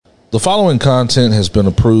The following content has been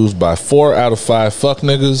approved by 4 out of 5 fuck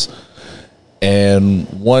niggas and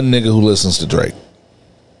 1 nigga who listens to Drake.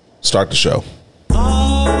 Start the show.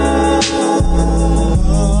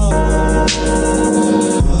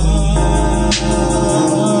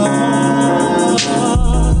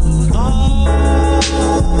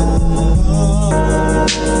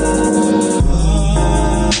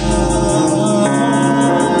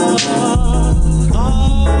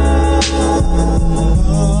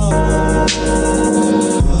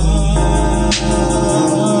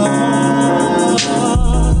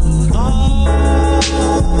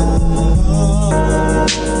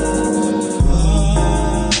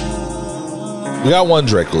 We got 1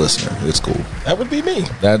 Drake listener. It's cool. That would be me.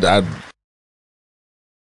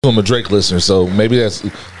 I'm a Drake listener, so maybe this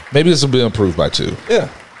will be improved by 2. Yeah.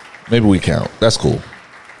 Maybe we count. That's cool.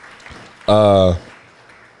 The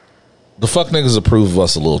fuck niggas approve of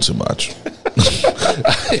us a little too much.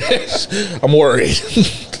 I'm worried.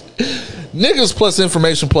 Niggas plus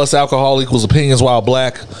information plus alcohol equals opinions while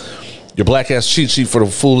black. Your black ass cheat sheet for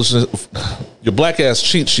the foolishness. Your black ass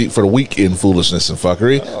cheat sheet for the weekend foolishness and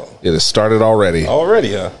fuckery. Oh. It has started already.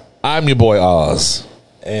 Already, huh? I'm your boy Oz.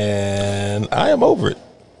 And I am over it.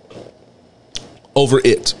 Over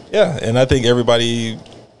it. Yeah, and I think everybody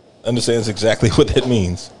understands exactly what that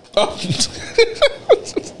means. Oh.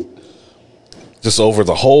 Just over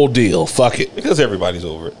the whole deal. Fuck it. Because everybody's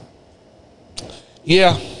over it.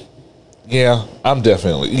 Yeah. Yeah, I'm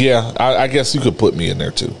definitely. Yeah, I guess you could put me in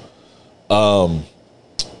there too.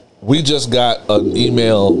 We just got an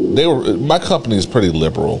email. My company is pretty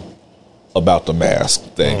liberal about the mask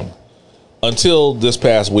thing. Until this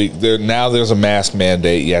past week, there's a mask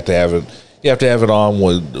mandate. You have to have it. You have to have it on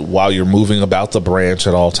while you're moving about the branch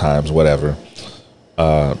at all times. Whatever.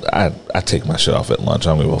 I take my shit off at lunch.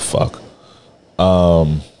 I don't give a fuck. I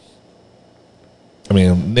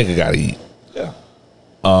mean, nigga gotta eat. Yeah.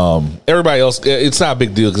 Everybody else, it's not a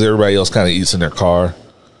big deal because everybody else kind of eats in their car.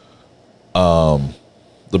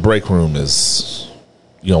 The break room is,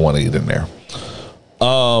 you don't want to eat in there.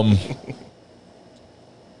 On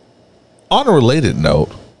a related note,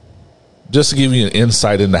 just to give you an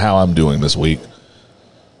insight into how I'm doing this week,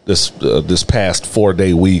 this past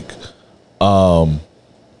 4-day week,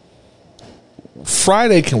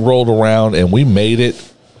 Friday rolled around and we made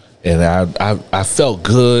it, and I felt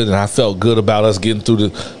good, and I felt good about us getting through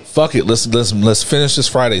the. Fuck it, let's finish this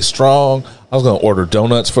Friday strong. I was gonna order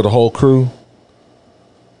donuts for the whole crew,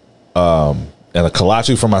 and a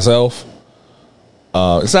kolache for myself.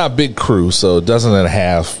 It's not a big crew, so a dozen and a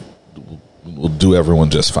half will do everyone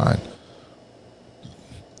just fine.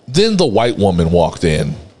 Then the white woman walked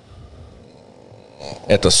in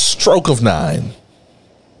at the stroke of 9.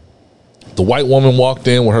 The white woman walked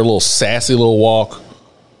in with her little sassy little walk.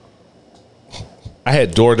 I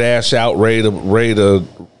had DoorDash out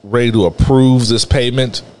ready to approve this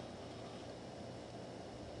payment.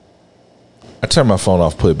 I turned my phone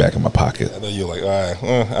off, put it back in my pocket. I know you're like, all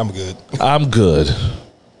right, I'm good.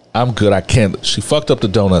 I'm good. I can't. She fucked up the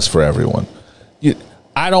donuts for everyone.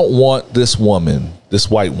 I don't want this woman, this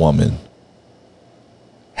white woman,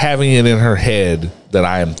 having it in her head that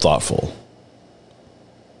I am thoughtful.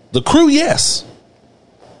 The crew, yes.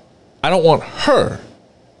 I don't want her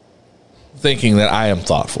thinking that I am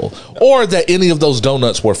thoughtful or that any of those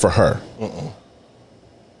donuts were for her.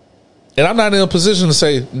 And I'm not in a position to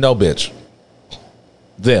say, no, bitch.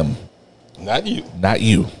 Them. Not you. Not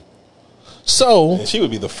you. So, and she would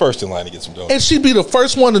be the first in line to get some donuts. And she'd be the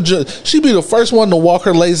first one to walk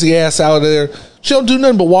her lazy ass out of there. She don't do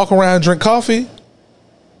nothing but walk around and drink coffee.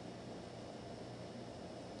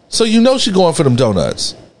 So you know she going for them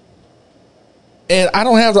donuts. And I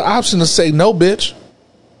don't have the option to say no, bitch.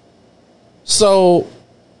 So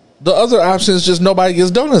the other option is just nobody gets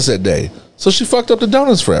donuts that day. So she fucked up the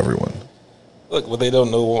donuts for everyone. Look, what they don't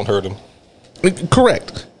know won't hurt them.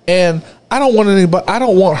 Correct. And I don't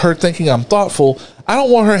want her thinking I'm thoughtful. I don't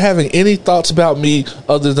want her having any thoughts about me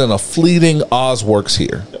other than a fleeting Oz works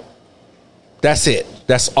here. Yep. That's it.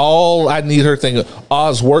 That's all I need her thinking.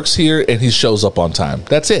 Oz works here and he shows up on time.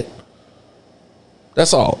 That's it.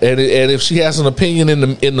 That's all. And if she has an opinion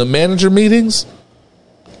in the manager meetings,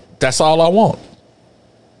 that's all I want.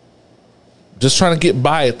 Just trying to get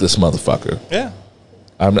by at this motherfucker. Yeah.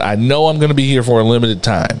 I know I'm going to be here for a limited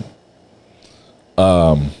time.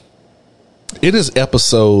 It is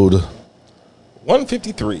episode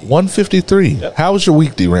 153. 153. Yep. How was your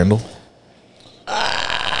week, D. Randall?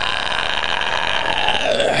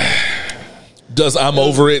 Does I'm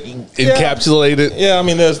over it encapsulate it? Yeah, I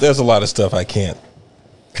mean, there's a lot of stuff I can't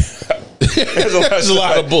There's a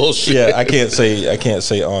lot of bullshit. Yeah, I can't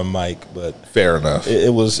say on mic, but fair enough.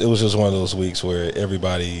 It was just one of those weeks where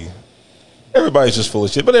everybody's just full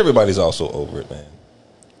of shit, but everybody's also over it, man.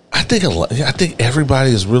 I think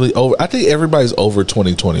everybody is really over. I think everybody's over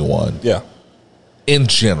 2021. Yeah. In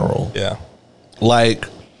general. Yeah. Like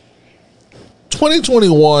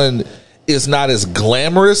 2021 is not as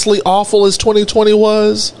glamorously awful as 2020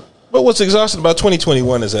 was. But what's exhausting about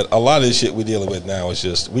 2021 is that a lot of the shit we're dealing with now is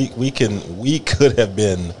just we could have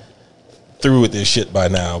been through with this shit by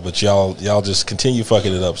now, but y'all just continue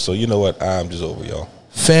fucking it up. So you know what? I'm just over y'all.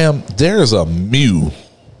 Fam, there's a Mu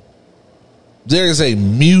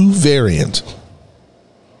variant.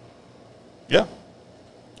 Yeah.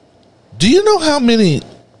 Do you know how many?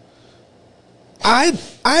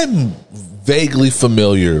 I'm vaguely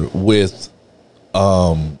familiar with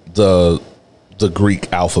the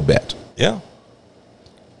Greek alphabet. Yeah.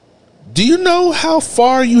 Do you know how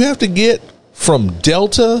far you have to get from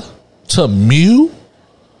Delta to Mu?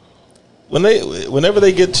 Whenever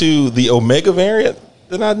they get to the Omega variant,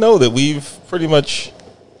 then I know that we've pretty much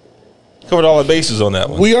covered all the bases on that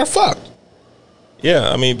one. We are fucked. Yeah,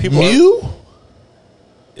 I mean people. Mu?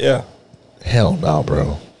 Yeah. Hell no,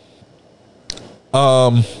 bro.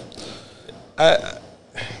 I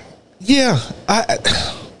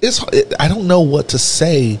don't know what to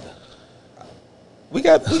say. We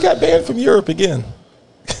got banned from Europe again.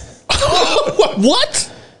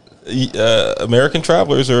 What? American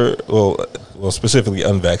travelers are well, specifically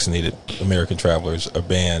unvaccinated American travelers are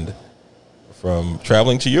banned from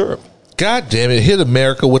traveling to Europe. God damn it! Hit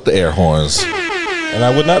America with the air horns. And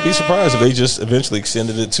I would not be surprised if they just eventually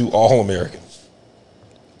extended it to all Americans.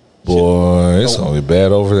 Boy, it's gonna be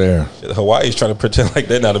bad over there. Hawaii's trying to pretend like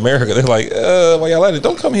they're not America. They're like, well, y'all at it.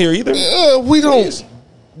 Don't come here either. We don't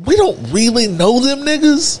really know them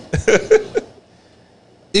niggas.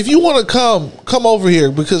 If you want to come over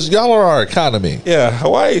here because y'all are our economy. Yeah,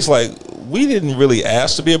 Hawaii's like, we didn't really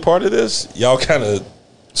ask to be a part of this. Y'all kind of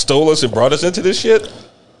stole us and brought us into this shit.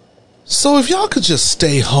 So if y'all could just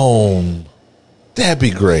stay home, that'd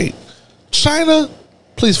be great. China,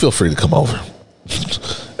 please feel free to come over.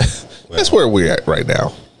 That's where we're at right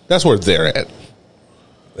now. That's where they're at.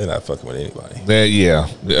 They're not fucking with anybody.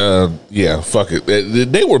 Fuck it.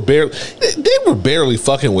 They were barely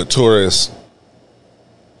fucking with tourists.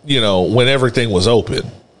 You know, when everything was open.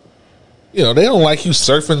 You know, they don't like you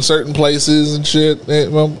surfing certain places and shit.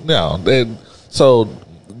 So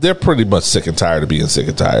they're pretty much sick and tired of being sick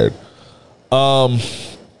and tired.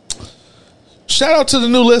 Shout out to the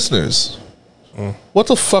new listeners. What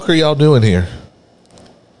the fuck are y'all doing here?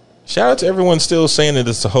 Shout out to everyone still saying that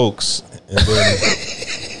it's a hoax and then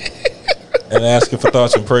and asking for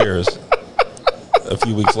thoughts and prayers a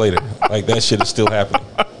few weeks later. Like that shit is still happening.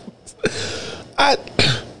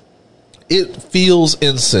 It feels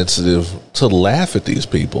insensitive to laugh at these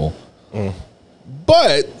people,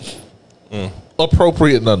 but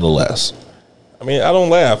appropriate nonetheless. I mean, I don't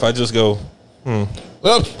laugh. I just go, like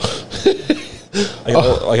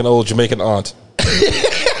an old Jamaican aunt.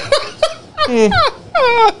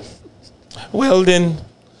 Well then,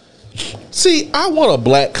 see, I want a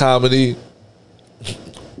black comedy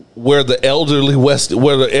where the elderly West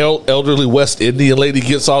Indian lady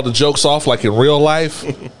gets all the jokes off, like in real life.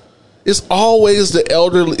 It's always the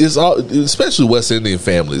elderly, especially West Indian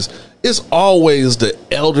families. It's always the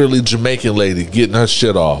elderly Jamaican lady getting her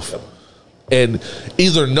shit off, and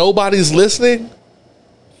either nobody's listening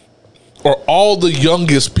or all the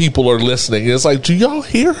youngest people are listening. It's like, do y'all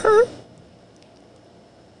hear her?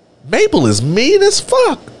 Mabel is mean as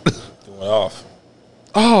fuck. Going off.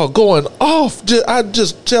 Oh, going off. I'm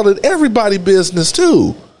just telling everybody business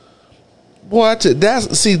too. Boy,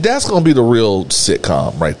 that's going to be the real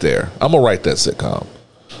sitcom right there. I'm going to write that sitcom.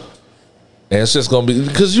 And it's just going to be,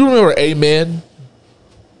 because you remember Amen?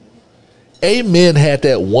 Amen had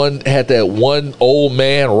that one old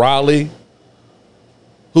man, Raleigh,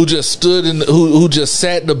 who just stood who just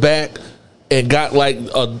sat in the back and got like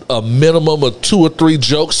a minimum of 2 or 3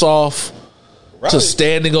 jokes off to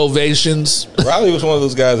standing ovations. Raleigh was one of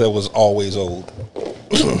those guys that was always old.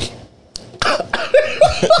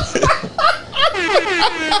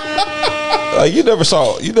 You never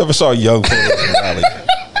saw young photos of Raleigh.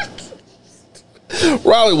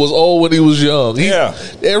 Raleigh was old when he was young.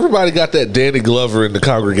 Everybody got that Danny Glover in the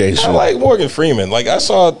congregation. I like Morgan Freeman. Like I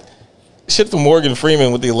saw shit from Morgan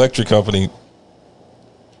Freeman with the electric company.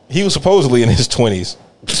 He was supposedly in his 20s.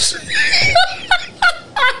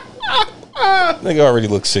 Nigga already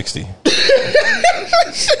looked 60.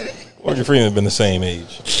 Morgan Freeman been the same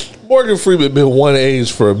age. Morgan Freeman been one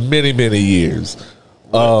age for many, many years.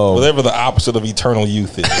 Whatever the opposite of eternal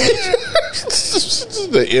youth is.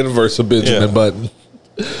 The inverse of Benjamin Button.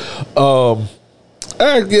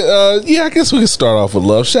 I guess we can start off with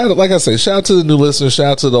love. Shout out, like I say, shout out to the new listeners, shout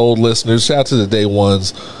out to the old listeners, shout out to the day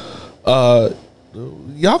ones.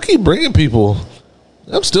 Y'all keep bringing people.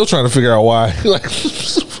 I'm still trying to figure out why. Like,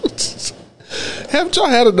 haven't y'all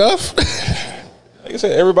had enough? Like I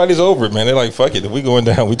said, everybody's over it, man. They're like, fuck it. If we going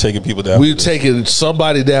down, we taking people down. We taking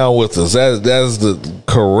somebody down with us. That's the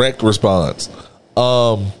correct response.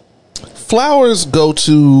 Flowers go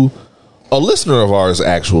to a listener of ours,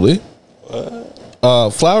 actually.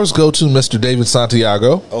 Flowers go to Mr. David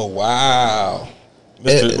Santiago. Oh, wow.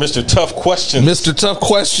 Mr. Tough Questions. Mr. Tough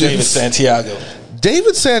Questions. David Santiago.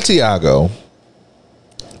 David Santiago.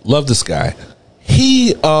 Love this guy.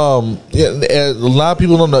 He, a lot of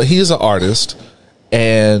people don't know, he is an artist.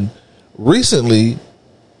 And recently,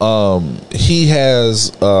 he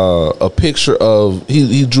has a picture of,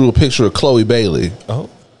 he drew a picture of Chloe Bailey. Oh.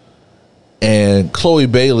 And Chloe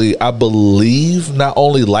Bailey, I believe, not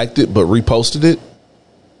only liked it, but reposted it.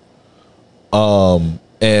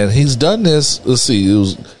 And he's done this. Let's see.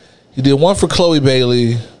 He did one for Chloe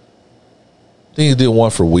Bailey. I think he did one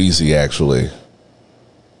for Weezy, actually.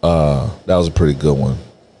 That was a pretty good one.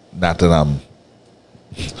 Not that I'm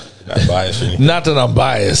biased. Not that I'm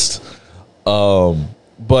biased.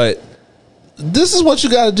 But this is what you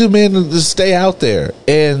got to do, man, to stay out there.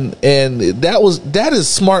 And that is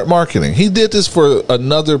smart marketing. He did this for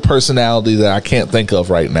another personality that I can't think of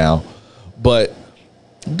right now. But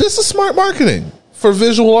this is smart marketing for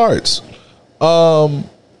visual arts. And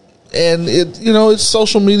it's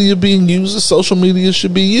social media being used as social media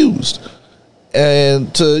should be used.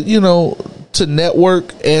 And to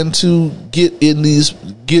network and to get in these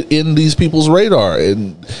people's radar.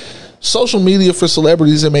 And social media for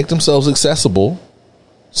celebrities that make themselves accessible.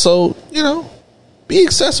 So, be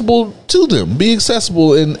accessible to them. Be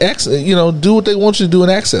accessible and do what they want you to do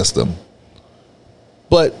and access them.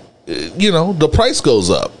 But the price goes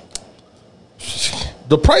up.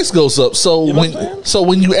 The price goes up. So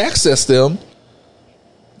when you access them,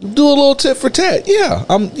 do a little tit for tat.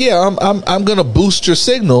 I'm gonna boost your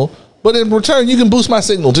signal, but in return, you can boost my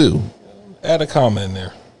signal too. Add a comma in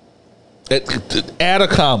there. Add a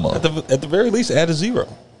comma. At the very least, add a zero.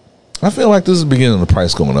 I feel like this is beginning the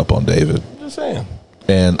price going up on David. I'm just saying.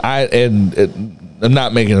 And I'm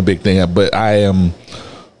not making a big thing, but I am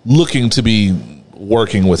looking to be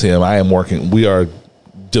working with him. We are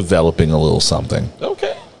developing a little something.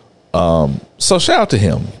 Okay. So shout out to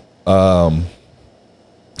him.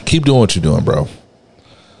 Keep doing what you're doing, bro.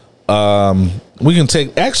 We can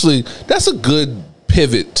that's a good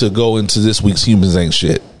pivot to go into this week's Humans Ain't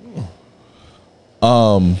Shit.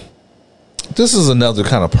 This is another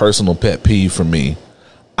kind of personal pet peeve for me.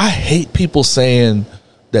 I hate people saying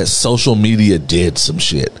that social media did some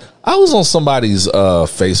shit. I was on somebody's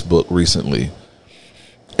Facebook recently,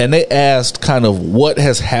 and they asked kind of what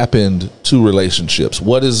has happened to relationships.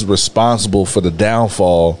 What is responsible for the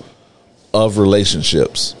downfall of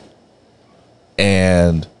relationships?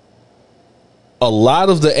 And a lot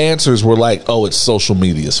of the answers were like, oh, it's social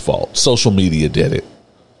media's fault. Social media did it.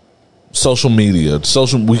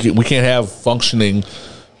 We can't have functioning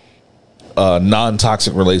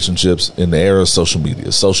non-toxic relationships in the era of social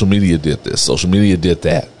media. Social media did this. Social media did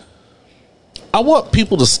that. I want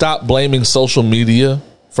people to stop blaming social media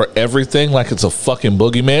for everything like it's a fucking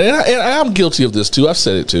boogeyman. And I'm guilty of this too. I've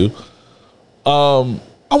said it too.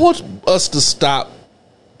 I want us to stop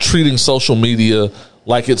treating social media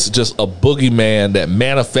like it's just a boogeyman that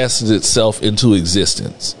manifested itself into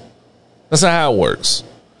existence. That's not how it works.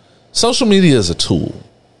 Social media is a tool.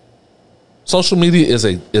 Social media is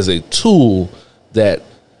a tool that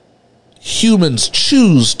humans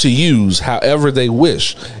choose to use however they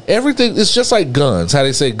wish. Everything is just like guns. How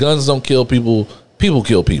they say guns don't kill people, people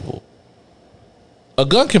kill people. A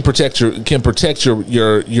gun can protect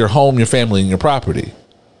your home, your family, and your property.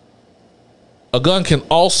 A gun can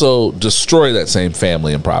also destroy that same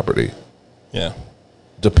family and property. Yeah.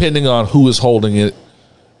 Depending on who is holding it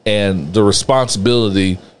and the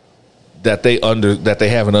responsibility that they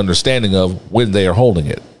have an understanding of when they are holding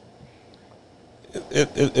it.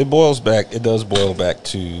 It does boil back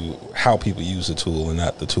to how people use the tool and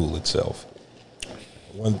not the tool itself.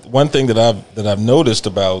 One thing that I've noticed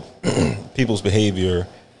about people's behavior,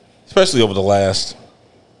 especially over the last,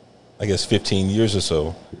 I guess, 15 years or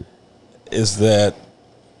so, is that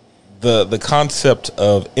the concept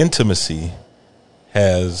of intimacy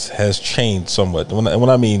has changed somewhat. When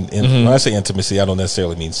I say intimacy, I don't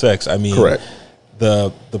necessarily mean sex. I mean correct.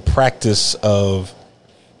 The practice of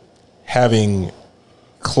having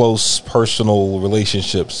close personal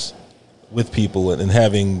relationships with people and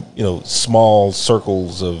having, small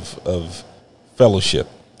circles of fellowship,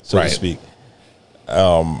 so to speak.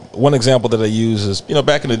 One example that I use is,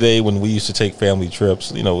 back in the day when we used to take family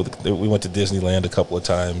trips, we went to Disneyland a couple of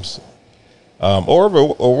times, or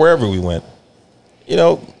wherever we went.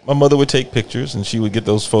 My mother would take pictures and she would get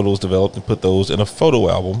those photos developed and put those in a photo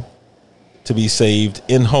album to be saved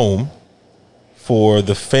in home for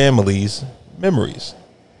the family's memories.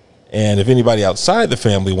 And if anybody outside the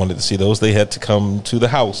family wanted to see those, they had to come to the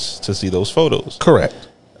house to see those photos. Correct.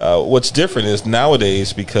 What's different is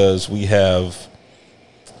nowadays, because we have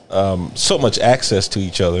so much access to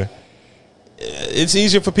each other, it's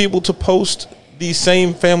easier for people to post these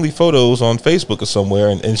same family photos on Facebook or somewhere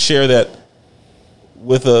and share that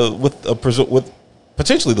with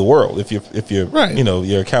potentially the world if you're right.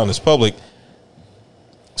 Your account is public.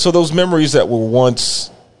 So those memories that were once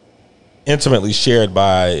intimately shared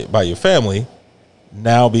by your family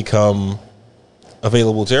now become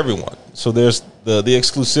available to everyone. So there's the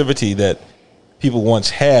exclusivity that people once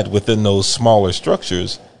had within those smaller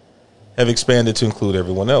structures have expanded to include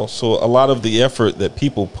everyone else. So a lot of the effort that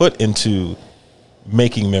people put into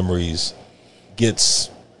making memories gets,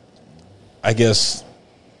 I guess,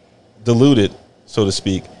 diluted, so to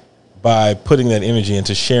speak, by putting that energy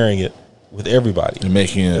into sharing it with everybody and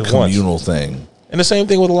making it a communal thing. And the same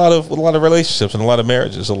thing with a lot of relationships and a lot of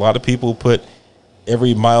marriages. A lot of people put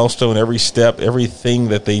every milestone, every step, everything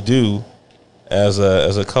that they do as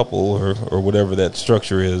a couple or whatever that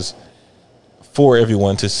structure is for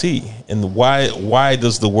everyone to see. And why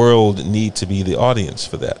does the world need to be the audience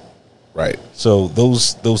for that? Right. So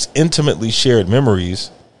those intimately shared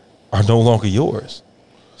memories are no longer yours.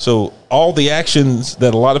 So all the actions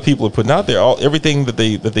that a lot of people are putting out there, everything that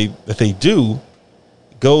they do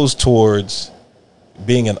goes towards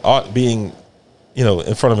being in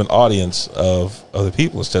front of an audience of other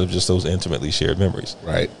people instead of just those intimately shared memories.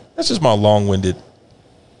 Right. That's just my long-winded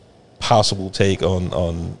possible take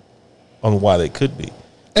on why they could be.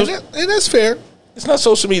 So and that's fair. It's not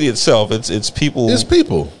social media itself. It's people. It's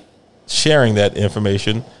people sharing that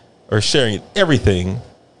information or sharing everything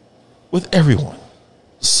with everyone.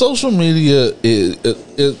 Social media is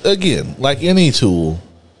again, like any tool,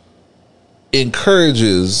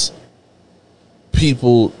 encourages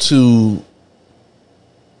people to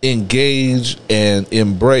engage and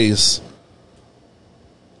embrace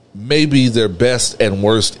maybe their best and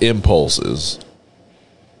worst impulses.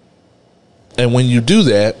 And when you do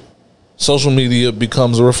that, social media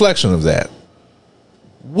becomes a reflection of that.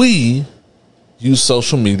 We use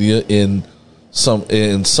social media in some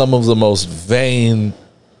of the most vain,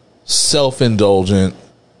 self-indulgent,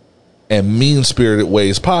 and mean-spirited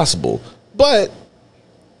ways possible. But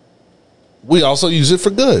we also use it for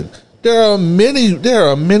good. There are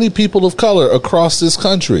many people of color across this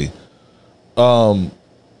country that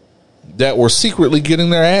were secretly getting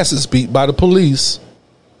their asses beat by the police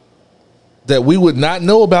that we would not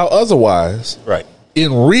know about otherwise, right,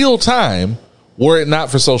 in real time, were it not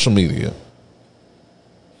for social media.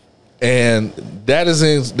 And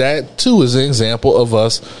that too is an example of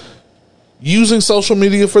us using social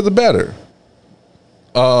media for the better.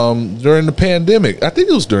 During the pandemic, I think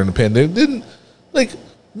it was during the pandemic,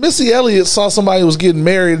 Missy Elliott saw somebody was getting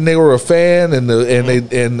married and they were a fan and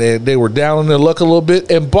they were down on their luck a little bit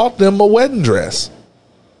and bought them a wedding dress.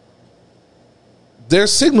 Their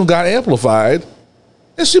signal got amplified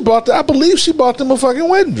and I believe she bought them a fucking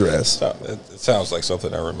wedding dress. It sounds like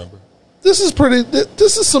something I remember. This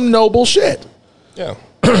is some noble shit. Yeah.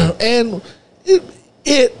 And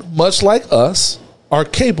it, much like us, are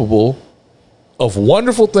capable of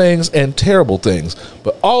wonderful things and terrible things.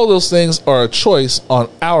 But all of those things are a choice on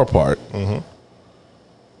our part. Mm-hmm.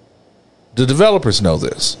 The developers know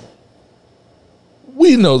this.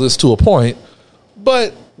 We know this to a point,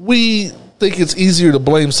 but we think it's easier to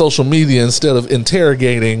blame social media instead of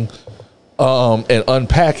interrogating and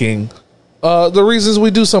unpacking the reasons we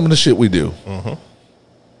do some of the shit we do. Mm-hmm.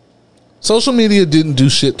 Social media didn't do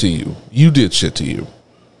shit to you. You did shit to you.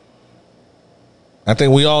 I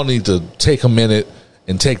think we all need to take a minute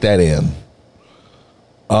and take that in.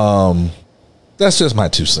 That's just my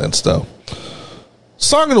 2 cents, though.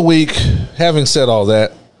 Song of the week. Having said all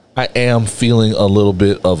that, I am feeling a little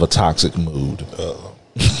bit of a toxic mood.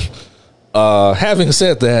 Having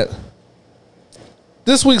said that,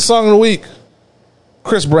 this week's song of the week,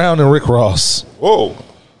 Chris Brown and Rick Ross. Whoa.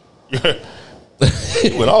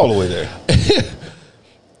 You went all the way there.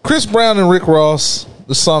 Chris Brown and Rick Ross.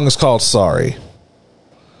 The song is called Sorry.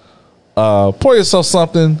 Pour yourself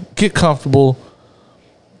something. Get comfortable.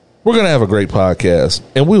 We're going to have a great podcast.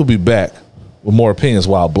 And we'll be back with more Opinions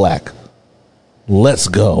While Black. Let's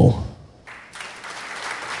go.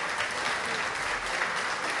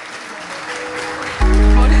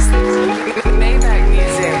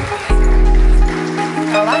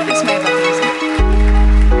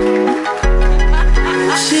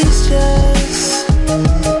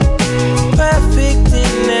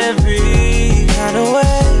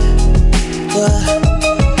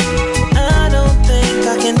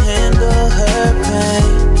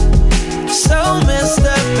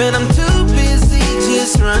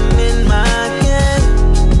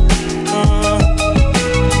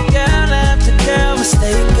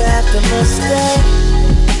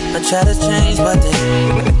 try to change, but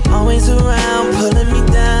they always around, pulling me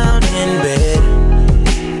down in bed.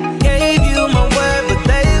 Gave you my word, but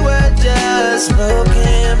they were just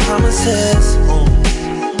broken promises.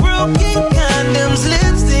 Broken condoms,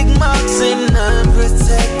 lipstick marks, and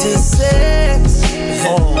unprotected sex. I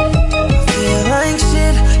feel like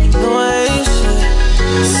shit, you know I ain't shit.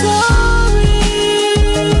 Sorry,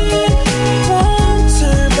 won't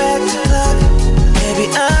turn back the clock. Maybe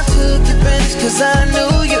I took advantage 'cause I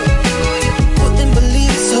knew you wouldn't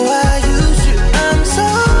believe it, so I used you. I'm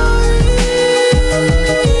sorry.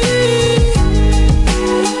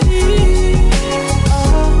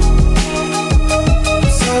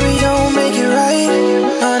 Sorry don't make it right,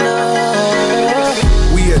 I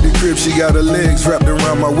know. We at the crib, she got her legs wrapped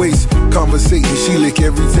around my waist. Conversating, she lick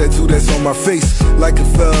every tattoo that's on my face. Like a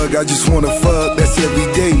thug, I just wanna fuck, that's every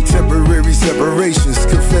day. Temporary separations,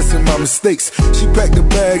 confessing my mistakes. She packed the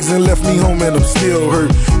bags and left me home and I'm still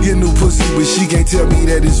hurt. Get new pussy, but she can't tell me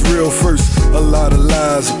that it's real first. A lot of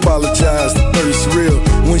lies, apologize, the thirst real.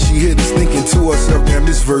 When she hit us thinking to herself, damn,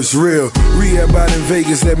 this verse real. Rehab out in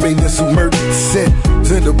Vegas, that made this who murdered the set.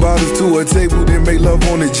 Send the bottles to her table, then make love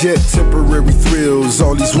on a jet. Temporary thrills,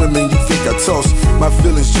 all these women you think I toss. My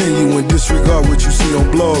feelings genuine, disregard what you see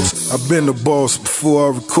on blogs. I've been a boss before I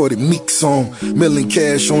recorded Meek's song. Million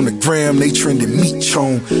cash on the gram, they trending Meek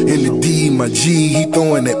Chone. In the D, my G, he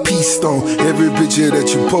throwing that peace stone. Every picture that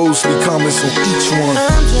you post, he comments on each one.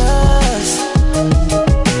 I'm just a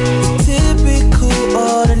typical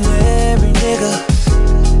ordinary nigga,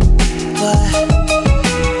 but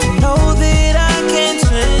I know that I can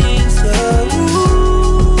change the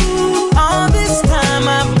rules. All this time I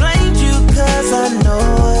blamed you 'cause I know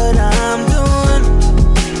what I'm doing.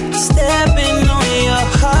 Stepping on your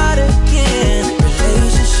heart again,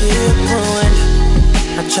 relationship ruined.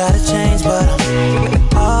 I try to change, but I'm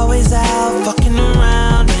always out fucking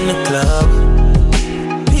around in the club.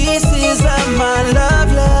 Pieces of my love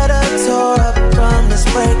letter tore up from this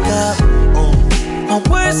breakup. My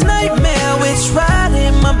worst nightmare, which right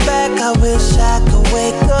in my back, I wish I could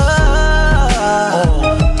wake up. I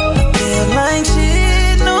feel like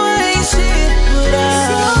shit, no I ain't shit, but I'm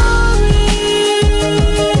sorry.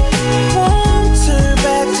 Won't turn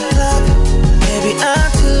back the clock. Maybe I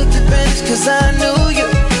took advantage 'cause I knew you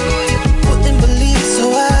wouldn't believe it, so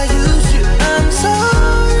I used you. I'm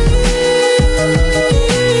sorry.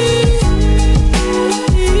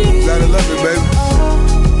 Gotta love it, baby.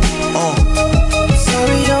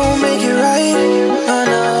 Sorry don't make it right, I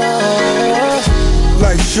know.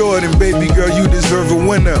 Life short and baby girl, you deserve a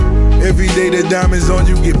winner. Every day the diamonds on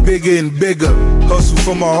you get bigger and bigger. Hustle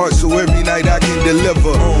from my heart so every night I can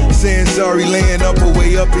deliver. Saying sorry, laying up or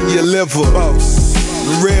way up in your liver.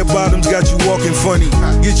 The red bottoms got you walking funny.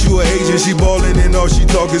 Get you an agent, she ballin' and all she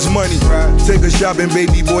talk is money. Take her shopping,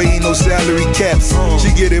 baby boy, ain't no salary caps. She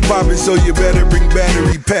get it poppin', so you better bring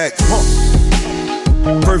battery packs.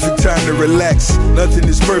 Perfect time to relax. Nothing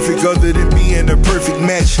is perfect other than being a perfect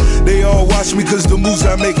match. They all watch me 'cause the moves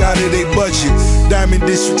I make out of their budget. Diamond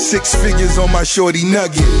District, 6 figures on my shorty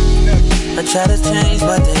nugget. I try to change,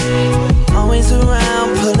 but they always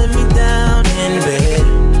around, pulling me down in bed.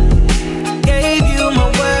 Gave you my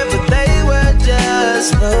word, but they were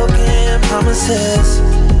just broken promises.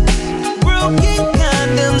 Broken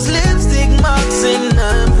condoms, lipstick marks, and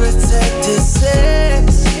unprotected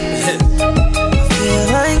sex. I feel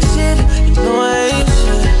like shit, you know I ain't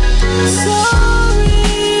shit. Sorry,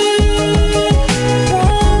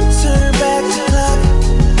 won't turn back the clock.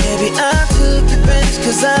 Maybe I took advantage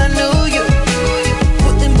 'cause I knew you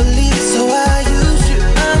wouldn't believe it, so I used you.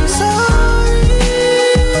 I'm sorry.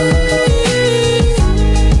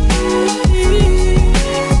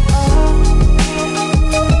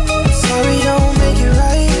 Sorry don't make it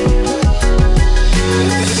right.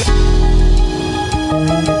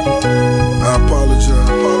 I apologize.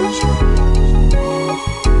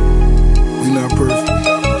 We not perfect. I'm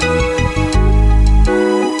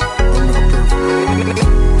not perfect.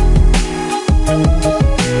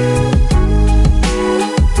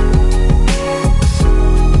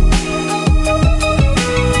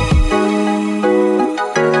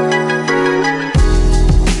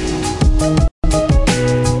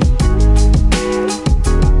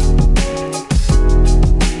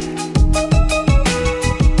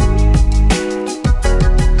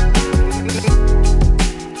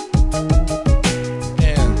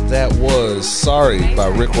 Sorry by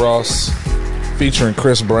Rick Ross featuring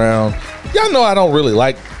Chris Brown. Y'all know I don't really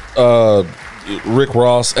like Rick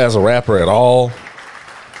Ross as a rapper at all,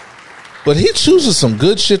 but he chooses some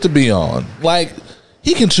good shit to be on. Like,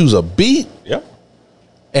 he can choose a beat, Yep.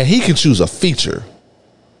 and he can choose a feature.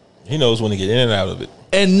 He knows when to get in and out of it.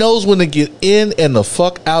 and knows when to get in and the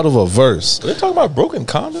fuck out of a verse. They're talking about broken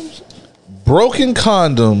condoms? Broken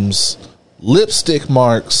condoms, lipstick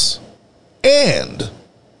marks, and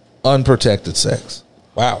unprotected sex.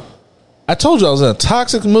 Wow. I told you I was in a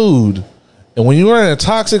toxic mood, and when you are in a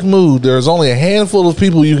toxic mood, there's only a handful of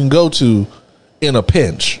people you can go to in a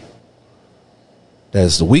pinch.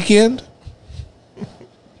 That's The Weeknd.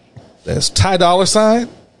 That's Ty Dolla $ign.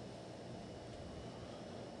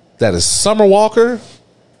 That is Summer Walker.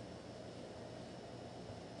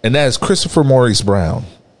 And that is Christopher Maurice Brown.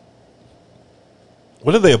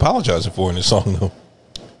 What are they apologizing for in this song,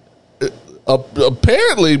 though?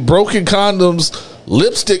 Apparently, broken condoms,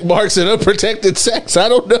 lipstick marks, and unprotected sex. I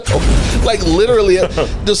don't know. Like literally,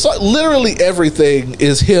 literally everything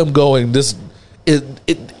is him going.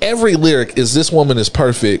 Every lyric is this woman is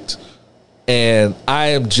perfect, and I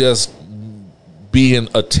am just being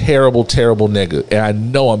a terrible, terrible nigga, and I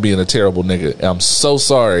know I'm being a terrible nigga. And I'm so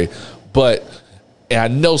sorry, but and I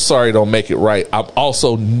know sorry don't make it right. I'm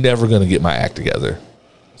also never gonna get my act together.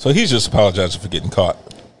 So he's just apologizing for getting caught.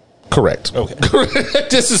 Correct. Okay.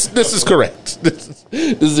 This is correct. This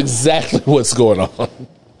is exactly what's going on.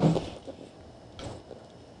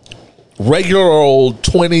 Regular old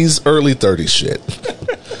 20s, early 30s shit.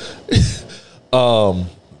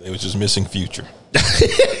 They was just missing Future.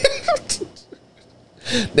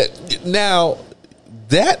 Now,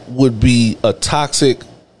 that would be a toxic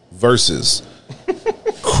versus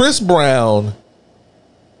Chris Brown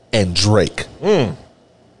and Drake.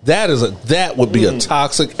 That would be a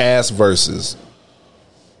toxic ass versus.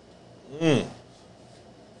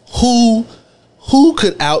 Who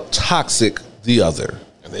could out toxic the other?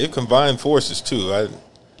 And they've combined forces, too.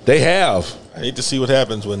 They have. I hate to see what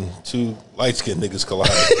happens when two light-skinned niggas collide.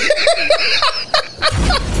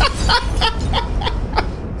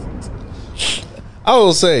 I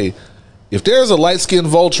will say, if there's a light-skinned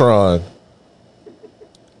Voltron,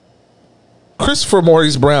 Christopher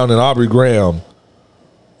Maurice Brown and Aubrey Graham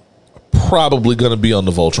are probably going to be on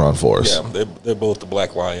the Voltron force. Yeah, they're both the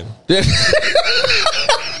Black Lion.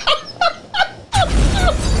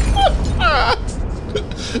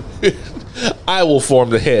 I will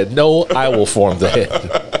form the head. No, I will form the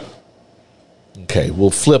head. Okay,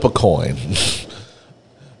 we'll flip a coin.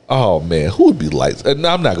 Oh, man. Who would be light? I'm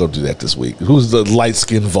not going to do that this week. Who's the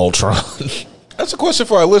light-skinned Voltron? That's a question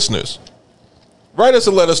for our listeners. Write us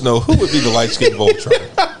and let us know who would be the light-skinned Voltron.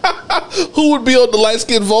 Who would be on the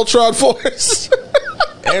light-skinned Voltron force?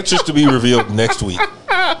 Answers to be revealed next week.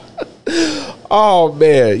 Oh,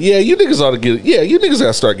 man. Yeah, you niggas ought to get... Yeah, you niggas got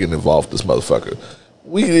to start getting involved with this motherfucker.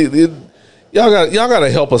 Y'all got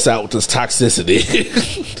to help us out with this toxicity.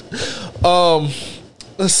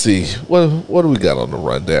 Let's see. What do we got on the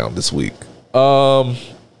rundown this week? Looking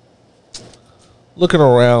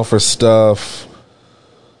around for stuff.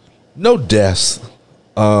 No deaths.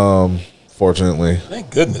 Fortunately.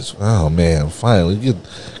 Thank goodness. Oh man, finally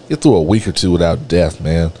get through a week or two without death,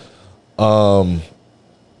 man. At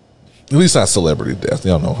least not celebrity death.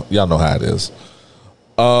 Y'all know how it is.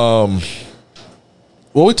 Well,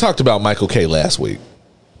 we talked about Michael K last week.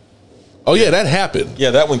 Oh yeah, that happened.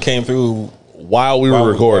 Yeah, that one came through while we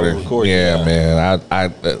were recording. Yeah, man.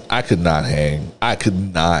 I could not hang. I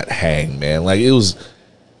could not hang, man. Like it was.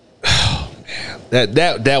 Oh man,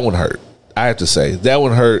 that one hurt. I have to say that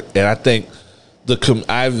one hurt, and I think the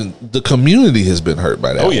community has been hurt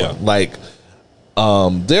by that. Oh yeah, one. Like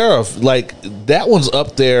there are like that one's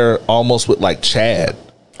up there almost with like Chad.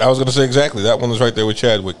 I was going to say exactly that one was right there with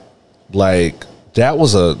Chadwick. Like that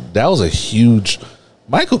was a huge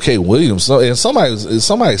Michael K. Williams. And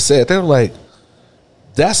somebody said they were like,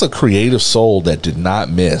 that's a creative soul that did not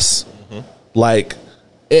miss. Mm-hmm. Like,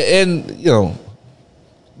 and you know.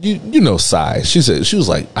 You know, Sai. She was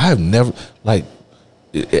like, I have never, like,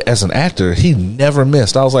 as an actor, he never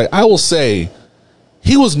missed. I was like, I will say,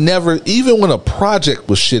 he was never, even when a project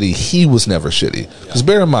was shitty, he was never shitty. Because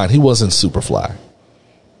bear in mind, he wasn't Superfly,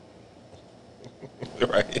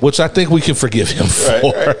 right? Which I think we can forgive him for.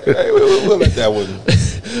 Right. We'll let that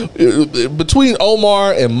one. Between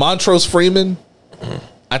Omar and Montrose Freeman,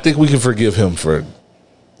 I think we can forgive him for.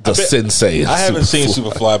 The sensei. I haven't seen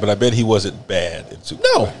Superfly, but I bet he wasn't bad in Superfly.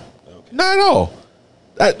 No, okay. Not at all.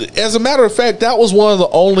 As a matter of fact, that was one of the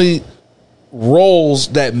only roles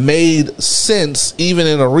that made sense, even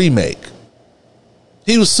in a remake.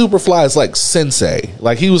 He was Superfly's like sensei,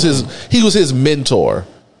 like he was his mentor.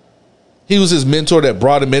 He was his mentor that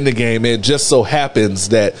brought him in the game. And it just so happens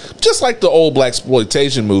that, just like the old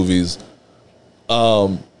blaxploitation movies,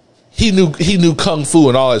 he knew kung fu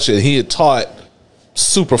and all that shit. He had taught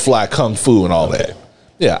Superfly kung fu and all that.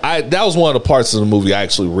 Yeah, that was one of the parts of the movie I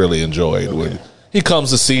actually really enjoyed. When he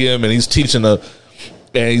comes to see him and he's teaching a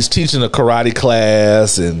karate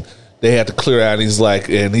class, and they had to clear out. And he's like,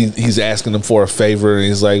 and he's asking him for a favor, and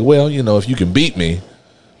he's like, well, you know, if you can beat me.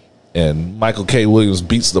 And Michael K. Williams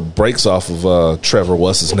beats the brakes off of Trevor.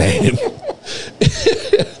 What's his name?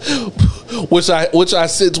 which I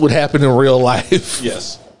sense would happen in real life.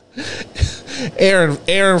 Yes.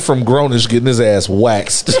 Aaron from Grownish getting his ass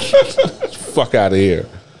waxed. Fuck out of here.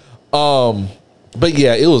 But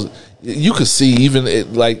yeah, it was. You could see even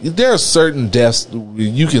there are certain deaths.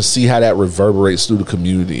 You can see how that reverberates through the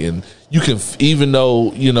community, and you can, even though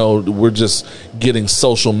we're just getting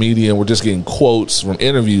social media and we're just getting quotes from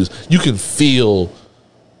interviews, you can feel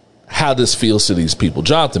how this feels to these people.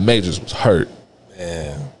 Jonathan Majors was hurt.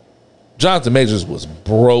 Man. Jonathan Majors was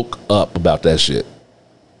broke up about that shit.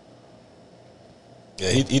 Yeah,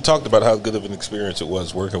 he talked about how good of an experience it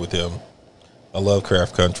was working with him. I love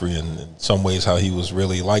Craft Country, and in some ways how he was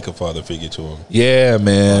really like a father figure to him. Yeah,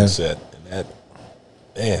 man. On set. And that,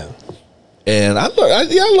 man. And I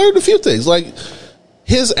learned a few things. Like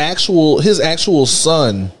his actual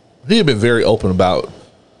son, he had been very open about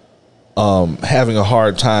having a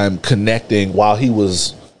hard time connecting while he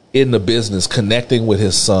was in the business, connecting with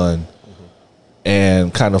his son,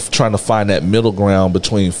 and kind of trying to find that middle ground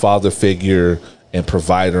between father figure and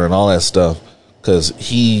provider and all that stuff, because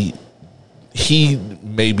he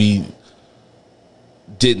maybe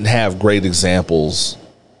didn't have great examples,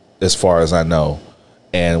 as far as I know,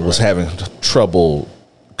 and was having trouble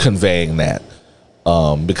conveying that.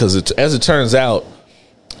 Because as it turns out,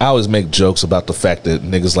 I always make jokes about the fact that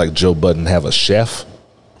niggas like Joe Budden have a chef.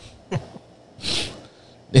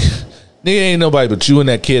 Nigga ain't nobody but you and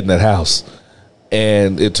that kid in that house.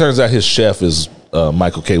 And it turns out his chef is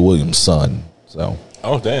Michael K. Williams' son. So,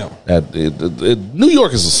 oh damn! New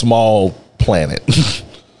York is a small planet.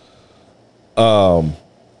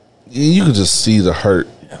 You can just see the hurt.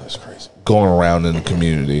 Yeah, that's crazy. Going around in the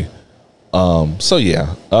community. So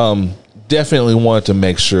yeah, definitely wanted to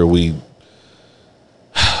make sure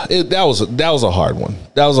that was a hard one.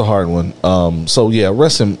 That was a hard one. So yeah,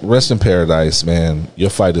 rest in paradise, man. Your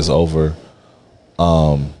fight is over.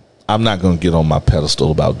 I'm not going to get on my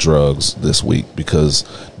pedestal about drugs this week, because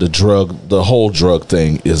the whole drug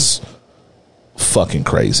thing is fucking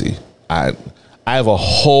crazy. I have a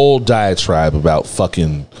whole diatribe about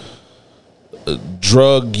fucking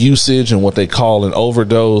drug usage and what they call an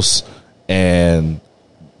overdose and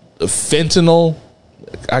fentanyl.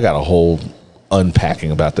 I got a whole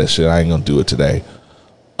unpacking about that shit. I ain't going to do it today.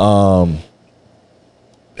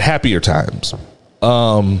 Happier times.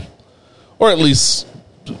 Or at least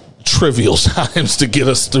trivial times to get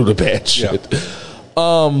us through the bad shit.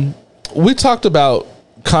 Yeah. We talked about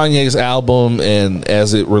Kanye's album and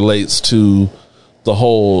as it relates to the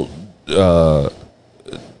whole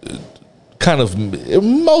kind of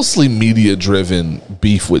mostly media driven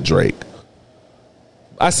beef with Drake.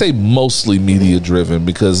 I say mostly media driven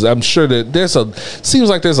because I'm sure that seems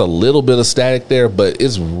like there's a little bit of static there, but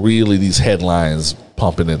it's really these headlines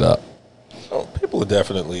pumping it up. Oh, people are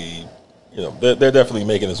definitely, they're definitely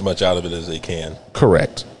making as much out of it as they can.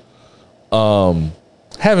 Correct.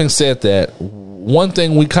 Having said that, one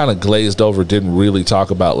thing we kind of glazed over, didn't really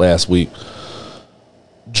talk about last week.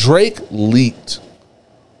 Drake leaked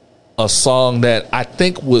a song that I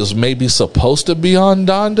think was maybe supposed to be on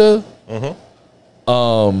Donda. Mm-hmm.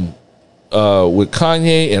 With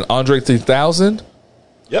Kanye and Andre 3000.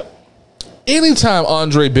 Yep. Anytime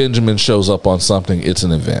Andre Benjamin shows up on something, it's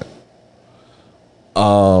an event.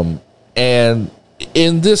 And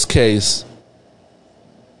in this case,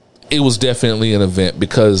 it was definitely an event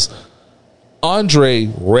because Andre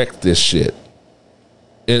wrecked this shit.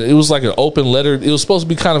 And it was like an open letter. It was supposed to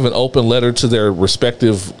be kind of an open letter to their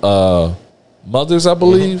respective mothers, I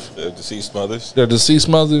believe. Mm-hmm. Their deceased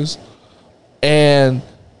mothers. And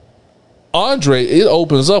Andre, it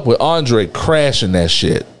opens up with Andre crashing that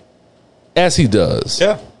shit, as he does.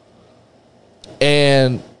 Yeah.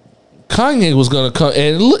 And Kanye was going to come,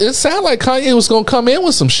 and it sounded like Kanye was going to come in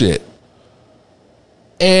with some shit.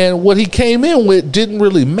 And what he came in with didn't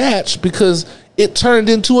really match because it turned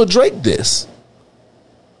into a Drake diss.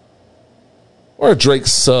 Or a Drake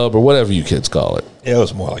sub, or whatever you kids call it. Yeah, it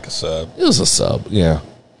was more like a sub. It was a sub, yeah.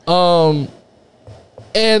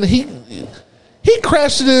 And he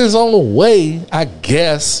crashed it in his own way, I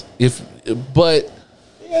guess. But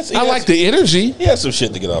I like the energy. He had some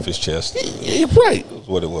shit to get off his chest. Right. That's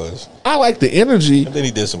what it was. I like the energy. And then he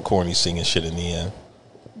did some corny singing shit in the end.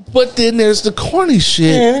 But then there's the corny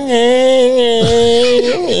shit.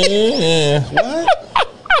 What?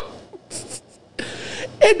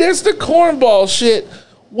 And there's the cornball shit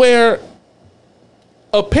where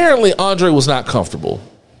apparently Andre was not comfortable.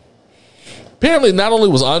 Apparently, not only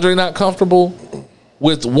was Andre not comfortable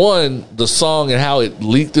with one, the song and how it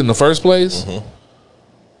leaked in the first place,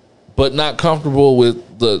 but not comfortable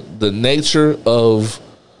with the nature of,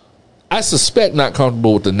 I suspect not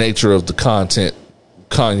comfortable with the nature of the content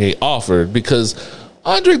Kanye offered, because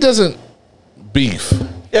Andre doesn't beef.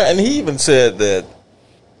 Yeah, and he even said that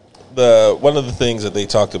one of the things that they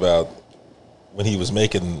talked about when he was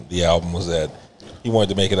making the album was that he wanted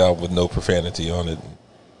to make an album with no profanity on it.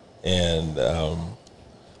 And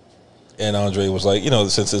Andre was like,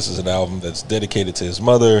 since this is an album that's dedicated to his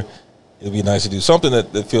mother, it'd be nice to do something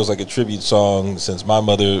that feels like a tribute song since my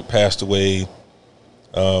mother passed away.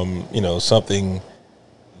 Something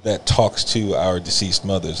that talks to our deceased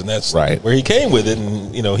mothers, and that's right where he came with it.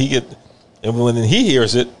 And and when he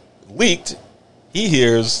hears it leaked, he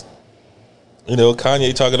hears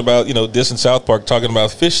Kanye talking about dissing South Park, talking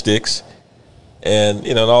about fish sticks, and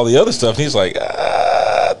and all the other stuff. And he's like,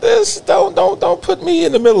 this don't put me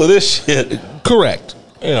in the middle of this shit. Correct.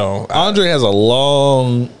 Andre has a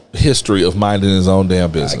long history of minding his own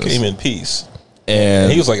damn business. I came in peace.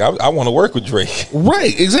 And he was like, I want to work with Drake.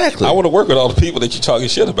 Right, exactly. I want to work with all the people that you're talking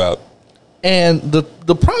shit about. And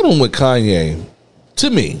the problem with Kanye, to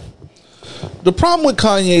me, the problem with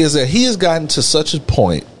Kanye is that he has gotten to such a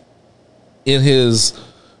point in his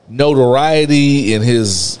notoriety, in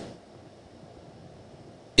his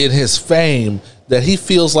fame, that he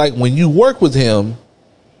feels like when you work with him,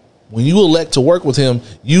 when you elect to work with him,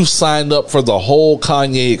 you've signed up for the whole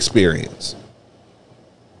Kanye experience.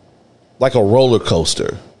 Like a roller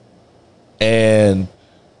coaster. And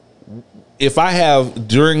if I have,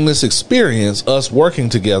 during this experience, us working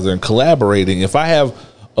together and collaborating, if I have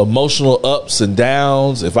emotional ups and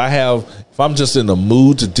downs, if I'm just in the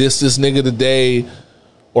mood to diss this nigga today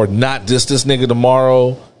or not diss this nigga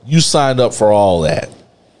tomorrow, you signed up for all that.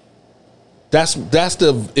 That's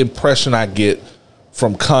the impression I get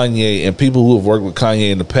from Kanye and people who have worked with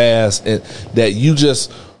Kanye in the past, and that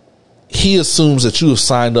he assumes that you have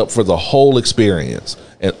signed up for the whole experience.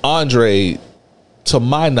 And Andre, to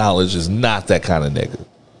my knowledge, is not that kind of nigga.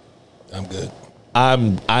 I'm good.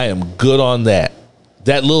 I am good on that.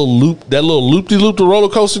 That little loop-de-loop the roller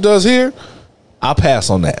coaster does here, I'll pass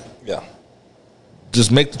on that. Yeah.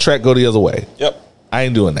 Just make the track go the other way. Yep. I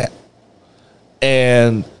ain't doing that.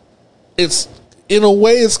 And it's, in a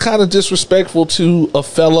way, it's kind of disrespectful to a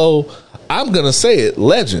fellow, I'm going to say it,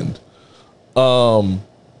 legend. And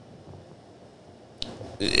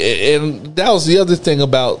that was the other thing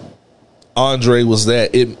about Andre, was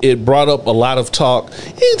that it brought up a lot of talk.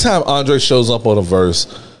 Anytime Andre shows up on a verse,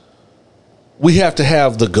 we have to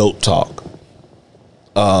have the GOAT talk.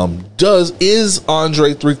 Is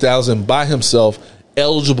Andre 3000 by himself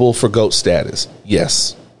eligible for GOAT status?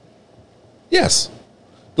 Yes.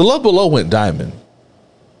 The Love Below went diamond.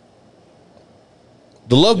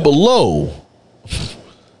 The Love Below,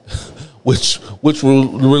 which were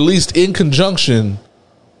released in conjunction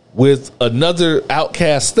with another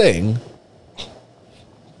Outkast thing,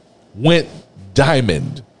 went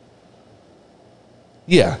diamond.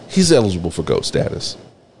 Yeah, he's eligible for GOAT status.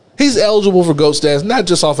 He's eligible for GOAT status, not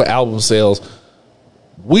just off of album sales.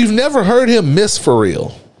 We've never heard him miss for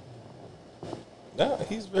real. No,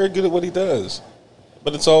 he's very good at what he does.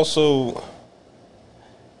 But it also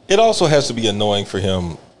has to be annoying for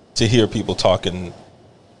him to hear people to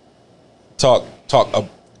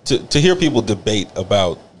hear people debate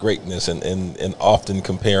about greatness and often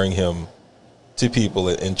comparing him to people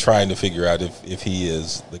and trying to figure out if he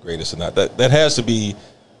is the greatest or not. That has to be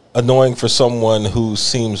annoying for someone who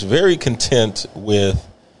seems very content with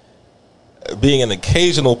being an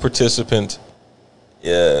occasional participant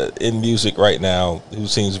in music right now, who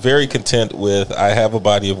seems very content with, I have a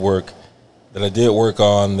body of work that I did work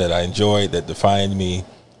on, that I enjoyed, that defined me,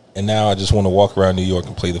 and now I just want to walk around New York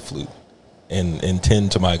and play the flute and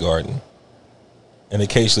tend to my garden and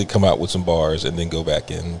occasionally come out with some bars and then go back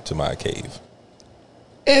into my cave.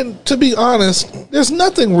 And to be honest, there's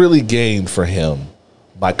nothing really gained for him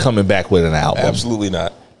by coming back with an album. Absolutely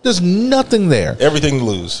not. There's nothing there. Everything to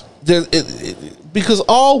lose. Because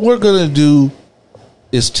all we're going to do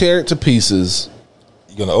is tear it to pieces.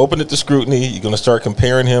 You're going to open it to scrutiny. You're going to start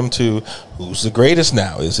comparing him to who's the greatest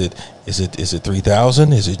now. Is it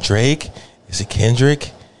 3000? Is it Drake? Is it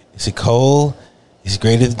Kendrick? Is it Cole? Is he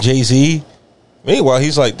greater than Jay-Z? Meanwhile,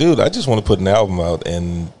 he's like, dude, I just want to put an album out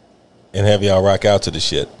and have y'all rock out to the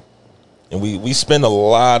shit. And we spend a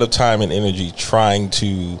lot of time and energy trying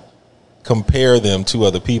to compare them to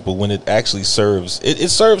other people when it actually serves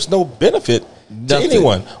serves no benefit to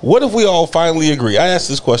anyone. What if we all finally agree? I asked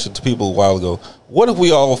this question to people a while ago. What if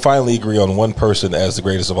we all finally agree on one person as the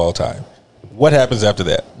greatest of all time? What happens after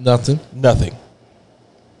that? Nothing. Nothing.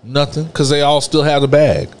 Nothing. Because they all still have the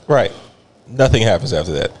bag. Right. Nothing happens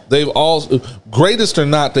after that. They've all, greatest or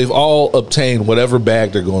not, they've all obtained whatever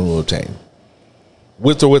bag they're going to obtain,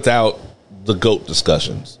 with or without the GOAT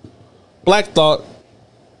discussions. Black Thought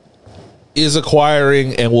is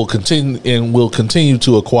acquiring and will continue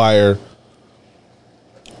to acquire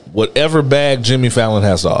whatever bag Jimmy Fallon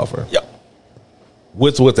has to offer. Yep.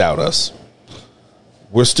 With or without us.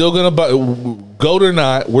 We're still gonna buy, GOAT or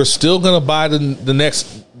not, we're still gonna buy the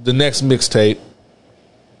next mixtape.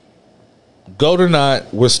 GOAT or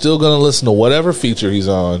not, we're still gonna listen to whatever feature he's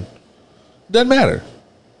on. Doesn't matter.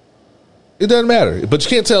 It doesn't matter. But you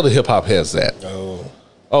can't tell the hip hop heads that.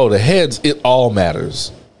 Oh, the heads, it all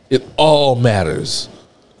matters. It all matters.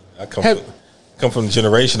 I come from the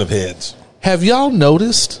generation of heads. Have y'all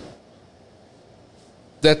noticed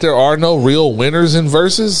that there are no real winners in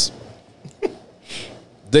verses?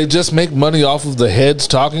 They just make money off of the heads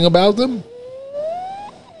talking about them,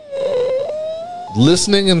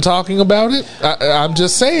 listening and talking about it. I'm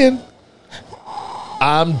just saying.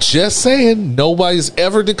 Nobody's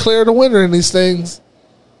ever declared a winner in these things.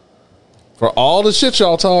 For all the shit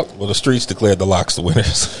y'all talk. Well, the streets declared the Locks the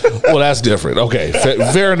winners. Well, that's different. Okay,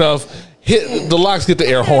 fair enough. The Locks get the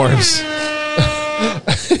air horns.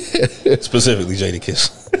 Specifically,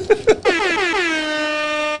 Jadakiss.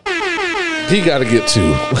 He got to get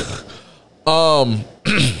two.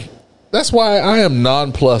 That's why I am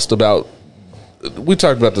nonplussed about. We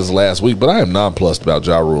talked about this last week, but I am nonplussed about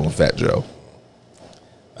Ja Rule and Fat Joe.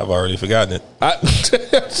 I've already forgotten it.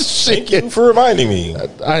 Thank you for reminding me.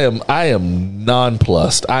 I am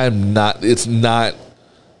nonplussed. I'm not watching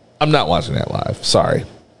that live. Sorry.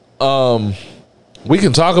 We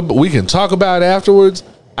can talk about it afterwards.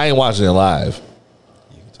 I ain't watching it live.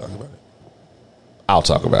 You can talk about it. I'll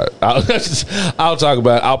talk about it. I'll talk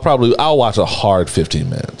about it. I'll watch a hard 15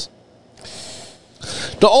 minutes.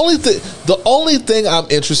 The only thing I'm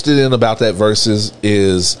interested in about that versus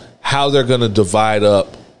is how they're going to divide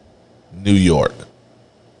up New York.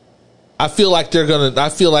 I feel like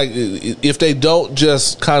if they don't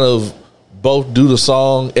just kind of both do the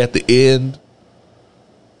song at the end,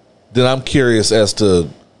 then I'm curious as to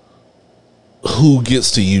who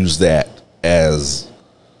gets to use that as,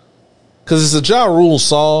 because it's a Ja Rule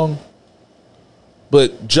song,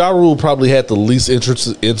 but Ja Rule probably had the least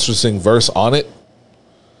interesting verse on it,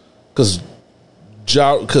 because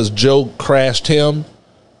Joe crashed him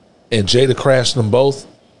and Jada crashed them both.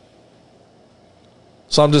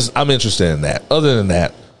 So I'm interested in that. Other than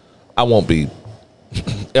that, I won't get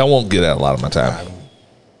out a lot of my time.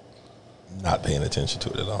 I'm not paying attention to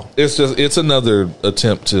it at all. It's another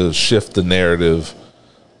attempt to shift the narrative,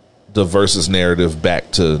 the versus narrative,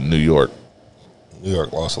 back to New York. New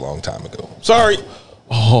York lost a long time ago. Sorry.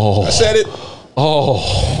 Oh, I said it. Oh,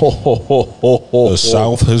 the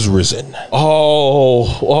South has risen. Oh.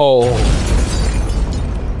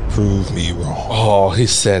 Prove me wrong. Oh, he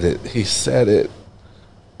said it.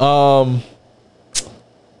 On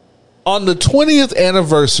the 20th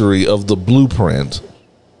anniversary of the Blueprint,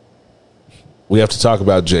 we have to talk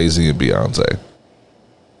about Jay-Z and Beyonce.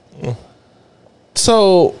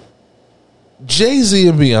 So, Jay-Z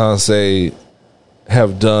and Beyonce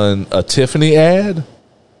have done a Tiffany ad,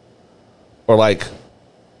 or like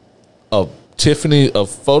a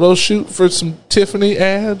photo shoot for some Tiffany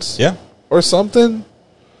ads. Yeah. Or something.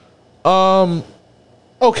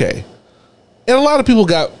 Okay. And a lot of people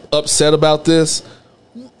got upset about this.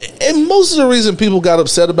 And most of the reason people got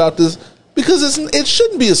upset about this, because it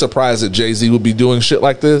shouldn't be a surprise that Jay-Z would be doing shit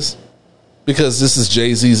like this, because this is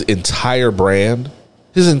Jay-Z's entire brand.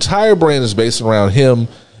 His entire brand is based around him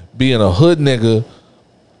being a hood nigga,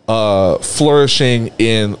 flourishing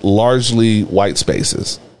in largely white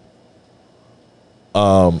spaces.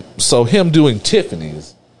 So him doing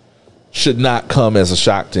Tiffany's should not come as a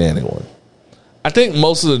shock to anyone. I think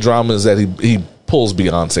most of the drama is that he pulls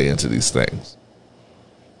Beyonce into these things.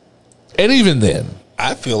 And even then,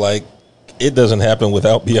 I feel like it doesn't happen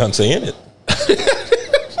without Beyonce in it.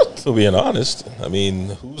 So being honest, I mean,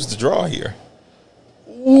 who's the draw here?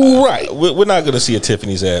 Right. We're not going to see a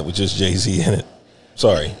Tiffany's ad with just Jay-Z in it.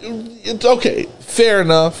 Sorry. It's okay. Fair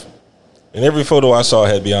enough. And every photo I saw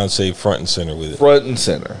had Beyonce front and center with it. Front and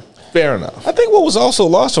center. Fair enough. I think what was also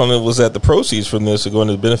lost on it was that the proceeds from this are going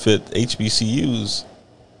to benefit HBCUs.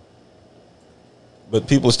 But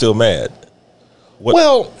people are still mad.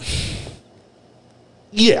 Well,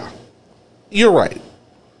 yeah. You're right.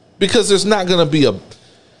 Because there's not going to be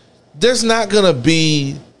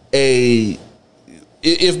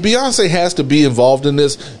if Beyonce has to be involved in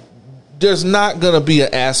this, there's not going to be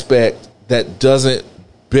an aspect that doesn't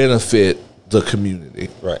benefit the community.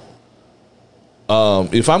 Right.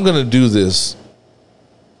 If I'm going to do this,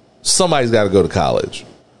 somebody's got to go to college.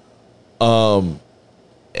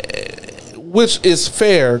 Which is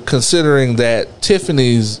fair considering that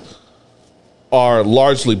Tiffany's are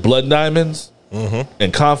largely blood diamonds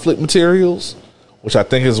and conflict materials, which I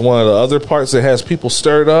think is one of the other parts that has people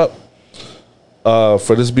stirred up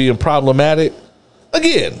for this being problematic.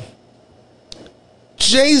 Again,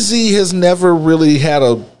 Jay-Z has never really had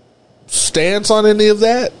a stance on any of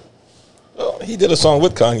that. Well, he did a song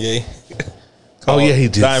with Kanye. Oh yeah, he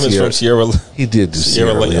did. Diamonds from Sierra. He did do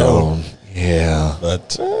Sierra Leone. Yeah,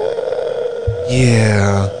 But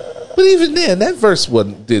yeah. But even then, that verse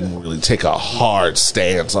didn't really take a hard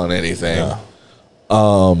stance on anything.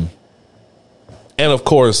 no. And of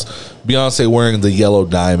course, Beyonce wearing the yellow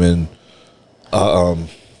diamond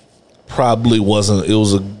probably wasn't. It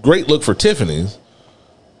was a great look for Tiffany's.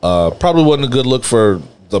 Probably wasn't a good look for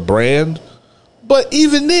the brand. But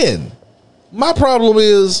even then, my problem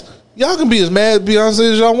is y'all can be as mad at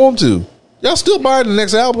Beyonce as y'all want to. Y'all still buying the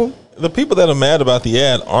next album. The people that are mad about the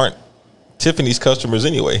ad aren't Tiffany's customers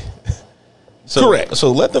anyway. Correct.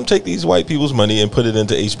 So let them take these white people's money and put it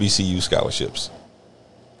into HBCU scholarships.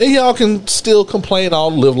 And y'all can still complain all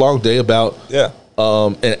live long day about Yeah.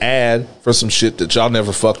 an ad for some shit that y'all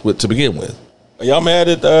never fucked with to begin with. Are y'all mad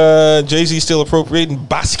at Jay-Z still appropriating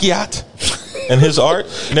Basquiat and his art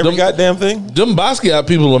and every goddamn thing? Them Basquiat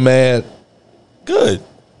people are mad. Good.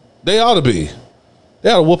 They ought to be. They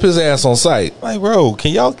ought to whoop his ass on sight. Like, bro,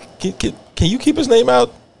 can you keep his name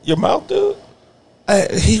out your mouth, dude?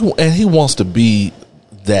 He wants to be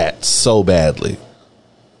that so badly.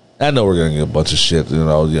 I know we're gonna get a bunch of shit. You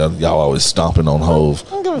know, y'all always stomping on Hove. I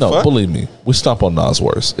don't give a No, fuck. believe me, we stomp on Nas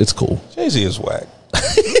worse. It's cool. Jay-Z is whack.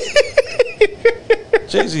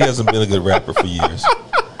 Jay-Z hasn't been a good rapper for years.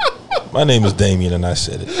 My name is Damien, and I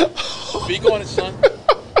said it. Speak on it, son.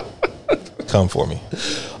 Come for me.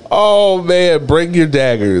 Oh man, bring your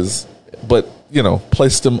daggers, but you know,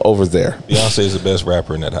 place them over there. Beyonce is the best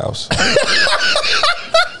rapper in that house.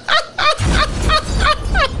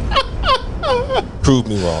 Prove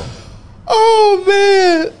me wrong. Oh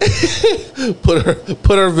man, put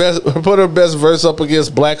her best verse up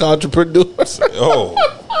against Black Entrepreneurs. Oh.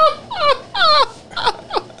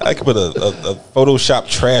 I could put a Photoshop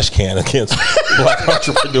trash can against Black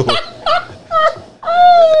Entrepreneur.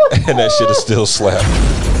 And that shit is still slap.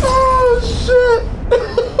 Oh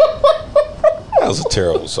That was a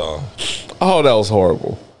terrible song. shit! Oh, that was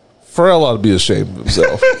horrible. Pharrell ought to be ashamed of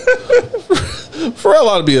himself. Pharrell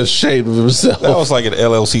ought to be ashamed of himself. That was like an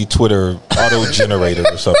LLC Twitter auto generator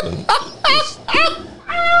or something.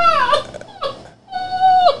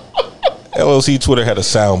 LLC Twitter had a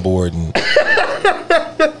soundboard and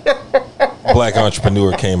Black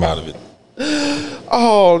Entrepreneur came out of it.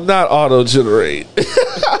 Oh, not auto generate.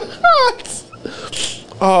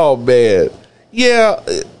 Oh man, yeah.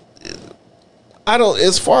 I don't.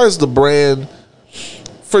 As far as the brand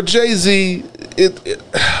for Jay-Z,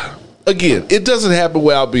 again, it doesn't happen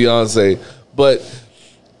without Beyonce, but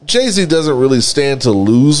Jay-Z doesn't really stand to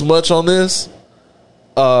lose much on this.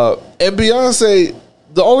 And Beyonce,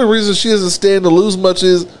 the only reason she doesn't stand to lose much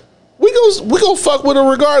is we go fuck with her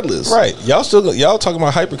regardless. Right. Y'all talking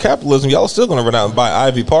about hyper-capitalism. Y'all still going to run out and buy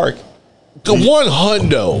Ivy Park. The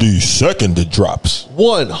 $100. The second it drops.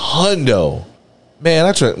 $100.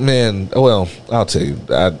 Man, well, I'll tell you.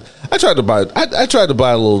 I tried to buy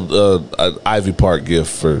a little Ivy Park gift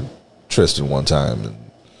for Tristan one time, and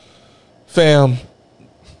fam,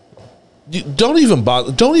 don't even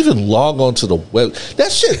bother. Don't even log on to the web.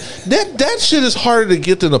 That shit is harder to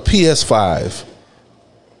get than a PS5.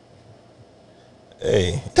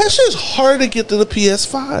 Hey. That shit is harder to get than a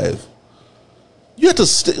PS5. You have to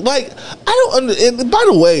and by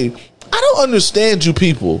the way, I don't understand you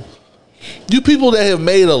people. You people that have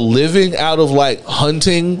made a living out of like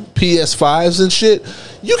hunting PS5s and shit,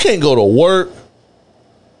 you can't go to work.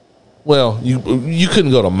 Well, you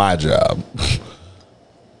couldn't go to my job.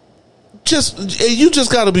 You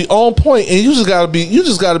just got to be on point, and you just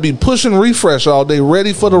got to be pushing refresh all day,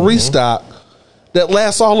 ready for the restock that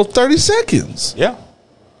lasts all of 30 seconds. Yeah.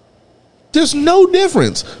 There's no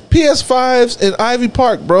difference. PS5s and Ivy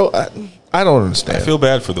Park, bro. I don't understand. I feel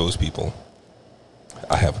bad for those people.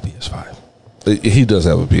 I have a PS5. He does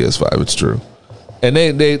have a PS5. It's true, and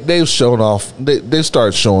they've shown off. They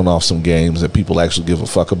started showing off some games that people actually give a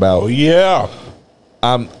fuck about. Oh yeah.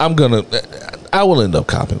 I will end up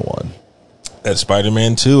copping one. That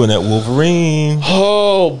Spider-Man 2 and that Wolverine.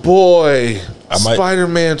 Oh boy, I might-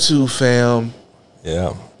 Spider-Man 2, fam.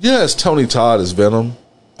 Yeah. Yeah, it's Tony Todd as Venom.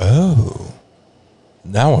 Oh,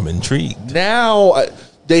 now I'm intrigued. Now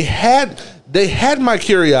they had my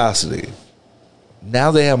curiosity.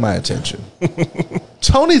 Now they have my attention.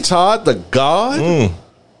 Tony Todd, the God?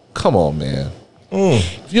 Come on, man.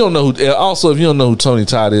 If you don't know who Tony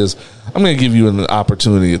Todd is, I'm going to give you an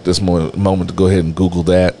opportunity at this moment to go ahead and Google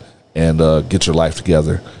that and get your life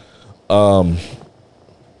together.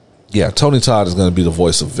 Yeah, Tony Todd is going to be the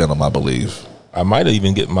voice of Venom, I believe. I might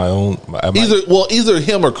even get my own. Either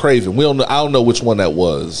him or Craven. I don't know which one that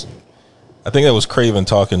was. I think that was Craven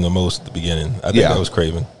talking the most at the beginning. I think that was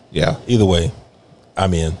Craven. Yeah. Either way,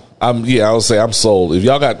 I'm in. I would say I'm sold. If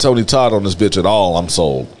y'all got Tony Todd on this bitch at all, I'm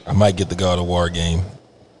sold. I might get the God of War game.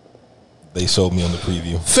 They sold me on the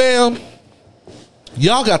preview. Fam,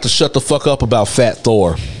 y'all got to shut the fuck up about Fat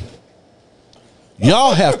Thor.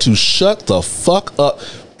 Y'all have to shut the fuck up.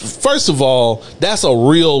 First of all, that's a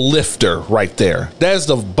real lifter right there. That's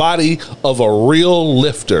the body of a real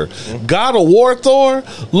lifter. God of War Thor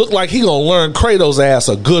looked like he gonna learn Kratos' ass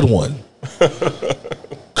a good one.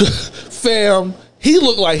 Fam, he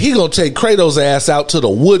looked like he gonna take Kratos' ass out to the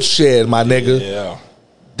woodshed, my nigga. Yeah.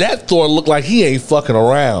 That Thor looked like he ain't fucking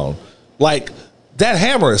around. Like, that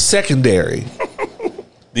hammer is secondary.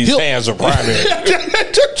 These hands are primary.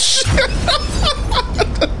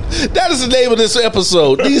 That is the name of this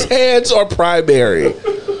episode. These hands are primary.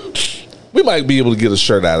 We might be able to get a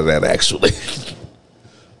shirt out of that, actually.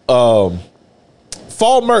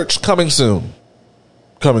 Fall merch coming soon.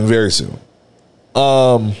 Coming very soon.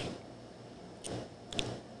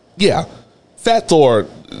 Yeah. Fat Thor.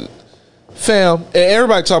 Fam,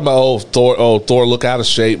 everybody talking about, Thor look out of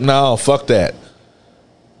shape. No, fuck that.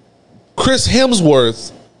 Chris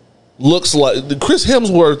Hemsworth looks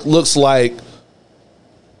like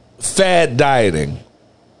fad dieting.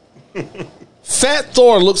 Fat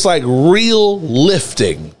Thor looks like real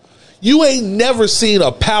lifting. You ain't never seen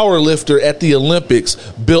a power lifter at the Olympics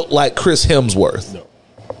built like Chris Hemsworth. No.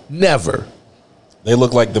 Never. They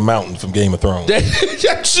look like the mountain from Game of Thrones.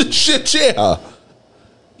 Shit, yeah.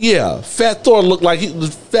 Yeah, Fat Thor looked like he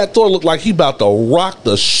about to rock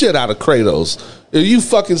the shit out of Kratos. Are you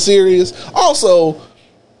fucking serious? Also,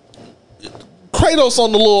 Kratos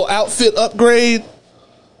on the little outfit upgrade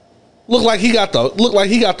look like he got the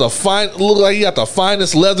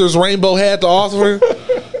finest leathers Rainbow had to offer.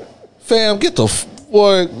 Fam, get the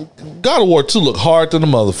boy. God of War 2 look hard than the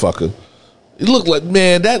motherfucker. It looked like,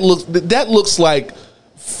 man, that looks like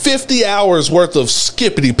 50 hours worth of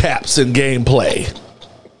skippity paps in gameplay.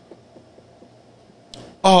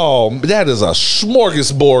 Oh, that is a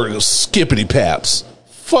smorgasbord of skippity paps.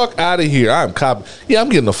 Fuck out of here. I'm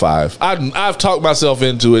getting a 5. I've talked myself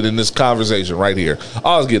into it in this conversation right here.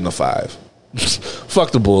 I was getting a 5.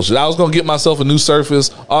 Fuck the bullshit. I was gonna get myself a new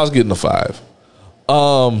Surface. I was getting a 5.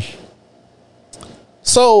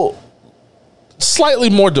 So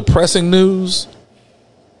slightly more depressing news.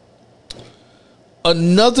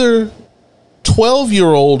 Another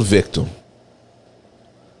 12-year-old victim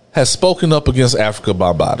has spoken up against Africa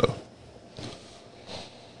Bambaataa.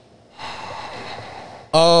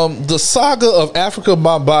 The saga of Africa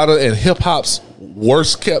Bambaataa and hip hop's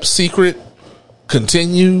worst kept secret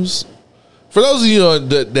continues. For those of you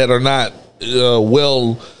that are not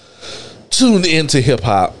well tuned into hip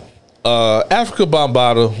hop, Africa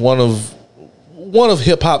Bambaataa, one of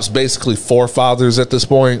hip hop's basically forefathers at this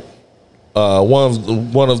point,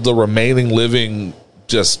 one of the remaining living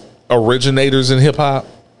just originators in hip hop.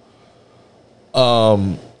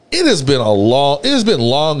 It has been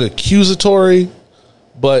long accusatory,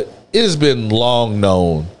 but it has been long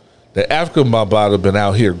known that Africa Bambaataa been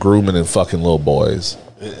out here grooming and fucking little boys.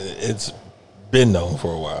 It's been known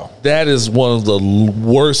for a while. That is one of the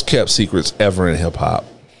worst kept secrets ever in hip hop.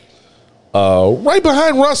 Right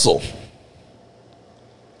behind Russell.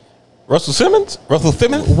 Russell Simmons? Russell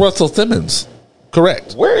Simmons? Russell Simmons.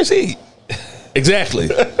 Correct. Where is he? Exactly.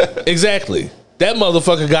 Exactly. That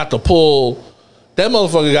motherfucker got to pull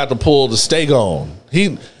the stay on.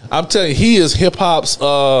 I'm telling you, he is hip hop's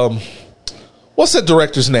what's that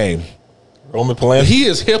director's name? Roman Polanski. He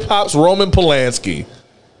is hip hop's Roman Polanski.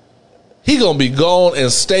 He gonna be gone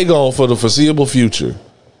and stay gone for the foreseeable future.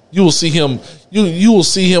 You will see him. You will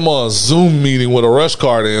see him on a Zoom meeting with a rush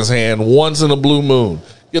card in his hand once in a blue moon.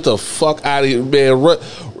 Get the fuck out of here, man.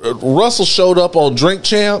 Russell showed up on Drink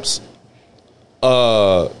Champs.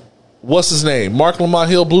 What's his name? Mark Lamont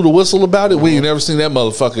Hill blew the whistle about it. We ain't never seen that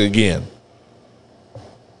motherfucker again.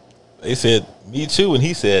 They said, me too, and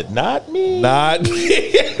he said, not me. Not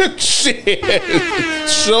me. Shit.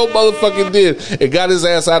 Show motherfucking did. And got his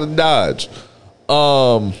ass out of Dodge.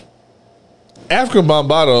 Africa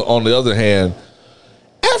Bambaataa, on the other hand,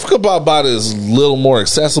 Africa Bambaataa is a little more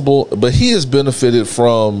accessible, but he has benefited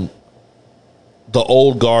from the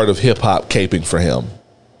old guard of hip hop caping for him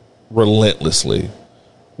relentlessly.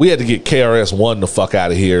 We had to get KRS-One the fuck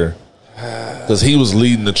out of here because he was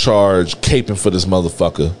leading the charge, caping for this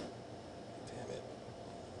motherfucker. Damn it.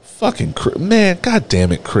 Fucking man, god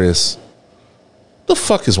damn it, Chris. The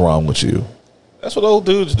fuck is wrong with you? That's what old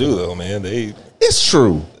dudes do, though, man. It's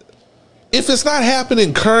true. If it's not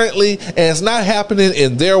happening currently and it's not happening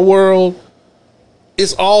in their world,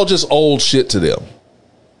 it's all just old shit to them.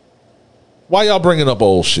 Why y'all bringing up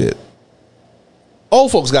old shit?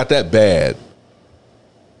 Old folks got that bad.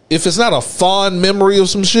 If it's not a fond memory of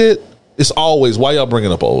some shit, it's always why y'all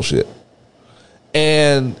bringing up old shit.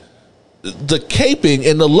 And the caping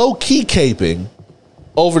and the low-key caping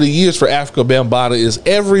over the years for Africa Bambaataa is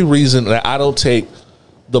every reason that I don't take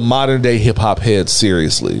the modern day hip hop heads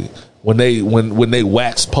seriously when they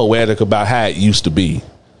wax poetic about how it used to be.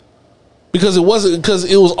 Because it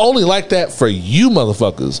was only like that for you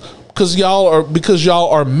motherfuckers. Because y'all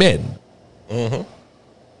are men. Mm-hmm.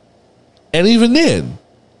 And even then,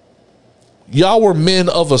 y'all were men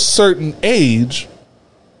of a certain age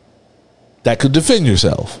that could defend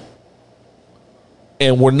yourself.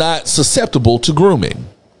 And were not susceptible to grooming.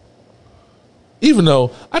 Even though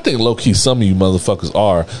I think low-key some of you motherfuckers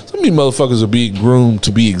are. Some of you motherfuckers are being groomed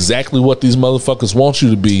to be exactly what these motherfuckers want you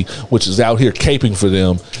to be, which is out here caping for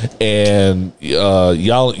them. And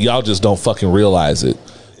y'all just don't fucking realize it.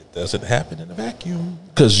 It doesn't happen in a vacuum.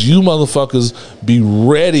 Because you motherfuckers be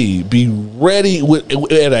ready with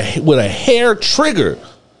a hair trigger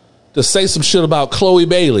to say some shit about Chloe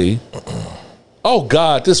Bailey. Oh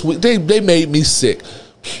God, this week they made me sick.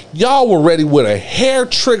 Y'all were ready with a hair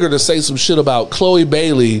trigger to say some shit about Chloe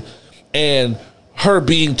Bailey and her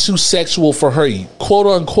being too sexual for her quote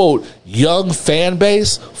unquote young fan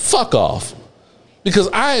base. Fuck off. Because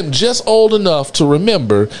I am just old enough to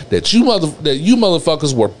remember that you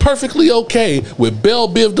motherfuckers were perfectly okay with Belle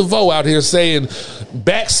Biv DeVoe out here saying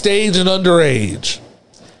backstage and underage.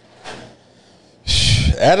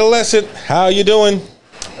 Adolescent, how you doing?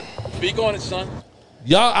 Speak on it, son.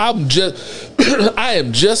 Y'all, I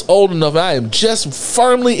am just old enough. I am just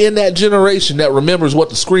firmly in that generation that remembers what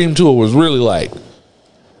the Scream Tour was really like.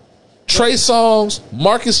 Trey Songz,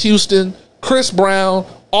 Marcus Houston, Chris Brown,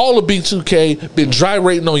 all of B2K been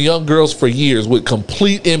gyrating on young girls for years with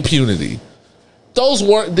complete impunity.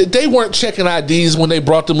 They weren't checking IDs when they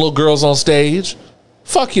brought them little girls on stage.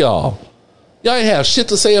 Fuck y'all. Y'all ain't have shit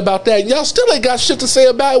to say about that. Y'all still ain't got shit to say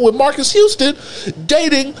about it with Marcus Houston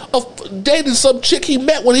dating some chick he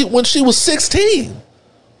met when she was 16.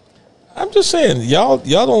 I'm just saying, y'all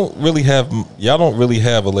don't really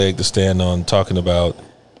have a leg to stand on talking about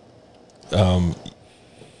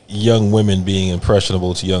young women being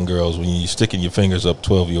impressionable to young girls when you're sticking your fingers up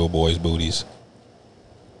 12-year-old boys' booties.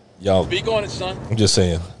 Y'all Speak on it, son. I'm just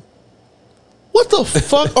saying. What the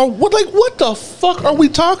fuck what the fuck are we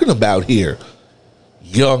talking about here?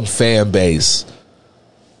 Young fan base.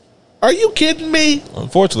 Are you kidding me?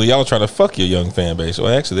 Unfortunately, y'all are trying to fuck your young fan base.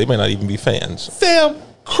 Well, actually, they may not even be fans. Fam,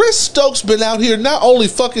 Chris Stokes been out here not only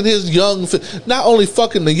fucking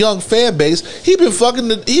the young fan base, he been fucking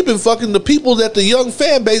the people that the young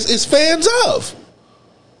fan base is fans of.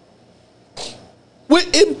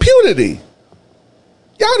 With impunity.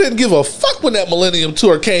 Y'all didn't give a fuck when that Millennium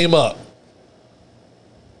Tour came up.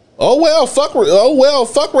 Oh well, fuck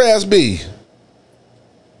Raz-B.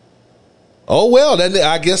 Oh well,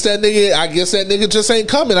 I guess that nigga just ain't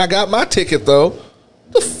coming. I got my ticket though.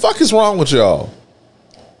 The fuck is wrong with y'all?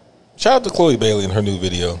 Shout out to Chloe Bailey in her new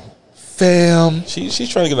video. Fam, she's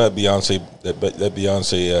trying to get that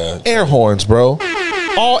Beyonce air horns, bro.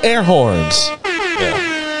 All air horns.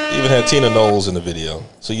 Yeah, even had Tina Knowles in the video,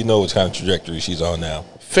 so you know what kind of trajectory she's on now.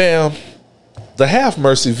 Fam, the Half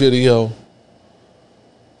Mercy video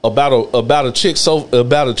about a chick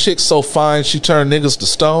so fine she turned niggas to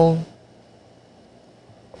stone.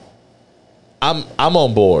 I'm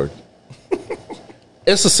on board.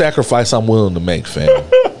 It's a sacrifice I'm willing to make, fam.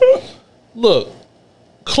 Look,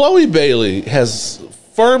 Chloe Bailey has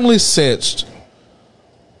firmly cinched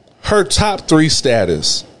her top 3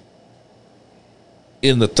 status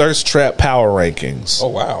in the Thirst Trap Power Rankings. Oh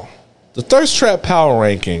wow. The Thirst Trap Power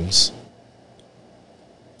Rankings.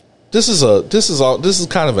 This is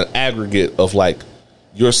kind of an aggregate of like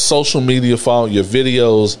your social media follow, your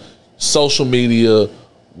videos, social media,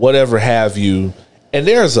 whatever have you. And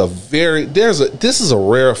this is a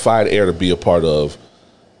rarefied air to be a part of.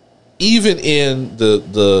 Even in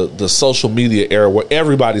the social media era where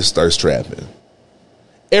everybody's thirst trapping.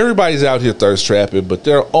 Everybody's out here thirst trapping, but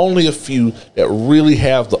there are only a few that really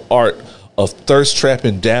have the art of thirst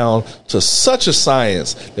trapping down to such a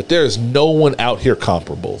science that there is no one out here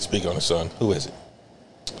comparable. Speak on it, son. Who is it?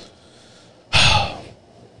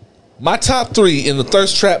 My top 3 in the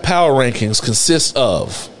thirst trap power rankings consist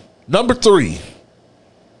of number 3,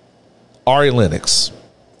 Ari Lennox.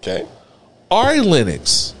 Okay. Ari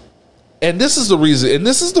Lennox, and this is the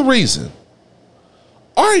reason.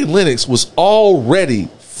 Ari Lennox was already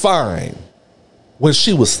fine when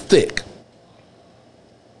she was thick.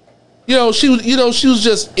 She was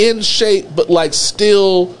just in shape, but like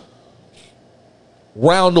still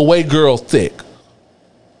round away girl thick.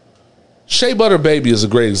 Shea Butter Baby is a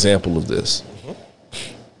great example of this.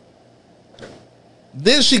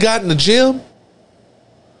 Then she got in the gym.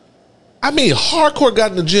 I mean, hardcore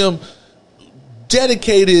got in the gym.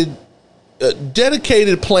 Dedicated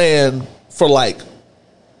plan for like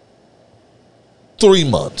 3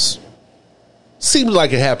 months. Seemed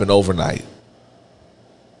like it happened overnight.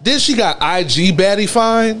 Then she got IG baddie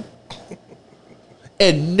fine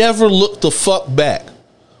and never looked the fuck back.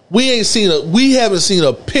 We haven't seen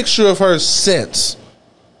a picture of her since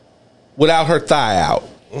without her thigh out.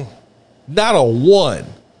 Not a one.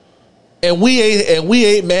 And we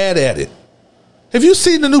ain't mad at it. Have you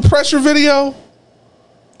seen the new Pressure video?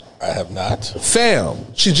 I have not.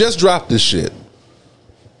 Fam, she just dropped this shit.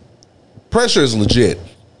 Pressure is legit.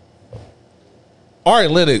 Ari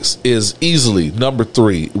Lennox is easily number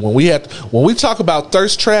 3. When we talk about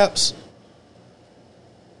thirst traps,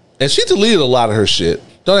 and she deleted a lot of her shit.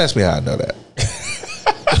 Don't ask me how I know that.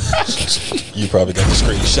 You probably got the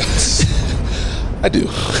screenshots. I do.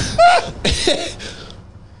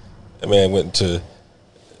 That man went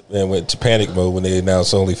into panic mode when they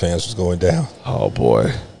announced OnlyFans was going down. Oh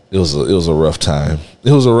boy, it was a rough time.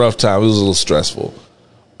 It was a rough time. It was a little stressful.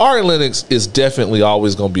 Ari Lennox is definitely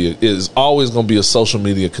always going to be a social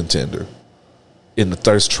media contender in the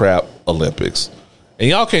thirst trap Olympics, and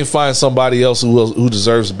y'all can't find somebody else who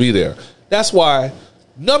deserves to be there. That's why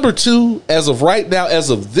number 2, as of right now, as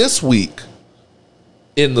of this week,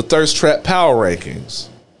 in the thirst trap power rankings,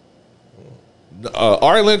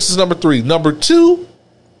 Ari Lennox is number 3. Number 2,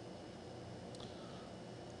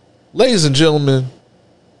 ladies and gentlemen,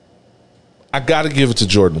 I got to give it to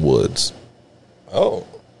Jordan Woods. Oh.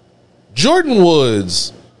 Jordan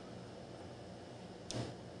Woods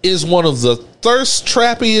is one of the thirst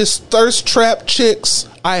trap chicks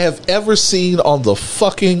I have ever seen on the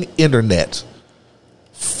fucking internet.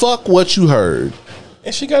 Fuck what you heard.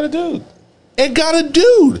 And she got a dude.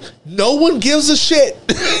 No one gives a shit.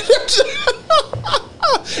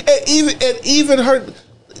 and even her,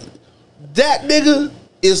 that nigga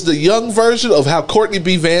is the young version of how Courtney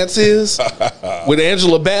B. Vance is with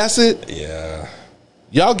Angela Bassett. Yeah.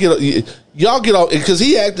 Y'all get off, because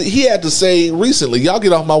he had to say recently, y'all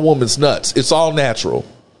get off my woman's nuts. It's all natural.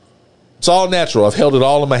 It's all natural. I've held it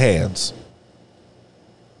all in my hands.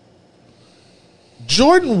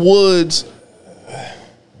 Jordan Woods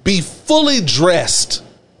be fully dressed,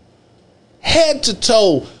 head to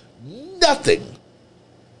toe, nothing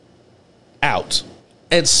out,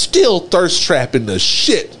 and still thirst trapping the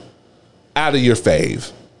shit out of your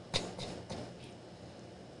fave.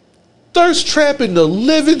 Thirst trapping the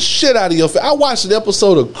living shit out of your fave. I watched an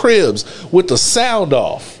episode of Cribs with the sound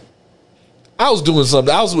off. I was doing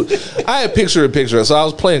something. I had picture in picture, so I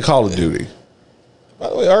was playing Call of Duty. By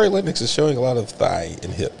the way, Ari Lennox is showing a lot of thigh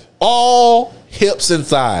and hip. All hips and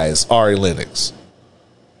thighs, Ari Lennox.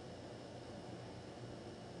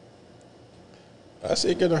 I see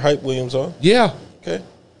her getting her Hype Williams on. Yeah. Okay.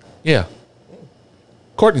 Yeah.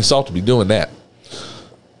 Courtney Salter be doing that.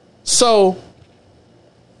 So,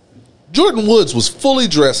 Jordan Woods was fully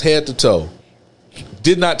dressed head to toe.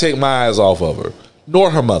 Did not take my eyes off of her,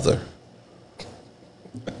 nor her mother.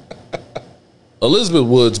 Elizabeth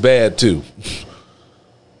Woods bad too.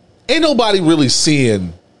 Ain't nobody really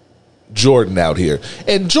seeing Jordan out here.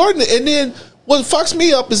 And then what fucks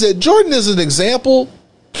me up is that Jordan is an example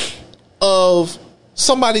of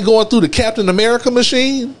somebody going through the Captain America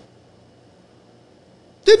machine.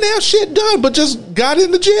 Didn't have shit done, but just got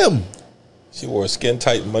in the gym. She wore a skin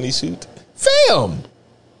tight money suit. Fam.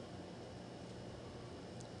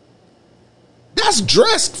 That's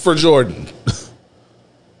dressed for Jordan.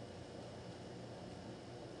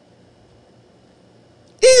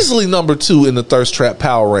 Easily number 2 in the thirst trap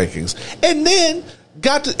power rankings. And then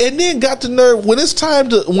got the nerve when it's time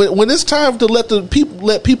to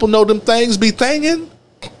let people know them things be thangin'.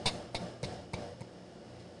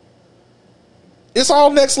 It's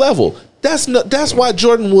all next level. That's why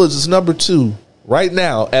Jordan Woods is number 2 right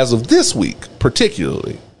now, as of this week,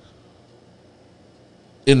 particularly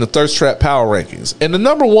in the thirst trap power rankings. And the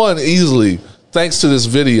number 1 easily, thanks to this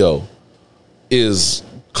video, is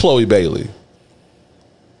Chloe Bailey.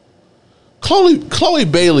 Chloe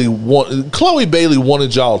Bailey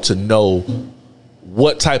wanted y'all to know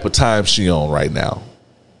what type of time she on right now.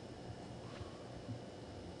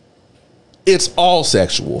 It's all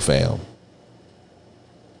sexual, fam.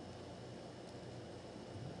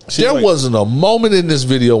 There wasn't a moment in this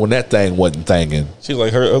video when that thing wasn't thanging. She's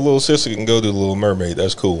like, her little sister can go to the Little Mermaid.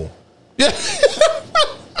 That's cool. Yeah.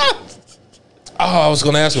 I was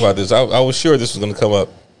going to ask about this. I was sure this was going to come up.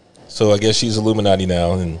 So I guess she's Illuminati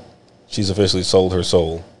now, and she's officially sold her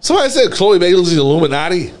soul. Somebody said Chloe Bailey's the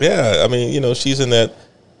Illuminati. Yeah, I mean, she's in that.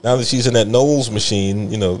 Now that she's in that Knowles machine,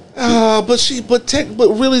 but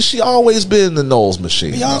really, she always been the Knowles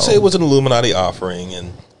machine. Beyonce was an Illuminati offering,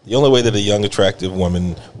 and the only way that a young, attractive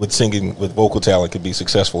woman with vocal talent could be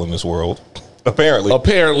successful in this world,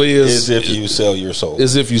 apparently is if you sell your soul.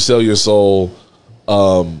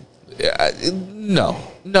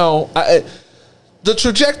 The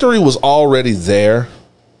trajectory was already there.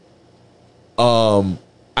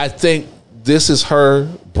 I think this is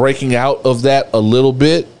her breaking out of that a little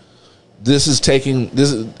bit. Because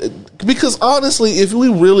honestly, if we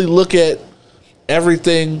really look at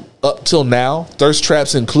everything up till now, thirst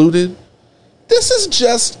traps included, this is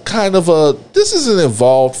just this is an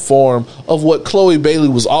evolved form of what Chloe Bailey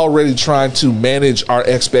was already trying to manage our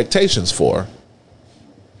expectations for.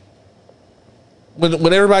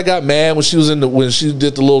 When everybody got mad when she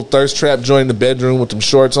did the little thirst trap joint in the bedroom with them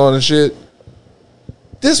shorts on and shit,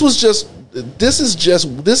 this is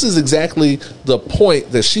exactly the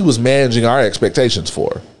point that she was managing our expectations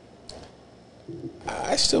for.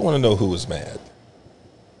 I still want to know who was mad.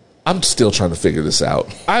 I'm still trying to figure this out.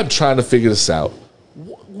 And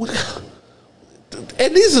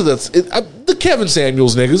these are the Kevin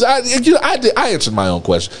Samuels niggas. I answered my own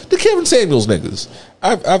question. The Kevin Samuels niggas.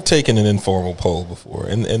 I've taken an informal poll before,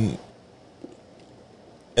 and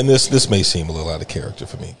this may seem a little out of character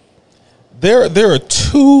for me. There are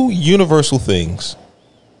two universal things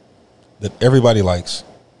that everybody likes: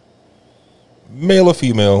 male or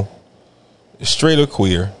female, straight or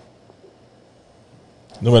queer.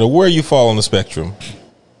 No matter where you fall on the spectrum,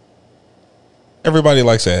 everybody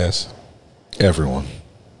likes ass. Everyone.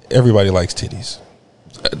 Everybody likes titties.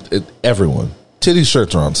 Everyone. Titty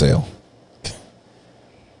shirts are on sale.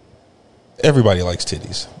 Everybody likes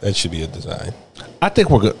titties. That should be a design. I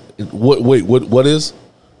think we're good. What is?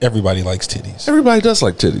 Everybody likes titties. Everybody does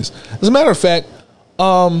like titties. As a matter of fact,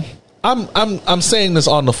 I'm saying this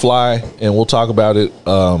on the fly, and we'll talk about it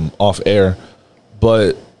off air.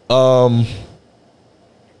 But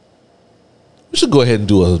we should go ahead and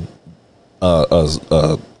do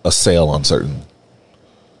a sale on certain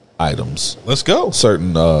items. Let's go.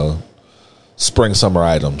 Certain spring summer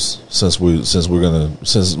items since we're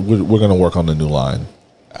gonna work on the new line.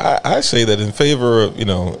 I say that in favor of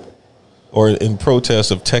or in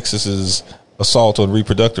protest of Texas's assault on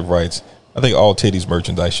reproductive rights, I think all titties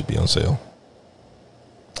merchandise should be on sale.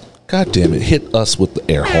 God damn it! Hit us with the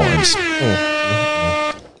air horns.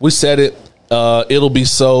 We said it. It'll be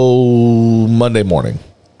so Monday morning.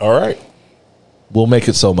 All right. We'll make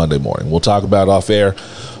it so Monday morning. We'll talk about it off air.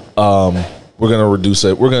 We're gonna reduce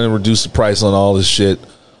it. We're gonna reduce the price on all this shit.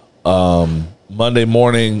 Monday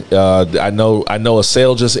morning. I know a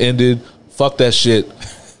sale just ended. Fuck that shit.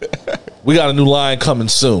 We got a new line coming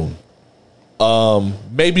soon.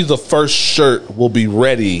 Maybe the first shirt will be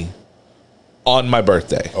ready on my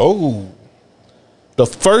birthday. Oh. The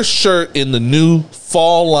first shirt in the new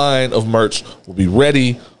fall line of merch will be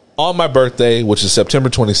ready on my birthday, which is September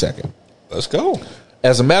 22nd. Let's go.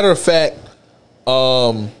 As a matter of fact,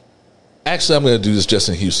 actually, I'm going to do this just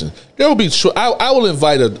in Houston. There will be. I will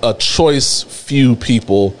invite a choice few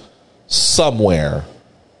people somewhere.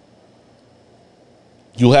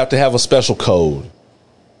 You'll have to have a special code,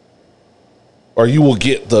 or you will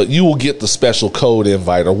get the special code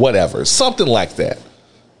invite or whatever, something like that.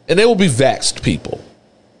 And they will be vaxxed people,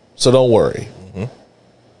 so don't worry.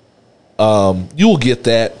 Mm-hmm. You will get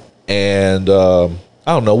that, and I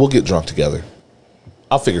don't know. We'll get drunk together.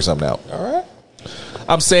 I'll figure something out. All right.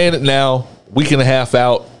 I'm saying it now. Week and a half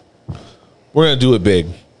out. We're gonna do it big.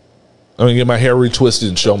 I'm gonna get my hair retwisted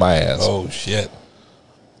and show my ass. Oh shit.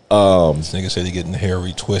 This nigga said he getting the hair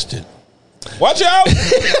retwisted. Watch out.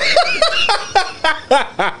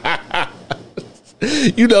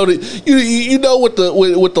 You know with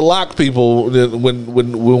the lock people,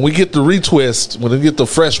 when we get the retwist, when we get the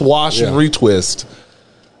fresh wash and retwist,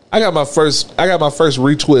 I got my first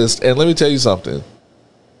retwist, and let me tell you something.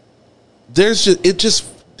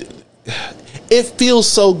 It feels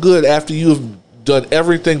so good after you've done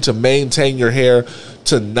everything to maintain your hair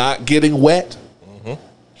to not getting wet.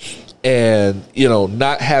 and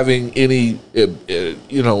not having any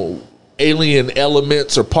alien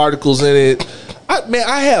elements or particles in it.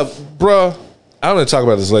 I have, bruh, I'm gonna talk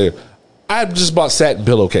about this later. I just bought satin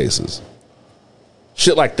pillowcases,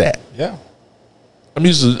 shit like that. Yeah. I'm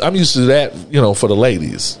used to that, for the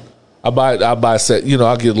ladies. I buy set,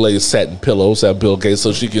 I'll get the lady satin pillowcase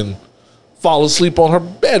so she can fall asleep on her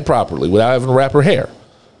bed properly without having to wrap her hair.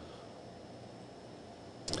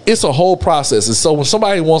 It's a whole process. And so when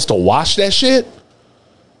somebody wants to wash that shit,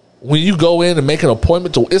 when you go in and make an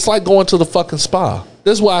appointment it's like going to the fucking spa.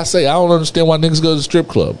 This is why I say I don't understand why niggas go to the strip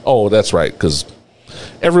club. Oh, that's right, because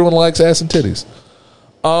everyone likes ass and titties.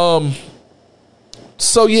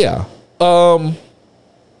 So yeah.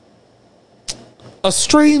 A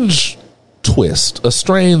strange twist, a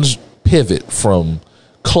strange pivot from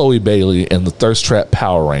Chloe Bailey and the Thirst Trap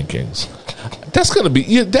Power Rankings. That's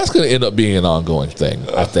gonna end up being an ongoing thing,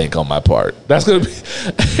 I think, on my part. That's gonna be.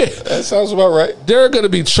 That sounds about right. There are gonna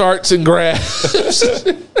be charts and graphs,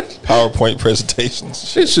 PowerPoint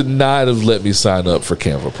presentations. It should not have let me sign up for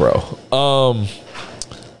Canva Pro.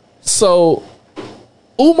 So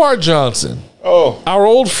Umar Johnson, our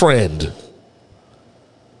old friend,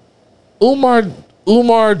 Umar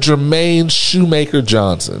Jermaine Shoemaker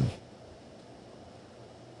Johnson,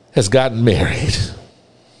 has gotten married.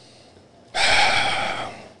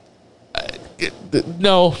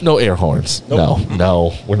 No air horns. Nope.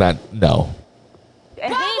 No, we're not. No.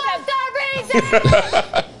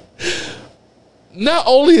 Not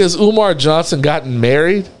only has Umar Johnson gotten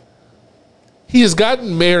married, he has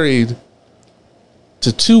gotten married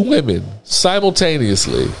to 2 women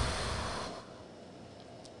simultaneously.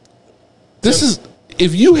 This is,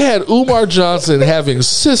 if you had Umar Johnson having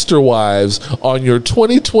sister wives on your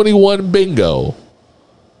 2021 bingo,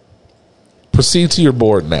 proceed to your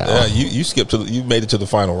board now. Yeah, you made it to the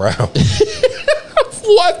final round.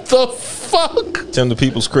 What the fuck? Tim, the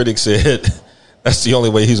People's Critic, said that's the only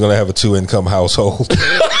way he's going to have a 2-income household.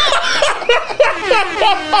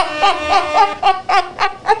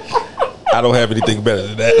 I don't have anything better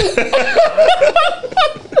than that.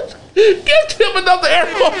 Give him another air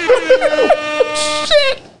horn.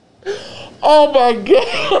 Shit. Oh my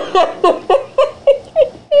god.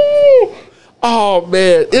 Oh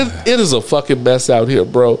man, it is a fucking mess out here,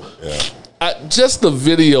 bro. Yeah. Just the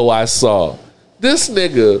video I saw. This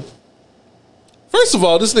nigga. First of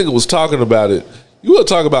all, this nigga was talking about it. You want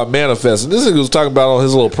to talk about manifesting? This nigga was talking about on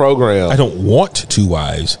his little program. I don't want 2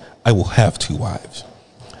 wives. I will have 2 wives.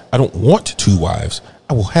 I don't want 2 wives.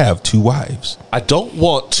 I will have 2 wives. I don't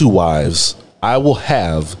want 2 wives. I will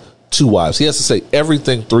have 2 wives. He has to say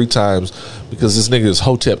everything 3 times because this nigga is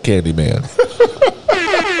Hotep Candyman.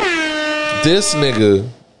 This nigga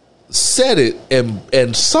said it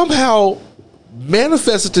and somehow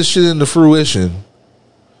manifested this shit into fruition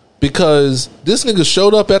because this nigga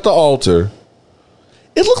showed up at the altar.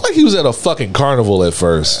 It looked like he was at a fucking carnival at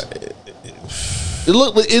first. It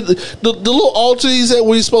looked like the little altar he's at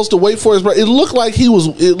where he's supposed to wait for his bride. It looked like he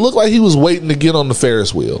was waiting to get on the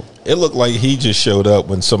Ferris wheel. It looked like he just showed up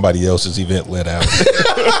when somebody else's event let out.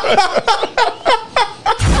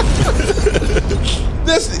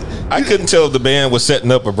 I couldn't tell if the band was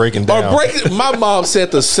setting up or breaking down. My mom said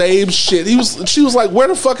the same shit. She was like, "Where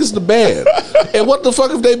the fuck is the band? And what the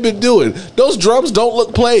fuck have they been doing? Those drums don't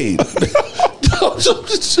look played."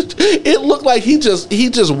 It looked like he just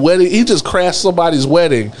crashed somebody's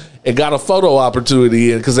wedding and got a photo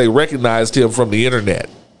opportunity in because they recognized him from the internet.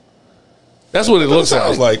 That's what it looks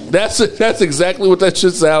like. That's exactly what that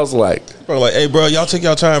shit sounds like. Bro, like, hey, bro, y'all take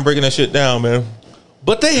y'all time breaking that shit down, man.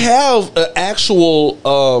 But they have an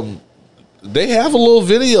actual. They have a little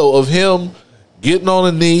video of him getting on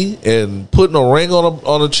a knee and putting a ring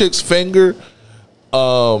on a chick's finger.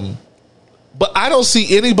 But I don't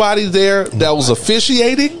see anybody there that was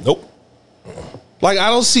officiating. Nope. Like, I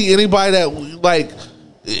don't see anybody that, like,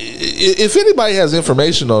 if anybody has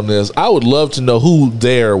information on this, I would love to know who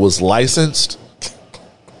there was licensed.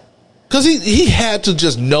 Because he had to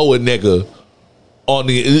just know a nigga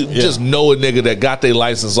just know a nigga that got their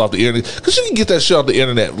license off the internet. Because you can get that shit off the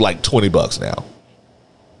internet for like $20 now.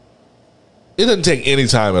 It doesn't take any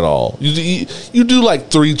time at all. You do like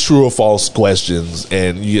 3 true or false questions,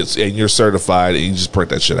 and you're certified, and you just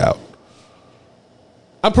print that shit out.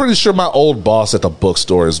 I'm pretty sure my old boss at the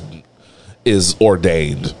bookstore is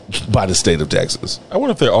ordained by the state of Texas. I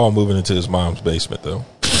wonder if they're all moving into his mom's basement, though.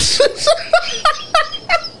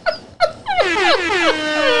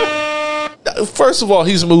 First of all,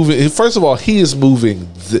 he is moving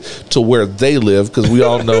to where they live because we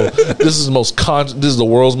all know this is the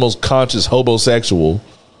world's most conscious homosexual.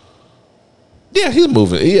 Yeah, he's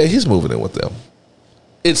moving. Yeah, he's moving in with them.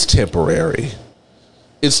 It's temporary.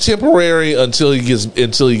 It's temporary until he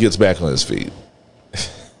gets back on his feet.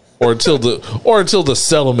 Or until the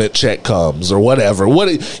settlement check comes or whatever.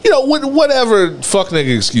 Whatever fuck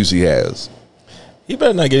nigga excuse he has. He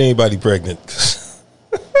better not get anybody pregnant.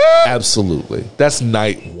 Absolutely. That's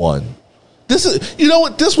night one. This is, you know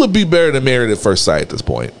what? This would be better than Married at First Sight at this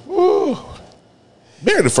point. Woo.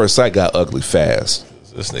 Married at First Sight got ugly fast.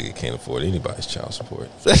 This nigga can't afford anybody's child support.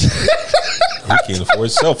 He can't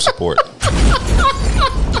afford self-support.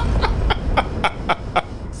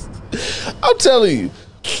 I'm telling you.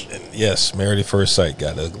 And yes, Married at First Sight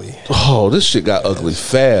got ugly. Oh, this shit got ugly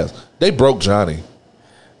fast. They broke Johnny.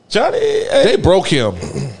 They broke him.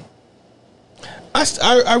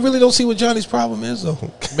 I really don't see what Johnny's problem is though.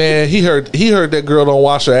 Man, he heard that girl don't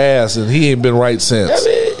wash her ass and he ain't been right since. I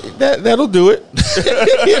mean, that'll do it.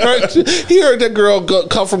 he heard that girl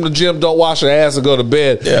come from the gym, don't wash her ass and go to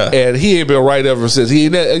bed. Yeah. And he ain't been right ever since. I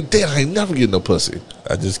ain't never getting no pussy.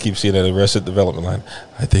 I just keep seeing that Arrested Development line.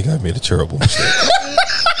 I think I made a terrible mistake.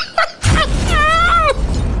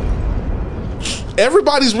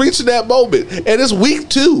 Everybody's reaching that moment, and it's week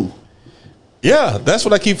 2. Yeah, that's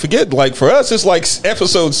what I keep forgetting. Like for us, it's like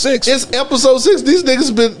episode 6. It's episode 6. These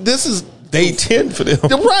niggas this is day 10 for them.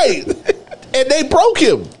 Right. And they broke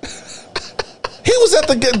him.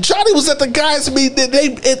 Johnny was at the guys' meeting.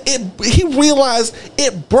 He realized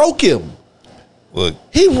it broke him. Look,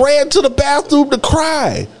 he ran to the bathroom to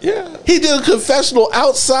cry. Yeah. He did a confessional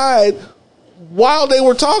outside while they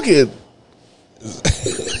were talking.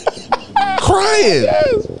 Crying.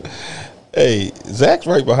 Yes. Hey, Zach's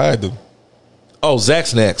right behind him. Oh,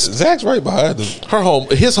 Zach's next. Zach's right behind him.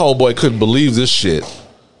 His homeboy couldn't believe this shit.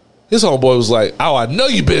 His homeboy was like, "Oh, I know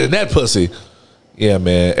you been in that pussy." Yeah,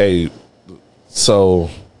 man. Hey, so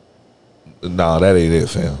nah, that ain't it,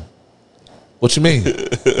 fam. What you mean?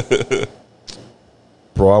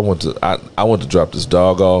 Bro, I went to drop this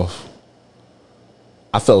dog off.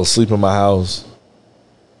 I fell asleep in my house.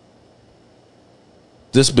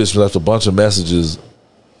 This bitch left a bunch of messages,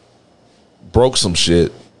 broke some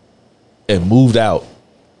shit, and moved out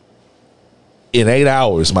in 8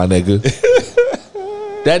 hours, my nigga.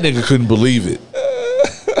 That nigga couldn't believe it.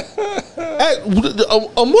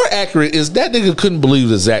 A more accurate is that nigga couldn't believe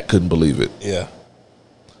that Zach couldn't believe it. Yeah.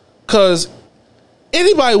 Because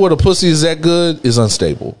anybody with a pussy is that good is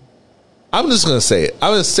unstable. I'm just going to say it.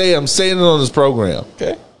 I'm saying it on this program.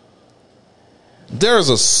 Okay. There is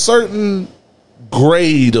a certain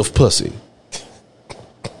grade of pussy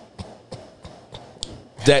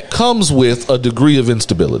that comes with a degree of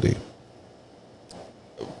instability.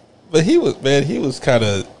 But he was kind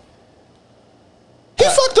of. He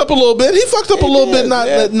fucked up a little bit. He fucked up a little bit,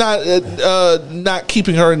 not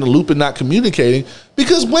keeping her in the loop and not communicating.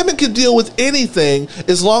 Because women can deal with anything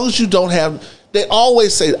as long as you don't have. They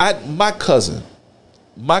always say, my cousin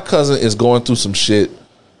is going through some shit.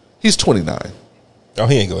 He's 29. Oh,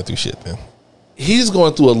 he ain't going through shit, man. He's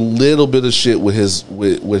going through a little bit of shit with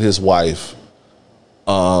his wife.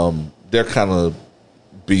 They're kind of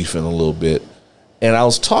beefing a little bit. And I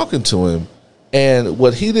was talking to him, and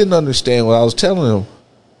what he didn't understand, what I was telling him,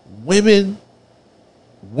 women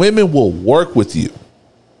will work with you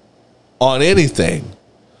on anything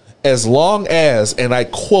as long as, and I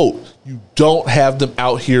quote, you don't have them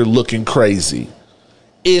out here looking crazy.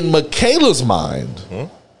 In Michaela's mind,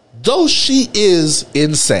 though she is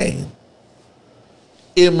insane,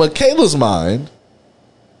 in Michaela's mind,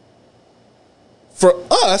 for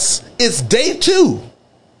us, it's day 2.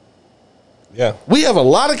 Yeah. We have a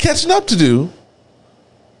lot of catching up to do.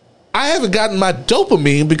 I haven't gotten my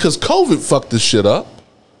dopamine because COVID fucked this shit up.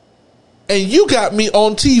 And you got me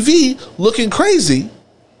on TV looking crazy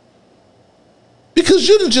because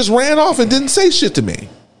you just ran off and didn't say shit to me.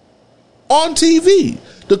 On TV.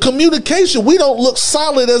 The communication, we don't look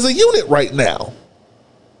solid as a unit right now.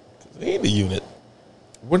 They ain't a unit.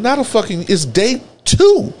 We're not a fucking, it's day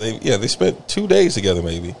 2. They spent 2 days together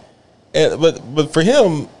maybe. And but for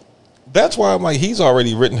him, that's why I'm like, he's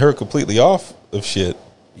already written her completely off of shit.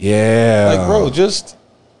 Yeah. Like, bro, just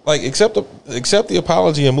like accept the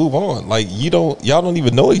apology and move on. Like y'all don't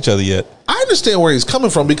even know each other yet. I understand where he's coming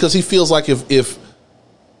from because he feels like if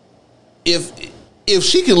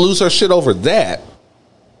she can lose her shit over that,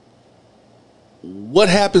 what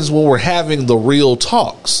happens when we're having the real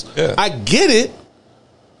talks? Yeah. I get it,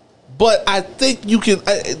 but I think you can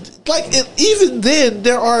even then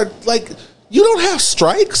there are you don't have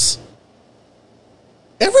strikes.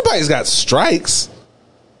 Everybody's got strikes.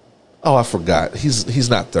 Oh, I forgot. He's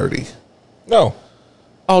not 30. No.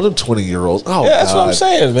 Oh, them 20-year-olds. Oh, yeah, that's God. what I'm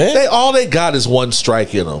saying, man. All they got is one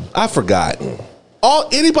strike in them. I forgot.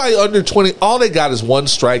 Anybody under 20, all they got is one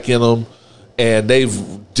strike in them, and they've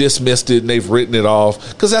dismissed it and they've written it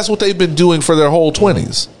off because that's what they've been doing for their whole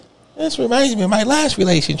 20s. This reminds me of my last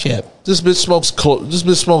relationship. This bitch smokes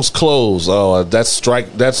clothes. Oh, that's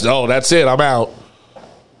strike. That's it. I'm out.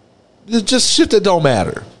 It's just shit that don't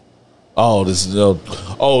matter. Oh, this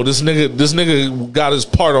nigga got his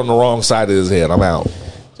part on the wrong side of his head. I'm out.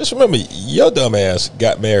 Just remember, your dumb ass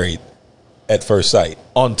got married at first sight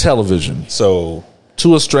on television. So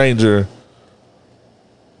to a stranger,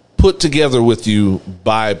 put together with you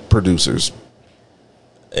by producers.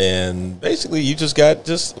 And basically, you just got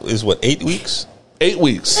is what, 8 weeks? 8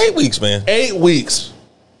 weeks. 8 weeks, man. 8 weeks.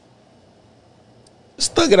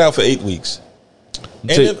 Just thug it out for 8 weeks.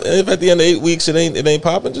 And if at the end of 8 weeks it ain't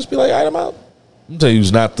popping, just be like, all right, I'm out. I'm telling you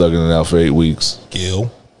who's not thugging it out for 8 weeks. Gil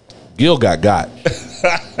got.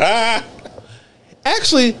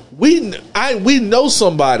 Actually, we know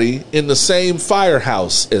somebody in the same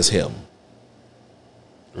firehouse as him.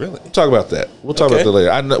 Really? We'll talk about that. We'll talk about that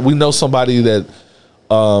later. We know somebody that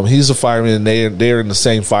he's a fireman and they're in the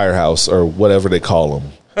same firehouse or whatever they call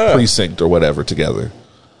them, precinct or whatever together.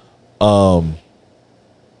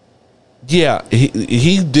 Yeah,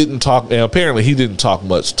 he didn't talk, and apparently he didn't talk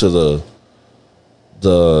much to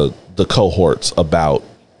the cohorts about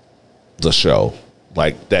the show.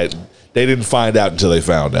 Like that, they didn't find out until they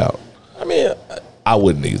found out. I mean, I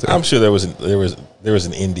wouldn't either. I'm sure there was an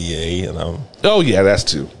NDA, and oh yeah, that's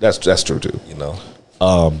true. That's true too. You know,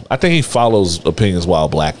 I think he follows Opinions While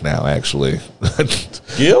Black now. Actually,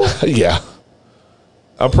 Gil? Yeah,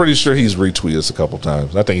 I'm pretty sure he's retweeted us a couple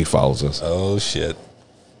times. I think he follows us. Oh shit.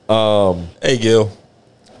 Hey Gil,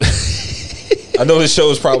 I know this show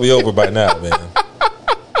is probably over by now, man.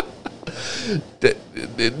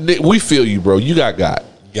 We feel you, bro. You got.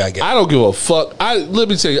 I don't give a fuck. Let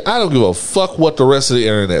me tell you, I don't give a fuck what the rest of the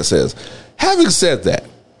internet says. Having said that,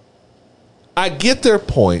 I get their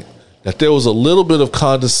point that there was a little bit of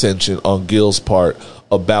condescension on Gil's part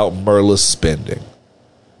about Merla's spending.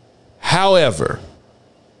 However,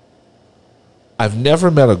 I've never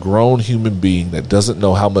met a grown human being that doesn't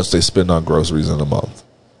know how much they spend on groceries in a month.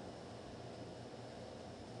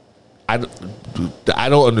 I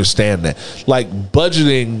don't understand that. Like,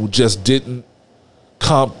 budgeting just didn't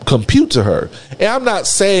compute to her. And I'm not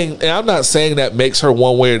saying that makes her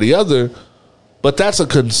one way or the other, but that's a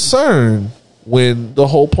concern when the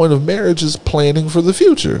whole point of marriage is planning for the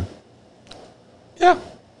future. Yeah.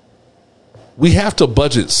 We have to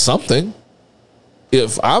budget something.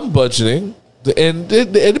 If I'm budgeting,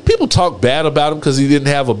 and people talk bad about him because he didn't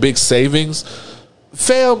have a big savings,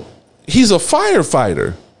 fam, he's a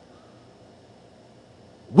firefighter.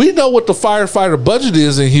 We know what the firefighter budget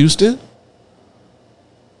is in Houston.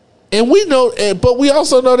 And we know, but we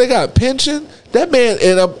also know they got pension. That man,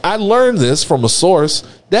 and I learned this from a source,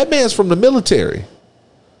 that man's from the military.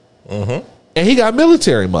 Mm-hmm. And he got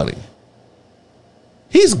military money.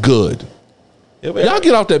 He's good. Yeah, y'all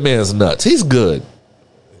get off that man's nuts. He's good.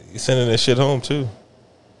 He's sending that shit home, too.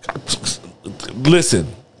 Listen.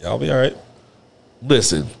 Y'all be all right.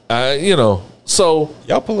 Listen, so.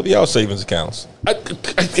 Y'all pull up y'all savings accounts.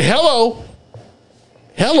 Hello.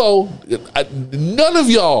 None of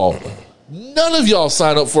y'all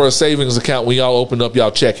sign up for a savings account when y'all open up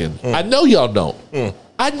y'all checking. I know y'all don't.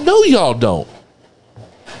 I know y'all don't.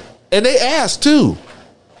 And they ask too.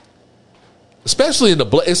 Especially at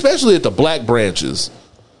the black branches.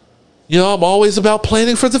 I'm always about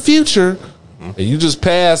planning for the future. And you just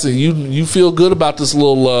pass and you feel good about this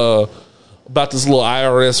little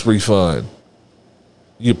IRS refund.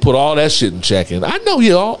 You put all that shit in checking. I know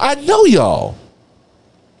y'all.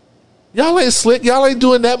 Y'all ain't slick. Y'all ain't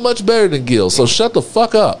doing that much better than Gil. So shut the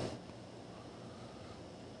fuck up.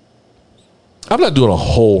 I'm not doing a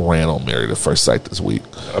whole rant on Married at First Sight this week.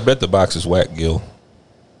 I bet the box is whack, Gil.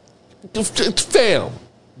 Fam.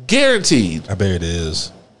 Guaranteed. I bet it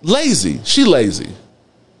is. Lazy. She lazy.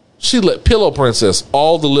 She let Pillow Princess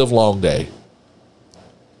all the live long day.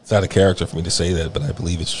 It's not a character for me to say that, but I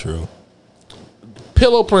believe it's true.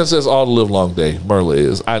 Pillow Princess all the live long day. Merla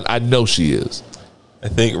is. I know she is. I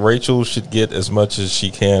think Rachel should get as much as she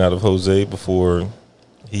can out of Jose before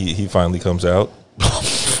he finally comes out. God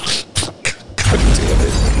damn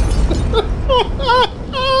it.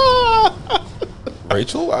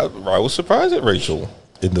 Rachel, I was surprised at Rachel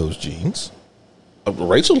in those jeans.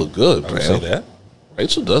 Rachel look good, man. I would say that.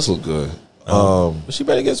 Rachel does look good. But she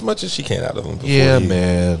better get as much as she can out of him.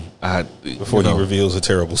 Before he reveals a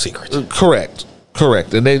terrible secret. Correct.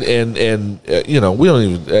 And we don't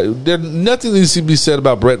even. There's nothing needs to be said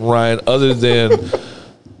about Brett and Ryan other than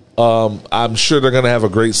I'm sure they're going to have a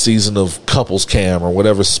great season of Couples Cam or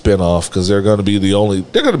whatever spinoff because they're going to be the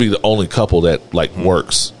only couple that like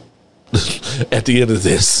works at the end of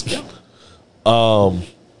this. Y'all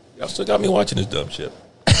still got me watching this dumb shit.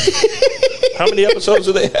 How many episodes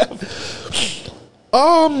do they have?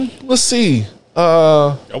 Let's see.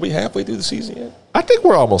 Are we halfway through the season yet? I think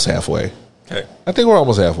we're almost halfway. Okay. I think we're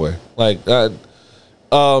almost halfway. Like the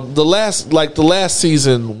last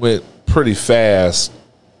season went pretty fast.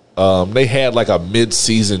 They had like a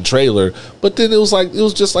mid-season trailer, but then it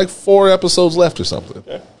was just like 4 episodes left or something.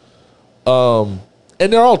 Okay.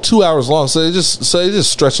 And they're all 2 hours long, so they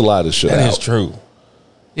just stretch a lot of shit out. That is true.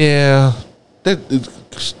 Yeah,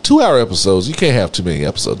 2 hour episodes. You can't have too many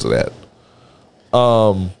episodes of that.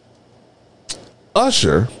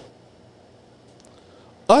 Usher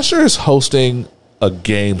is hosting a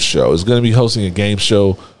game show. Is going to be hosting a game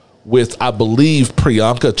show with, I believe,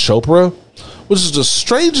 Priyanka Chopra, which is the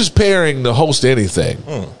strangest pairing to host anything.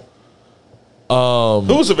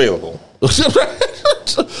 Who's available?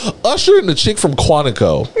 Usher and the chick from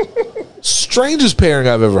Quantico. Strangest pairing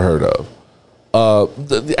I've ever heard of.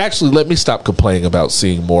 Actually, let me stop complaining about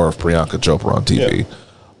seeing more of Priyanka Chopra on TV. Yeah.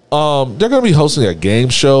 They're going to be hosting a game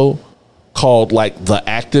show called like The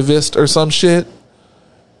Activist or some shit,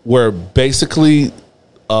 where basically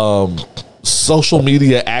social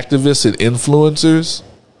media activists and influencers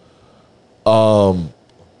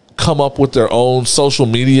come up with their own social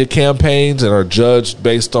media campaigns and are judged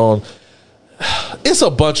based on. It's a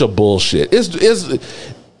bunch of bullshit. It's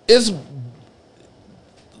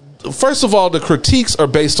first of all, the critiques are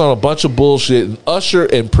based on a bunch of bullshit, and Usher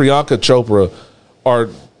and Priyanka Chopra are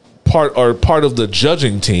part of the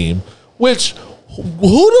judging team. Which, who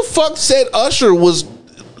the fuck said Usher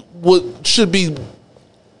should be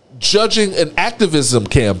judging an activism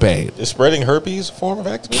campaign? Is spreading herpes a form of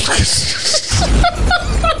activism?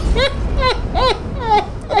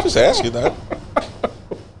 I'm just asking that.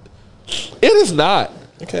 It is not.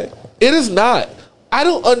 Okay. It is not. I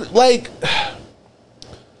don't like.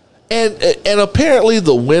 And apparently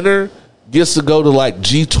the winner gets to go to like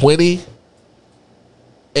G20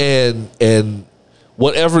 and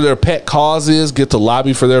whatever their pet cause is, get to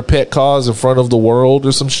lobby for their pet cause in front of the world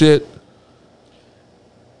or some shit.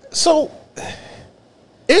 So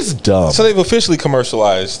it's dumb. So they've officially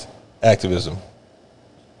commercialized activism.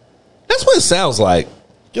 That's what it sounds like.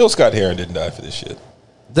 Gil Scott-Heron didn't die for this shit.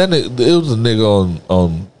 Then it was a nigga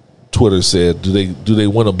on Twitter said, "Do they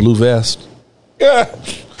win a blue vest? Yeah.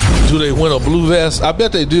 Do they win a blue vest? I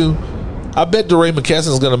bet they do. I bet DeRay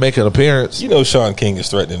McKesson's going to make an appearance. You know, Sean King is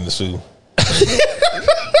threatening to sue.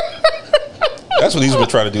 That's what he's been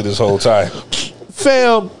trying to do this whole time.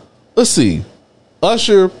 Fam, let's see.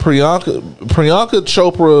 Usher, Priyanka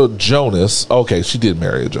Chopra Jonas. Okay, she did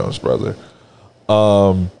marry a Jonas brother.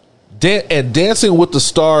 And Dancing with the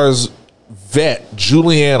Stars vet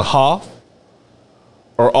Julianne Hough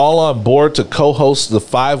are all on board to co-host the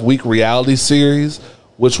 5-week reality series,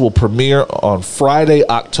 which will premiere on Friday,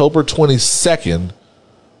 October 22nd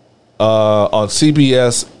on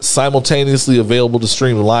CBS, simultaneously available to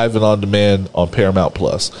stream live and on demand on Paramount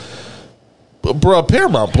Plus. Bro,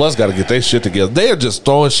 Paramount Plus got to get their shit together. They are just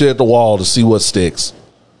throwing shit at the wall to see what sticks.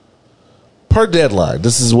 Per Deadline,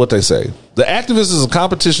 this is what they say. The Activist is a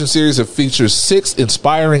competition series that features 6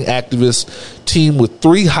 inspiring activists teamed with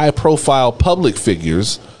 3 high-profile public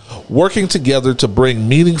figures working together to bring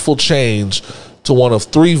meaningful change to one of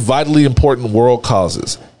 3 vitally important world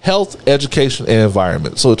causes: health, education, and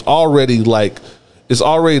environment. So it's already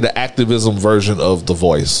the activism version of The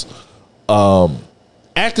Voice.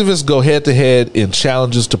 Activists go head-to-head in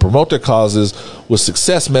challenges to promote their causes, with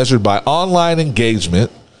success measured by online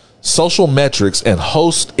engagement, social metrics, and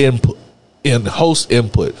host input.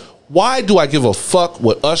 Why do I give a fuck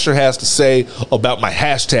what Usher has to say about my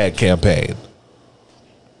hashtag campaign?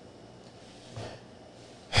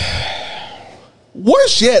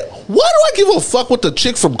 Worse yet, why do I give a fuck what the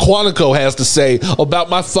chick from Quantico has to say about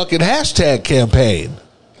my fucking hashtag campaign?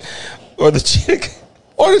 Or the chick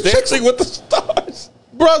Dancing with the Stars.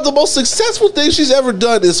 Bro, the most successful thing she's ever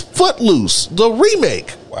done is Footloose, the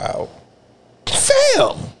remake. Wow.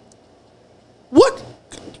 Fam. What?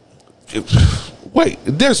 Wait,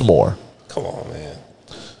 there's more. Come on, man.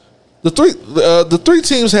 The three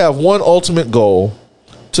teams have one ultimate goal: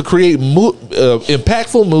 to create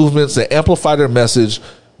impactful movements that amplify their message,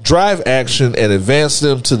 drive action, and advance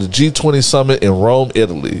them to the G20 summit in Rome,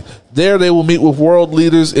 Italy. There they will meet with world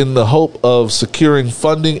leaders in the hope of securing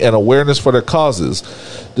funding and awareness for their causes.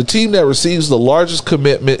 The team that receives the largest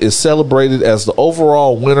commitment is celebrated as the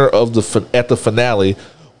overall winner of at the finale,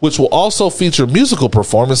 which will also feature musical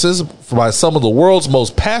performances by some of the world's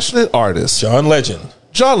most passionate artists. John Legend.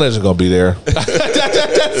 John Legend gonna be there.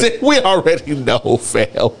 That's it. We already know, fam.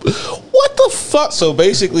 What the fuck? So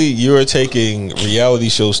basically, you're taking reality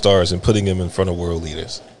show stars and putting them in front of world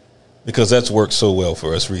leaders because that's worked so well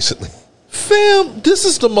for us recently. Fam, this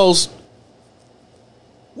is the most.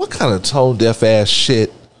 What kind of tone deaf ass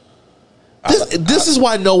shit? This is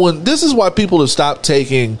why no one. This is why people have stopped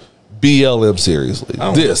taking BLM seriously.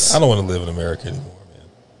 I don't want to live in America anymore, man.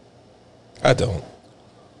 I don't.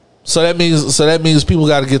 So that means people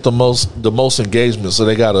got to get the most engagement. So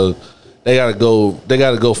they gotta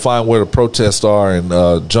go find where the protests are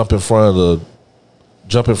and jump in front of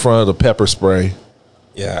the pepper spray.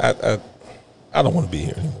 Yeah, I don't want to be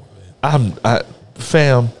here anymore, man.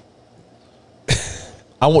 Fam.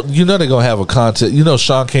 They're gonna have a contest. You know,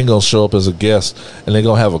 Sean King gonna show up as a guest, and they're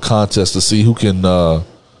gonna have a contest to see who can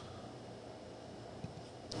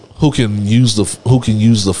use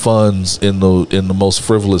the funds in the most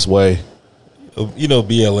frivolous way. You know,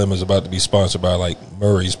 BLM is about to be sponsored by like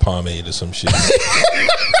Murray's Pomade or some shit.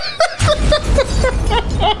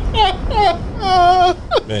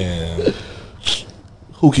 Man,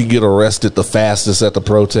 who can get arrested the fastest at the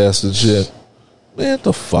protest and shit? Man, get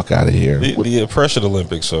the fuck out of here. The Oppression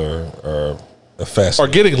Olympics are a fast. Are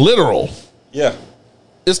getting literal. Yeah,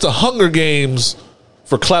 it's the Hunger Games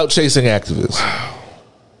for clout chasing activists. Wow.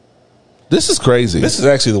 This is crazy. This is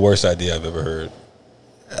actually the worst idea I've ever heard.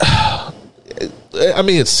 I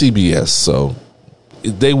mean, it's CBS, so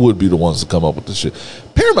they would be the ones to come up with this shit.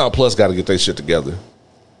 Paramount Plus got to get their shit together.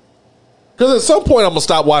 Because at some point, I'm going to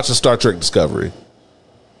stop watching Star Trek Discovery.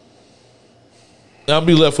 And I'll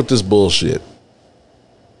be left with this bullshit.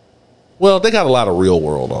 Well, they got a lot of Real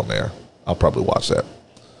World on there. I'll probably watch that.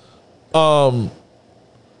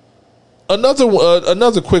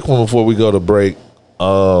 Another quick one before we go to break.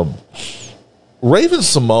 Raven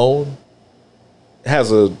Simone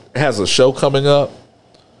has a show coming up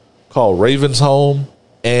called Raven's Home,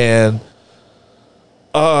 and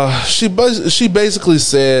she basically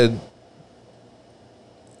said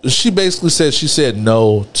she said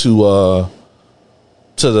no to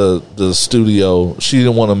the studio. She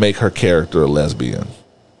didn't want to make her character a lesbian,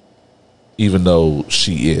 even though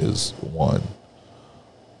she is one.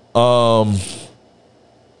 I'm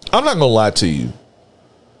not gonna lie to you.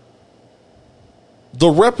 The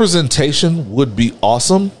representation would be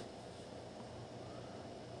awesome.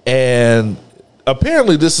 And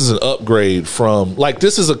apparently this is an upgrade from, like,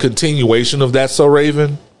 this is a continuation of That's So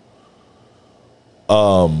Raven.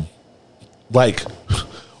 Like,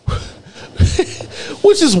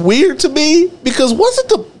 which is weird to me because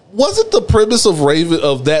wasn't the premise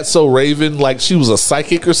of That's So Raven like she was a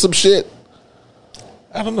psychic or some shit?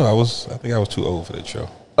 I don't know. I think I was too old for that show.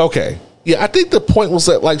 Okay. Yeah, I think the point was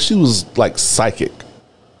that like she was like psychic,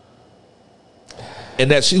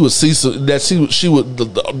 and that she would see she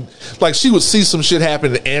would see some shit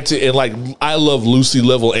happen and like I Love Lucy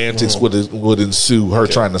level antics would ensue her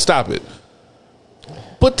trying to stop it.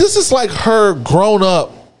 But this is like her grown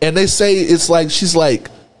up, and they say it's like she's like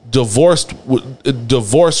divorced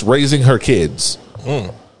raising her kids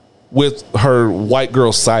with her white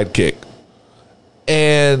girl sidekick,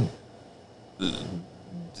 and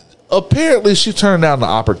apparently she turned down the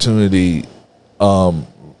opportunity for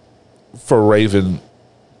Raven,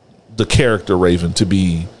 the character Raven, to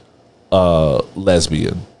be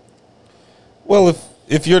lesbian. Well,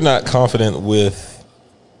 if you're not confident with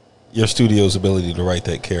your studio's ability to write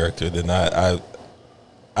that character, then I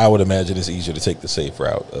would imagine it's easier to take the safe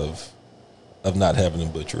route of not having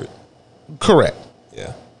them butcher it. Correct.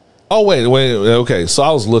 Yeah. Oh wait. Okay, so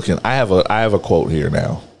I was looking. I have a quote here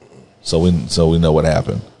now, so we know what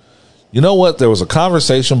happened. You know what? There was a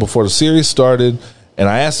conversation before the series started, and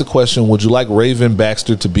I asked the question, would you like Raven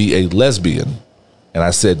Baxter to be a lesbian? And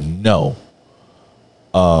I said no.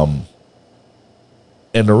 And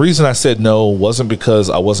the reason I said no wasn't because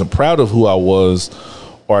I wasn't proud of who I was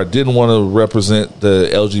or I didn't want to represent the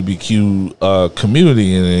LGBTQ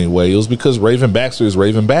community in any way. It was because Raven Baxter is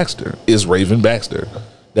Raven Baxter.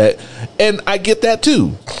 And I get that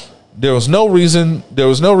too. There was no reason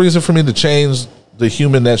for me to change the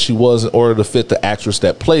human that she was in order to fit the actress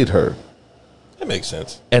that played her. That makes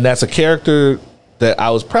sense. And that's a character that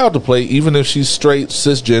I was proud to play, even if she's straight,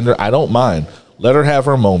 cisgender. I don't mind. Let her have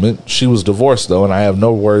her moment. She was divorced though, and I have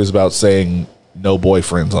no worries about saying no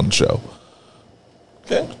boyfriends on the show.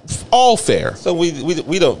 Okay, all fair. So we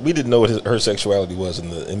didn't know what her sexuality was in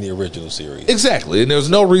the original series. Exactly, and there's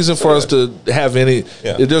no reason for us to have any.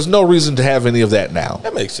 Yeah. There's no reason to have any of that now.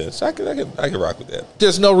 That makes sense. I can rock with that.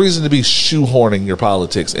 There's no reason to be shoehorning your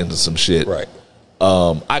politics into some shit, right?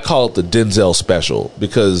 I call it the Denzel special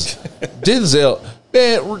because Denzel,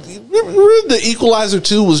 man, remember the Equalizer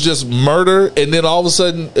 2 was just murder, and then all of a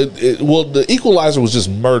sudden, the Equalizer was just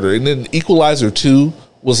murder, and then Equalizer 2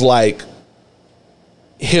 was like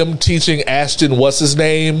him teaching Ashton what's his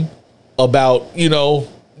name about, you know,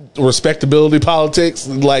 respectability politics,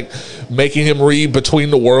 like making him read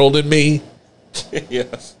Between the World and Me.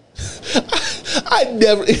 Yes. I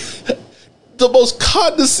never. The most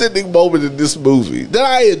condescending moment in this movie that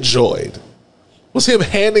I enjoyed was him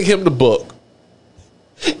handing him the book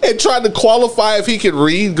and trying to qualify if he could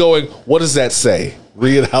read, going, "What does that say?"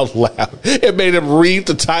 Read it out loud. It made him read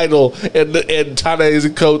the title and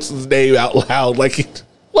Ta-Nehisi Coates' name out loud. Like,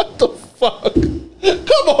 what the fuck?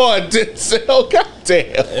 Come on, Denzel.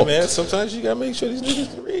 Goddamn. Hey, man, sometimes you gotta make sure these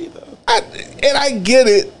niggas can read, though. I get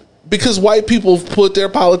it because white people put their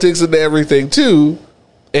politics into everything too.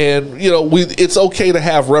 And, you know, it's okay to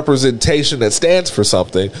have representation that stands for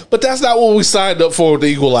something, but that's not what we signed up for with the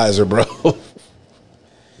Equalizer, bro.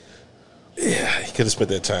 Yeah, he could have spent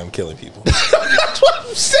that time killing people. That's what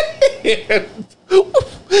I'm saying.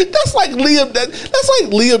 That's like Liam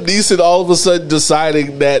Neeson all of a sudden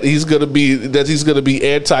deciding that he's gonna be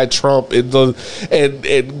anti-Trump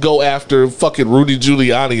and go after fucking Rudy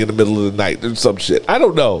Giuliani in the middle of the night or some shit. I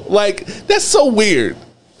don't know. Like, that's so weird.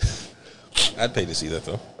 I'd pay to see that,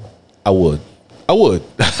 though. I would.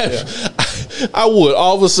 Yeah. I would.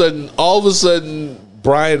 All of a sudden,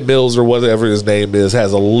 Brian Mills or whatever his name is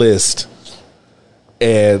has a list,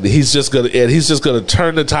 and he's just gonna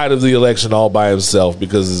turn the tide of the election all by himself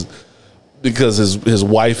because his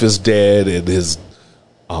wife is dead and that's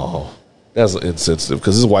insensitive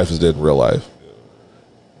because his wife is dead in real life,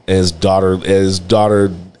 and his daughter has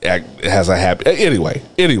a happy anyway.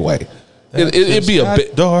 It'd be a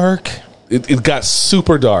bit dark. It got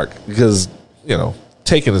super dark because, you know,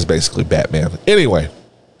 Taken is basically Batman. Anyway,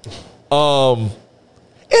 it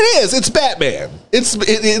is. It's Batman. It's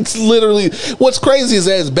literally what's crazy is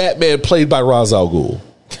that it's Batman played by Ra's al Ghul.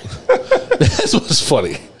 That's what's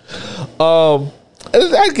funny.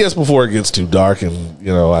 I guess before it gets too dark and,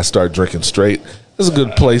 you know, I start drinking straight, this is a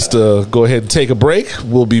good place to go ahead and take a break.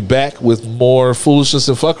 We'll be back with more foolishness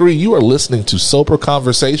and fuckery. You are listening to Sober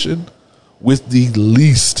Conversation with the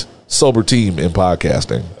least sober team in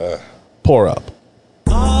podcasting. Pour up.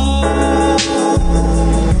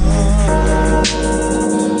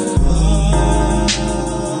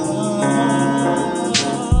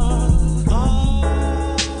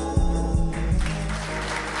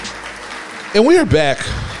 And we are back.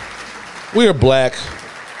 We are black.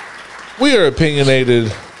 We are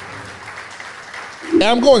opinionated. And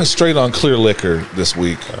I'm going straight on clear liquor this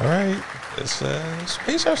week. All right. Let's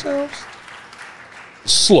space ourselves.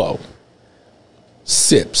 Slow.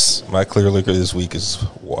 Sips. My clear liquor this week is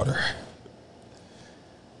water.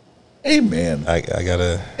 Amen. I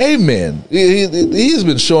gotta. Amen. He's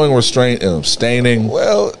been showing restraint and abstaining.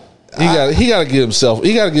 Well, he got to get himself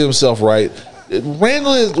right.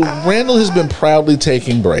 Randall has been proudly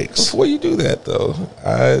taking breaks. Before you do that, though,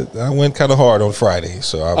 I went kind of hard on Friday.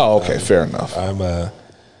 So okay, fair enough. I'm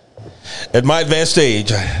at my advanced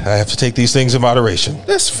age. I have to take these things in moderation.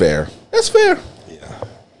 That's fair. Yeah.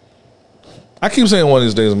 I keep saying one of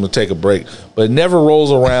these days I'm going to take a break, but it never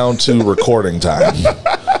rolls around to recording time.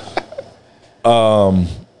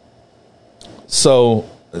 So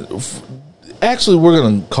actually, we're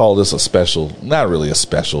going to call this a special. Not really a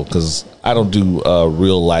special because I don't do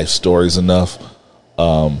real life stories enough.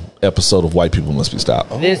 Episode of White People Must Be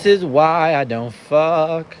Stopped. This is why I don't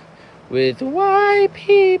fuck with white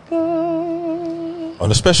people.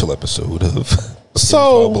 On a special episode of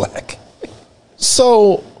So Black.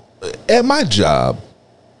 So at my job,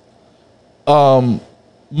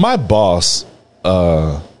 my boss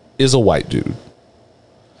is a white dude.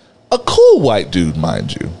 A cool white dude,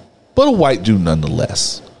 mind you, but a white dude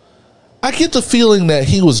nonetheless. I get the feeling that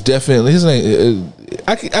he was definitely his name.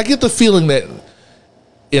 I get the feeling that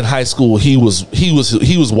in high school he was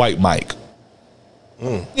White Mike.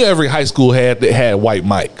 Yeah, every high school had White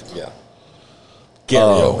Mike. Yeah. Gary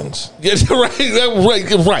Owens.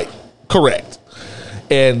 Right, correct.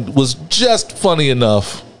 And was just funny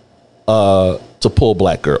enough to pull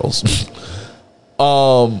black girls.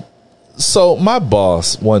 So my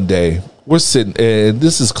boss one day, we're sitting, and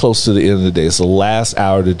this is close to the end of the day. It's the last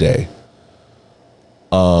hour of the day.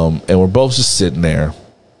 And we're both just sitting there,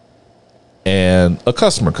 and a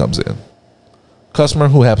customer comes in. Customer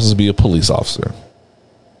who happens to be a police officer.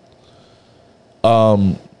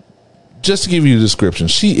 Just to give you a description,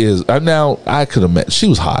 she is now. I could have met. She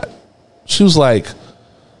was hot. She was a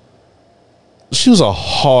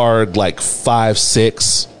hard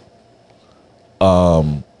 5'6",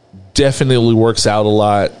 Definitely works out a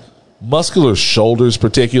lot. Muscular shoulders,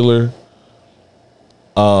 particular.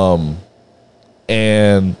 And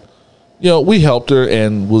we helped her,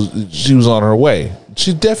 and she was on her way.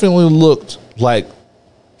 She definitely looked like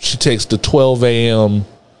she takes the 12 a.m.,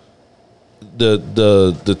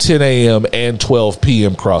 the 10 a.m. and 12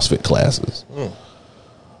 p.m. CrossFit classes.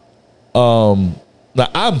 Now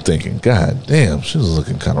I'm thinking, God damn, she was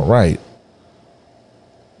looking kind of right.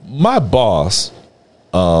 My boss,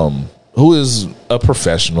 who is a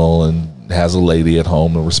professional and has a lady at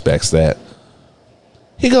home and respects that,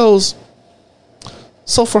 he goes,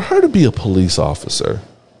 so for her to be a police officer,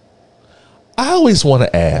 I always want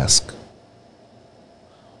to ask,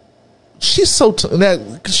 she's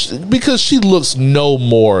because she looks no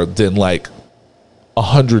more than like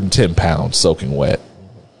 110 pounds soaking wet.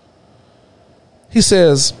 He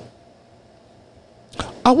says,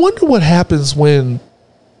 I want to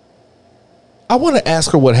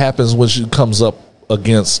ask her what happens when she comes up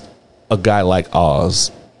against a guy like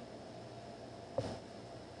Oz.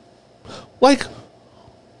 Like,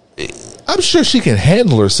 I'm sure she can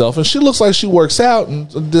handle herself, and she looks like she works out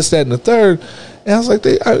and this, that, and the third. And I was like,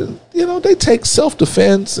 they take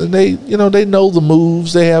self-defense, and they know the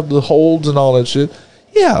moves, they have the holds and all that shit.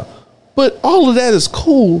 Yeah, but all of that is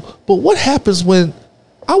cool. But what happens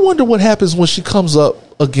I wonder what happens when she comes up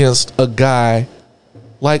against a guy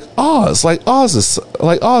like Oz, like Oz's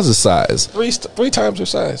size, three times her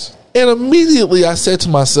size. And immediately I said to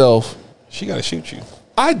myself, she got to shoot you.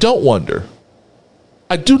 I don't wonder.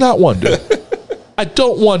 I do not wonder. I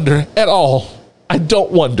don't wonder at all. I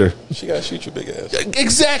don't wonder. She got to shoot your big ass.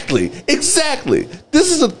 Exactly.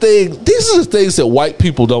 This is the thing. These are the things that white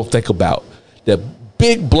people don't think about, that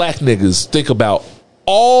big black niggas think about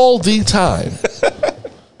all the time.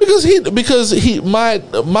 Because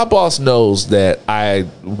my boss knows that I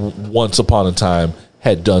once upon a time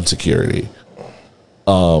had done security,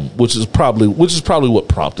 which is probably what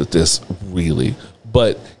prompted this, really.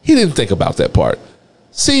 But he didn't think about that part.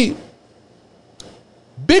 See,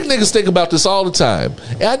 big niggas think about this all the time,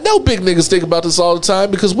 and I know big niggas think about this all the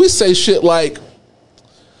time because we say shit like,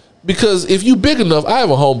 because if you big enough, I have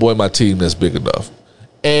a homeboy in my team that's big enough,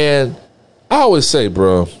 and I always say,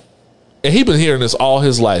 bro. And he been hearing this all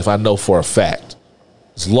his life, I know for a fact.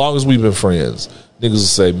 As long as we've been friends, niggas will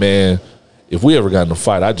say, man, if we ever got in a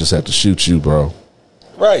fight, I just have to shoot you, bro.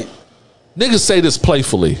 Right. Niggas say this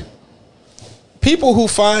playfully. People who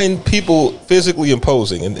find people physically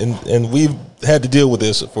imposing, and we've had to deal with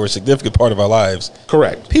this for a significant part of our lives.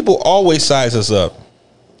 Correct. People always size us up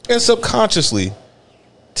and subconsciously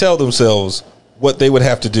tell themselves what they would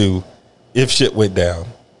have to do if shit went down.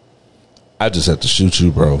 I just have to shoot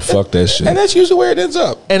you, bro. Fuck that shit. And that's usually where it ends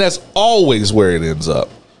up. And that's always where it ends up.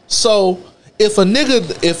 So if a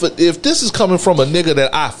nigga, if this is coming from a nigga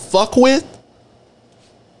that I fuck with,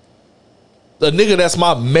 a nigga that's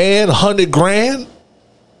my man, 100 grand,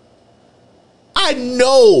 I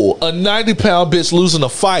know a 90-pound bitch losing a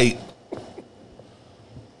fight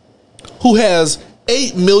who has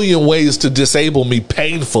 8 million ways to disable me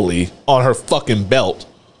painfully on her fucking belt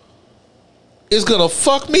is gonna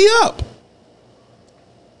fuck me up.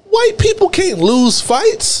 White people can't lose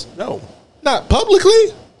fights. No. Not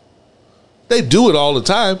publicly. They do it all the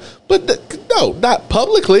time, but no, not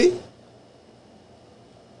publicly.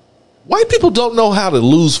 White people don't know how to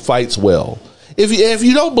lose fights well. If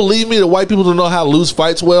you don't believe me that white people don't know how to lose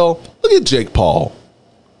fights well, look at Jake Paul.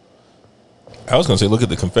 I was going to say, look at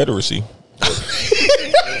the Confederacy.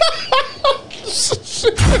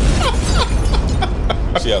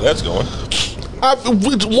 See how that's going.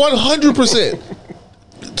 100%.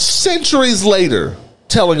 Centuries later,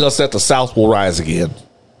 telling us that the South will rise again.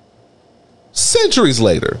 Centuries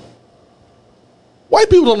later. White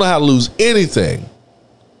people don't know how to lose anything.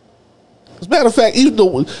 As a matter of fact, even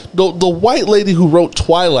the white lady who wrote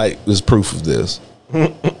Twilight is proof of this.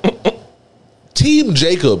 Team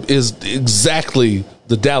Jacob is exactly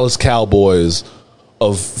the Dallas Cowboys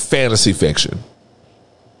of fantasy fiction.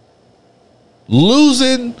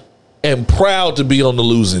 Losing and proud to be on the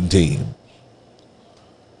losing team.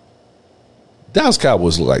 Dallas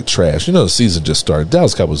Cowboys look like trash. You know the season just started.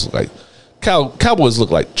 Dallas Cowboys look like Cowboys look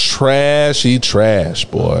like trashy trash,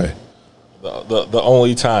 boy. The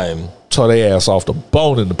only time tore their ass off the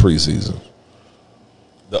bone in the preseason.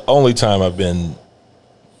 The only time I've been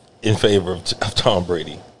in favor of Tom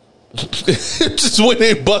Brady. Just when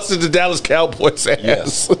they busted the Dallas Cowboys ass.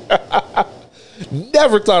 Yes.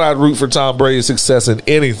 Never thought I'd root for Tom Brady's success in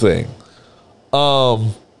anything.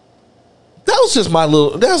 That was just my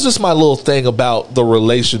little thing about the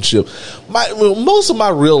relationship. Most of my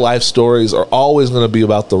real life stories are always going to be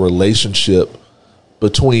about the relationship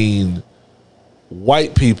between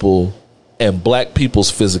white people and black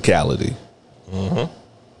people's physicality.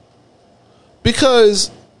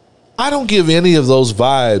 Because I don't give any of those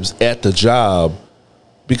vibes at the job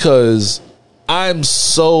because I'm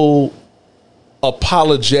so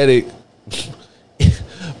apologetic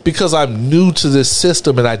because I'm new to this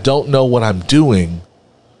system and I don't know what I'm doing.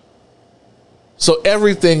 So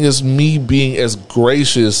everything is me being as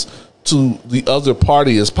gracious to the other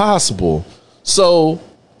party as possible. So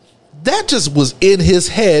that just was in his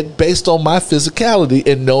head based on my physicality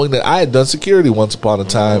and knowing that I had done security once upon a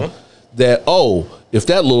time. That, oh, if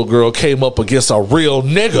that little girl came up against a real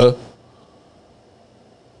nigga,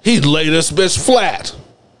 he'd lay this bitch flat.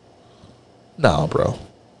 Nah, bro.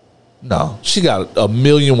 No, she got a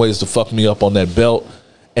million ways to fuck me up on that belt,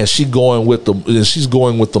 and she's going with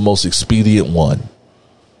the most expedient one.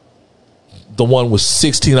 The one with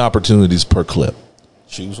 16 opportunities per clip.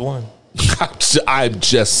 Choose one. I'm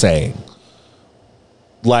just saying.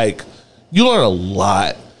 Like, you learn a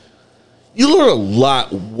lot. You learn a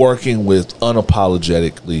lot working with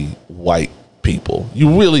unapologetically white people.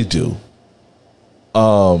 You really do.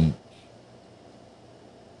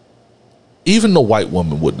 Even the white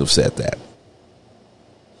woman wouldn't have said that.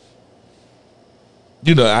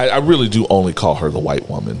 You know, I really do only call her the white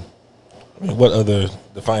woman. I mean, what other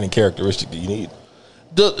defining characteristic do you need?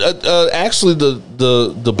 Actually,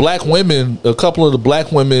 the black women, a couple of the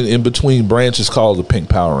black women in between branches call the Pink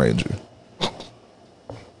Power Ranger.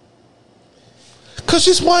 Cause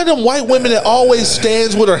she's one of them white women that always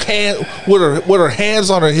stands with her hands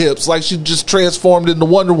on her hips, like she just transformed into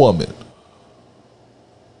Wonder Woman.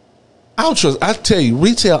 I tell you,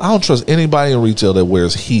 retail, I don't trust anybody in retail that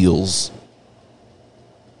wears heels.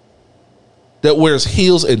 That wears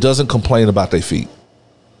heels and doesn't complain about their feet.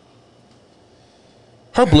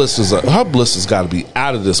 Her blisters got to be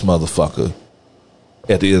out of this motherfucker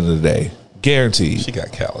at the end of the day. Guaranteed. She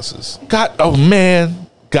got calluses. Got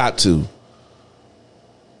to.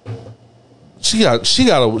 She got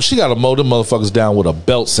to mow them motherfuckers down with a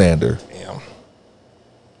belt sander. Damn.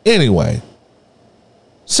 Anyway,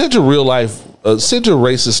 send your real life, send your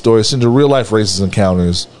racist stories, send your real life racist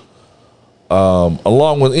encounters,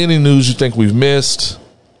 along with any news you think we've missed,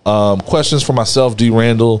 questions for myself, D.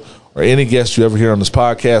 Randall, or any guest you ever hear on this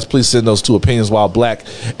podcast. Please send those to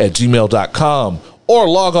opinionswhileblack@gmail.com or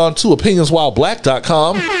log on to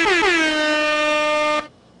opinionswhileblack.com.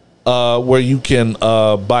 Where you can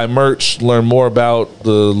buy merch, learn more about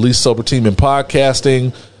the Least Sober Team in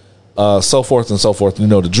podcasting, so forth and so forth. You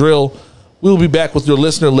know the drill. We will be back with your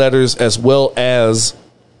listener letters as well as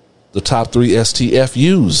the top 3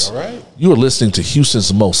 STFUs. All right. You are listening to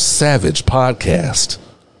Houston's most savage podcast.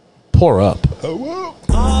 Pour up.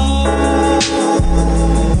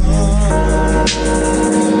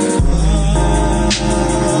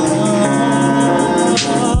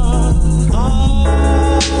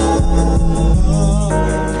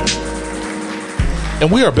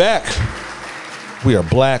 And we are back. We are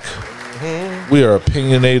black. We are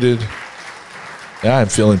opinionated. And I'm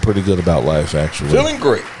feeling pretty good about life, actually. Feeling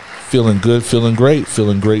great. Feeling good, feeling great,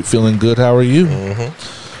 feeling great, feeling good. How are you?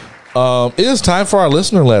 It is time for our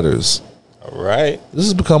listener letters. All right. This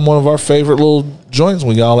has become one of our favorite little joints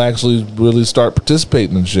when y'all actually really start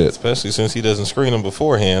participating in shit. Especially since he doesn't screen them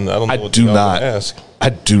beforehand. I don't know what do y'all not gonna ask. I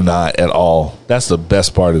do not at all. That's the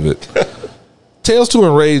best part of it. Tales to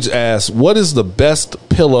Enrage asks, what is the best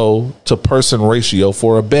pillow to person ratio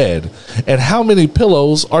for a bed? And how many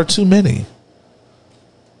pillows are too many?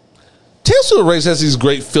 Tales to Enrage has these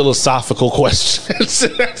great philosophical questions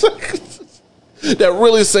that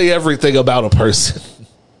really say everything about a person.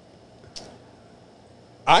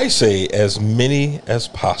 I say as many as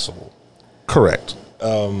possible. Correct.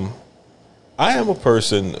 I am a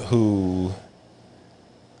person who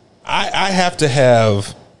I have to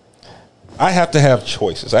have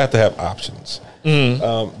choices. I have to have options.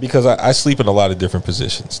 Because I sleep in a lot of different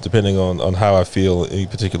positions depending on how I feel any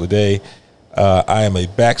particular day. I am a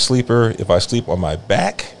back sleeper. If I sleep on my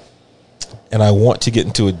back and I want to get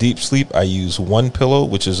into a deep sleep, I use one pillow,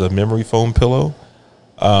 which is a memory foam pillow.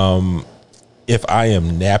 If I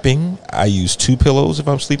am napping, I use 2 pillows if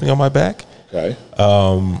I'm sleeping on my back. Okay.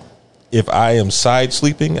 If I am side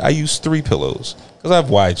sleeping, I use 3 pillows because I have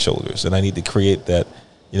wide shoulders and I need to create that,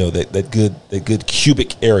 that good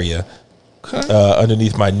cubic area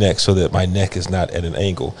underneath my neck so that my neck is not at an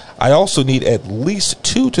angle. I also need at least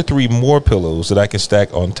 2 to 3 more pillows that I can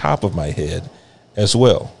stack on top of my head as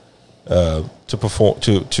well to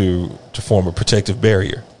form a protective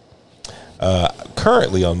barrier.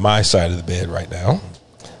 Currently on my side of the bed right now,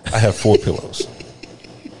 I have 4 pillows.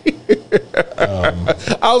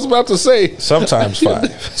 I was about to say, Sometimes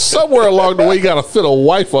 5. somewhere along the way, you got to fit a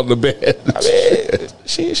wife on the bed. I mean,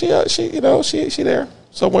 she there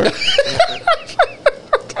somewhere.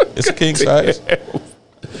 It's a king size.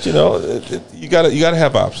 But, you gotta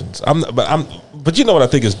have options. But you know what I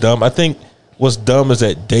think is dumb? I think what's dumb is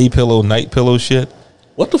that day pillow, night pillow shit.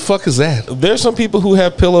 What the fuck is that? There's some people who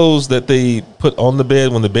have pillows that they put on the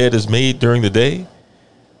bed when the bed is made during the day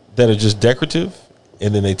that are just decorative,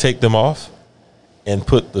 and then they take them off and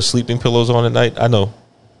put the sleeping pillows on at night. I know.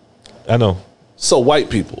 So white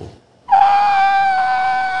people.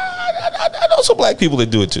 I know some black people that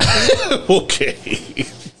do it too. Okay.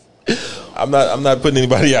 I'm not putting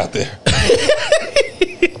anybody out there.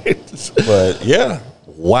 But yeah.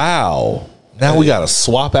 Wow. Now we got to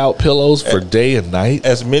swap out pillows for day and night.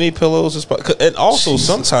 As many pillows as possible. And also Jesus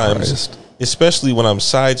sometimes, Christ. especially when I'm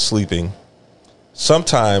side sleeping,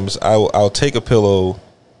 sometimes I'll take a pillow,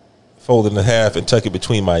 fold it in half, and tuck it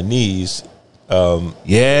between my knees.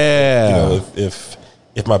 Yeah. If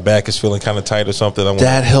my back is feeling kind of tight or something,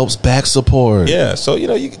 That helps back support. Yeah. So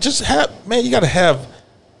you just have, man, you got to have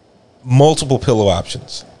multiple pillow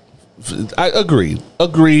options. I agreed.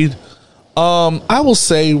 I will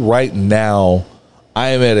say right now, I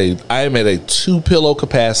am at a 2-pillow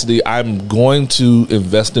capacity. I'm going to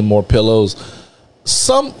invest in more pillows.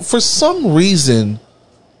 For some reason,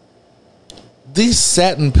 these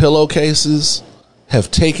satin pillowcases have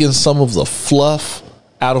taken some of the fluff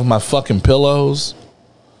out of my fucking pillows,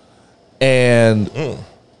 and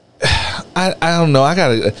I don't know. I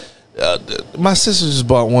gotta. My sister just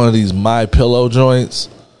bought one of these My Pillow joints.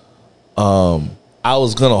 I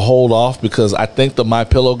was gonna hold off because I think the My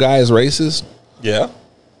Pillow guy is racist. Yeah.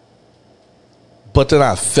 But then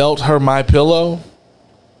I felt her My Pillow,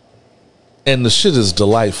 and the shit is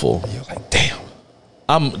delightful. You're like, damn.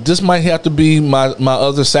 This might have to be my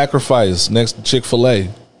other sacrifice next to Chick-fil-A.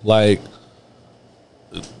 Like,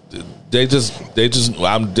 they just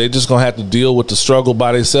gonna have to deal with the struggle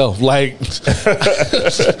by themselves. Like,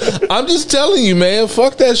 I'm just telling you, man.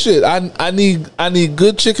 Fuck that shit. I need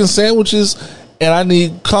good chicken sandwiches, and I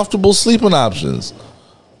need comfortable sleeping options.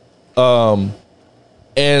 And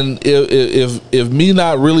if me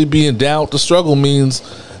not really being down with the struggle means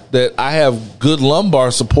that I have good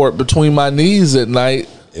lumbar support between my knees at night,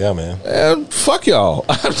 yeah, man. And fuck y'all.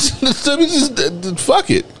 Let me just fuck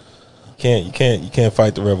it. You can't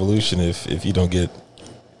fight the revolution if you don't get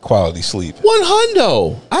quality sleep.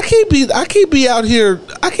 100. I can't be out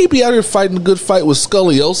here fighting a good fight with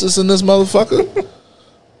scoliosis in this motherfucker.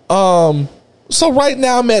 So right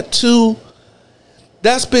now I'm at 2.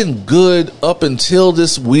 That's been good up until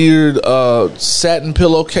this weird satin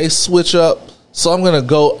pillowcase switch up. So I'm gonna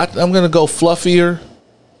go fluffier.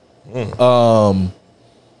 I'm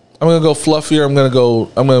gonna go fluffier. I'm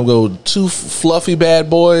gonna go 2 fluffy bad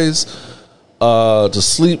boys to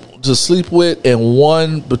sleep with, and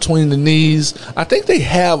 1 between the knees. I think they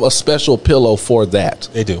have a special pillow for that.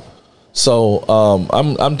 They do. So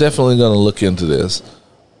I'm definitely gonna look into this.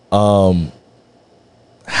 How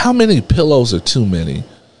many pillows are too many?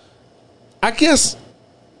 I guess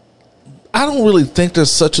I don't really think there's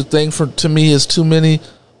such a thing to me as too many,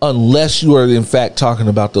 unless you are in fact talking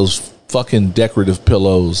about those fucking decorative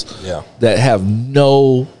pillows that have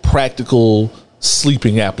no practical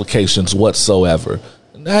sleeping applications whatsoever.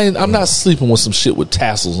 I'm not sleeping with some shit with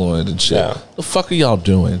tassels on it and shit. Yeah. The fuck are y'all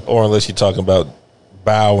doing? Or unless you're talking about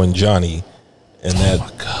Bow and Johnny and that. Oh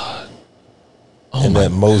my God. And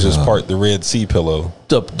that Moses part the Red Sea pillow.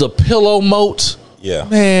 The pillow moat. Yeah.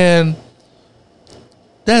 Man,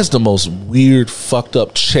 that's the most weird, fucked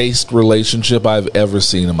up, chaste relationship I've ever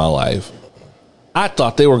seen in my life. I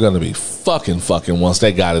thought they were going to be fucking once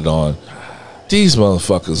they got it on. These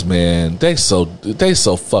motherfuckers, man, they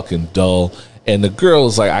so fucking dull. And the girl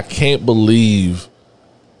is like, I can't believe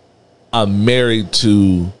I'm married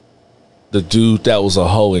to the dude that was a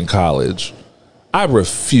hoe in college. I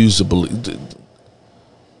refuse to believe.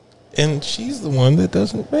 And she's the one that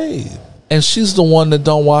doesn't bathe. And she's the one that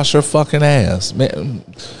don't wash her fucking ass. Man,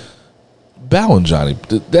 Bow and Johnny,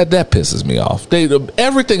 that pisses me off.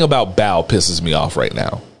 Everything about Bow pisses me off right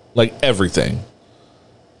now. Like, everything.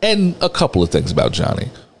 And a couple of things about Johnny.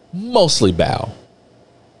 Mostly Bow.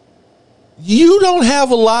 You don't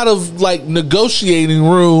have a lot of, like, negotiating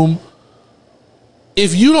room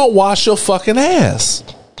if you don't wash your fucking ass.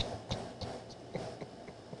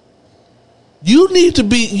 I need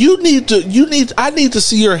to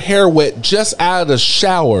see your hair wet just out of the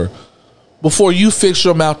shower before you fix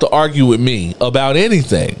your mouth to argue with me about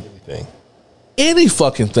anything. Any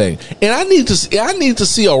fucking thing. And I need to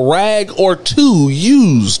see a rag or 2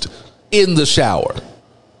 used in the shower.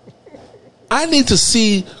 I need to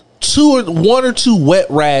see one or two wet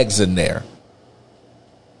rags in there.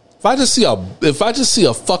 If I just see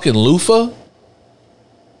a fucking loofah,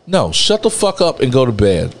 no, shut the fuck up and go to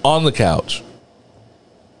bed on the couch.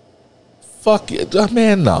 Fuck it,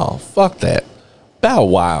 man. No, fuck that. Bow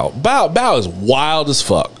wild. Bow is wild as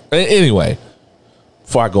fuck. Anyway,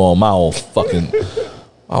 before I go on my old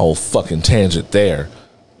fucking tangent there,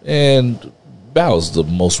 and Bow is the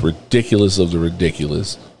most ridiculous of the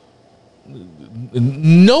ridiculous.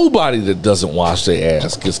 Nobody that doesn't wash their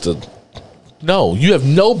ass gets to. No, you have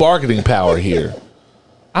no bargaining power here.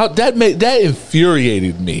 That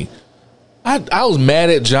infuriated me. I was mad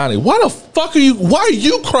at Johnny. Why are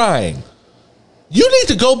you crying? You need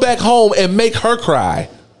to go back home and make her cry.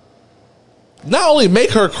 Not only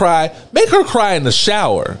make her cry in the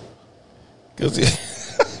shower. Because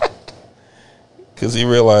he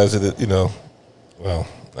realized that, well,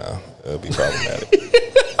 no, it'll be problematic.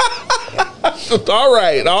 All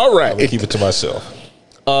right. I'm gonna keep it to myself.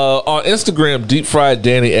 On Instagram, Deep Fried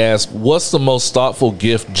Danny asked, "What's the most thoughtful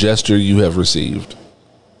gift gesture you have received?"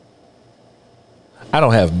 I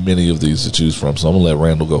don't have many of these to choose from, so I'm gonna let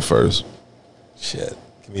Randall go first. Shit,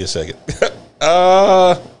 give me a second.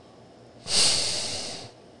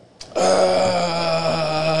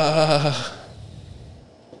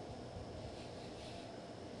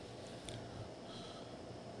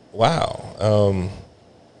 Wow.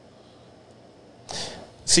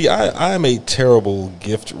 See, I am a terrible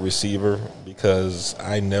gift receiver because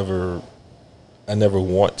I never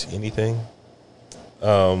want anything.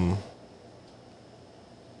 One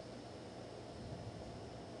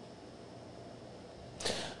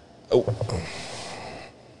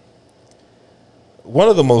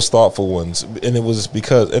of the most thoughtful ones, and I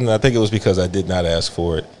think it was because I did not ask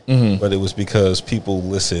for it, but it was because people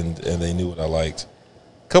listened and they knew what I liked.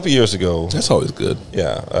 A couple years ago, That's always good.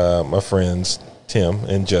 yeah, my friends Tim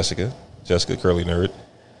and Jessica Curly Nerd,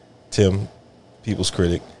 Tim, People's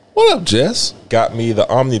Critic, What up, Jess? got me the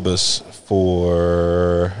omnibus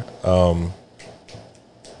for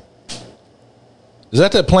Is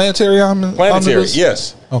that Planetary Planetary. omnibus?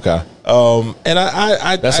 Yes. Okay. And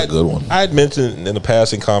I That's a good one. I had mentioned in a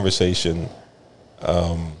passing conversation,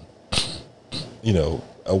 a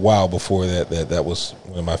while before that was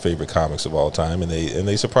one of my favorite comics of all time, and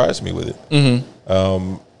they surprised me with it.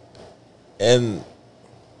 Mm-hmm. And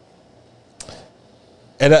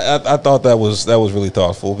I thought that was really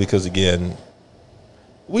thoughtful because, again,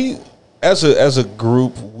 we as a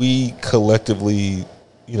group, we collectively,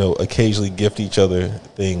 occasionally gift each other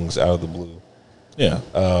things out of the blue. Yeah.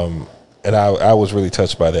 And I was really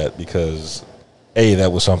touched by that because A,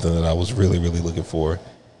 that was something that I was really, really looking for.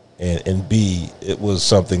 And B, it was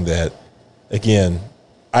something that, again,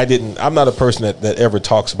 I'm not a person that ever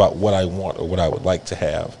talks about what I want or what I would like to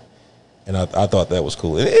have. And I thought that was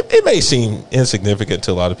cool. And it may seem insignificant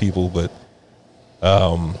to a lot of people, but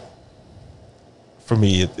for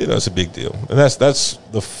me, it's a big deal. And that's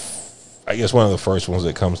I guess one of the first ones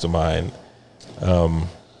that comes to mind.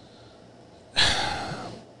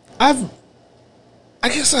 I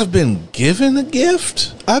guess I've been given a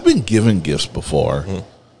gift. I've been given gifts before. Mm.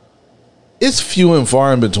 It's few and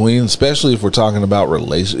far in between, especially if we're talking about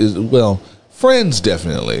relations. Well, friends,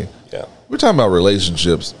 definitely. Yeah. We're talking about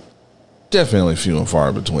relationships. Definitely few and far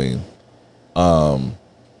in between.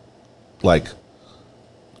 Like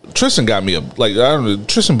Tristan got me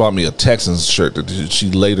Tristan bought me a Texans shirt that she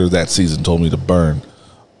later that season told me to burn.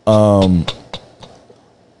 And,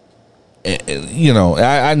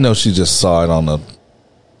 I know she just saw it on the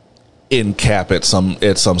end cap at some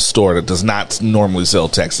store that does not normally sell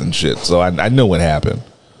Texan shit. So I know what happened.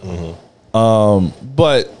 Mm-hmm.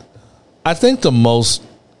 But I think the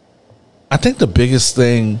biggest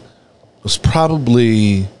thing was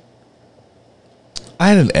probably I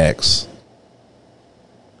had an ex.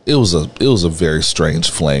 It was a very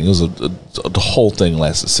strange fling. It was the whole thing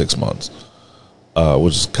lasted 6 months,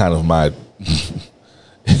 which is kind of my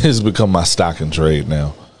it's become my stock and trade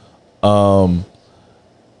now.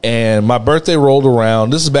 And my birthday rolled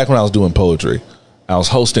around. This is back when I was doing poetry. I was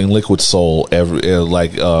hosting Liquid Soul every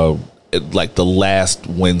like the last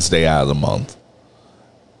Wednesday out of the month,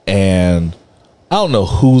 and I don't know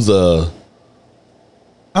who the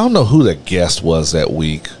guest was that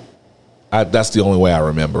week. That's the only way I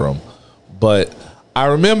remember them. But I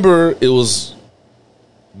remember it was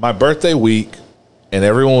my birthday week, and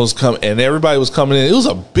everybody was coming in. It was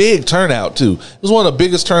a big turnout too. It was one of the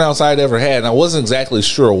biggest turnouts I'd ever had, and I wasn't exactly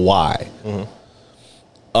sure why.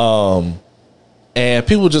 Mm-hmm. And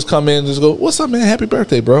people would just come in and just go, "What's up, man? Happy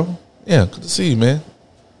birthday, bro. Yeah, good to see you, man.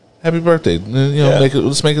 Happy birthday.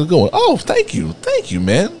 Let's make it a good one. Oh, thank you,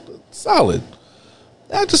 man. Solid.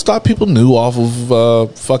 I just thought people knew off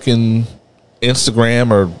of fucking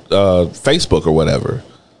Instagram or Facebook or whatever.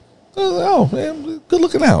 I was like, oh man, good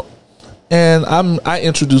looking out. And I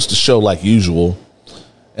introduced the show like usual,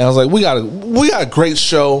 and I was like, we got a great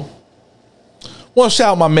show. Want to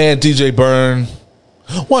shout out my man DJ Byrne.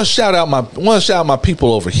 Want to shout out my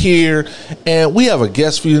people over here, and we have a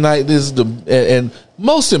guest for you tonight. This is and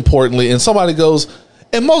most importantly, and somebody goes,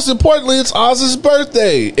 and most importantly, it's Oz's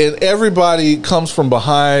birthday, and everybody comes from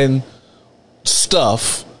behind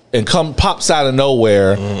stuff and pops out of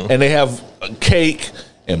nowhere, and they have a cake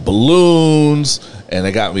and balloons, and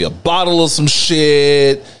they got me a bottle of some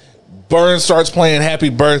shit. Byrne starts playing Happy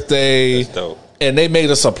Birthday. That's dope. And they made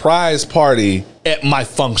a surprise party at my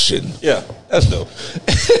function. Yeah, that's dope.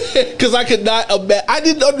 Because I could not imagine. I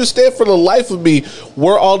didn't understand for the life of me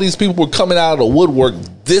where all these people were coming out of the woodwork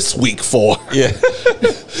this week for. Yeah.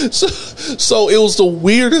 So it was the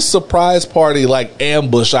weirdest surprise party, like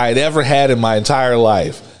ambush I had ever had in my entire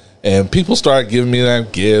life. And people started giving me their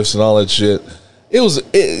gifts and all that shit. It was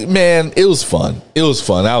fun. It was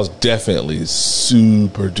fun. I was definitely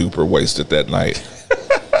super duper wasted that night.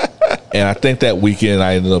 And I think that weekend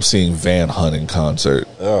I ended up seeing Van Hunt in concert.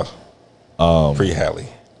 Pre-Halley.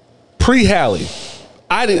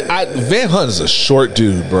 Van Hunt is a short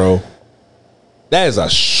dude, bro. That is a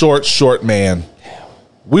short man.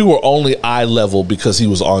 We were only eye level because he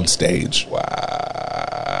was on stage. Wow.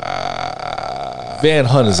 Van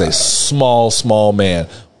Hunt is a small man,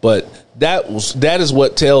 but that is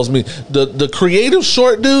what tells me the creative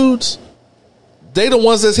short dudes, they the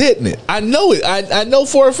ones that's hitting it. I know it. I know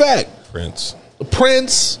for a fact.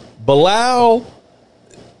 Prince, Bilal,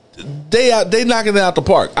 they knocking it out the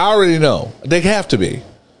park. I already know. They have to be.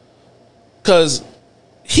 Because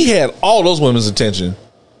he had all those women's attention.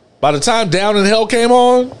 By the time Down in Hell came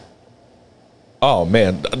on, oh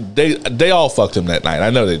man, they all fucked him that night. I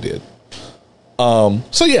know they did.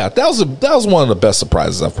 So yeah, that was one of the best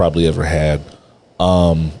surprises I've probably ever had.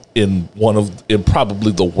 In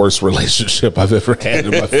probably the worst relationship I've ever had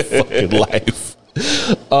in my fucking life.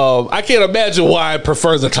 I can't imagine why I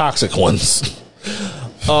prefer the toxic ones.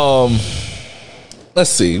 Let's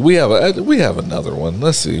see. We have another one.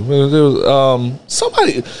 Let's see.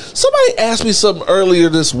 Somebody asked me something earlier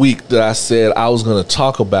this week that I said I was going to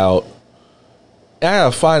talk about. I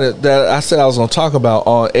gotta find it that I said I was going to talk about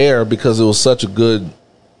on air because it was such a good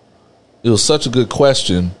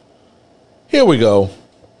question. Here we go.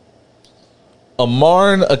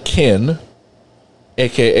 Amarn Akin,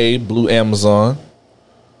 aka Blue Amazon,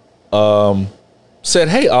 said,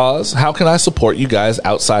 "Hey Oz, how can I support you guys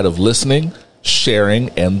outside of listening, sharing,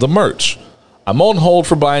 and the merch? I'm on hold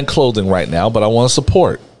for buying clothing right now, but I want to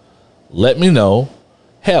support. Let me know.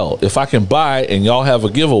 Hell, if I can buy and y'all have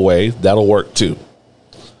a giveaway, that'll work too."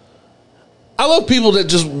 I love people that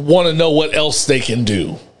just want to know what else they can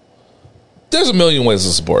do. There's a million ways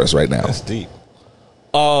to support us right now. That's deep.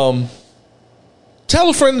 Tell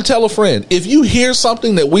a friend to tell a friend. If you hear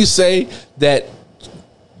something that we say that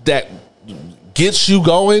gets you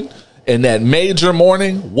going and that made your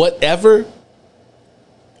morning, whatever,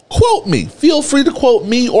 quote me. Feel free to quote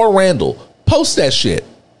me or Randall. Post that shit.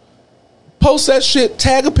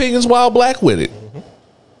 Tag Opinions While Black with it.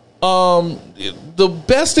 The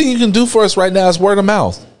best thing you can do for us right now is word of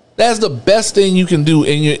mouth. That's the best thing you can do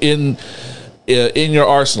in your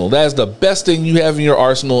arsenal. That's the best thing you have in your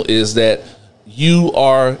arsenal is that you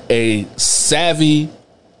are a savvy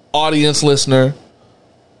audience listener.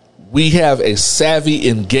 We have a savvy,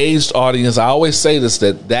 engaged audience. I always say this,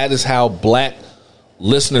 that is how black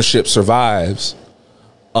listenership survives.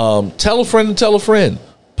 Tell a friend and tell a friend.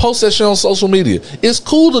 Post that shit on social media. It's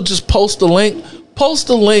cool to just post the link. Post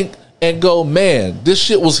the link and go, man, this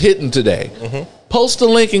shit was hitting today. Post the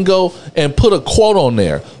link and go and put a quote on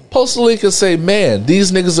there. Post the link and say, man,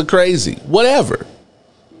 these niggas are crazy. Whatever.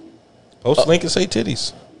 Post the link and say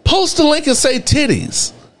titties. Post the link and say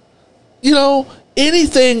titties. You know,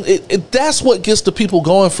 anything. That's what gets the people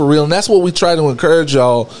going for real, and that's what we try to encourage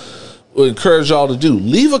y'all to do.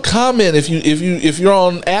 Leave a comment if you're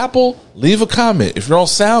on Apple. Leave a comment. If you're on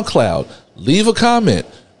SoundCloud, leave a comment.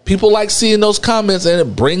 People like seeing those comments, and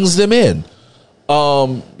it brings them in.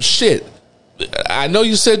 Shit. I know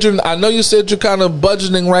you said you're kind of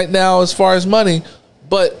budgeting right now as far as money,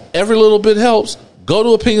 but every little bit helps.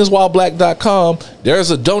 Go to opinionswhileblack.com.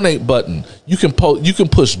 There's a donate button. You can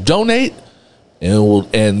push donate,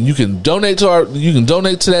 and you can donate to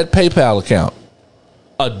that PayPal account.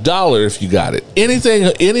 $1 if you got it.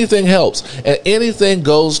 Anything helps, and anything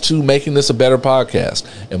goes to making this a better podcast.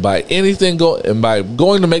 And by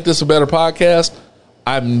going to make this a better podcast,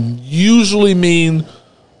 I usually mean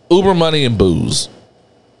Uber money and booze.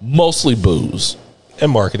 Mostly booze.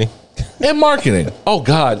 And marketing. And marketing. Oh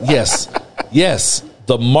God, yes. Yes.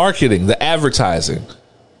 The marketing, the advertising.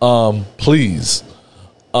 Please.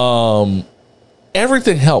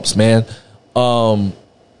 Everything helps, man.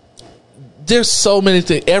 There's so many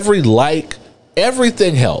things.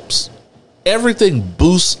 Everything helps. Everything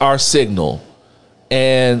boosts our signal.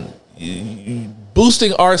 And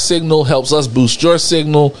boosting our signal helps us boost your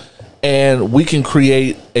signal. And we can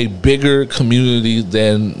create a bigger community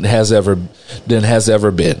than has ever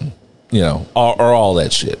been, you know, or all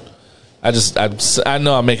that shit. I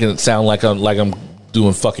know I'm making it sound like I'm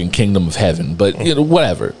doing fucking Kingdom of Heaven, but you know,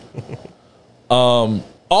 whatever. All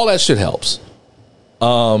that shit helps.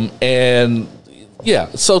 And yeah,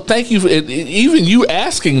 so thank you for it. Even you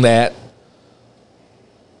asking that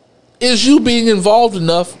is you being involved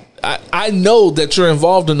enough. I know that you're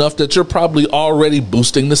involved enough that you're probably already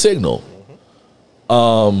boosting the signal.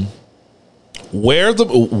 Where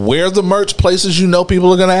the merch places, you know,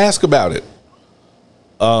 people are going to ask about it.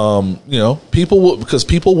 You know, because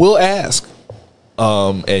people will ask.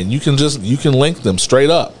 And you can link them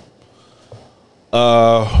straight up.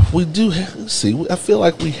 We do let's see. I feel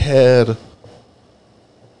like we had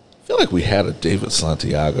a David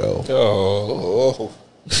Santiago. Oh.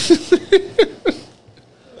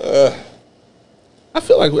 I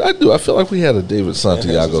feel like we had a David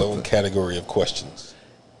Santiago. Has his own category of questions.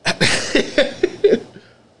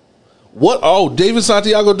 David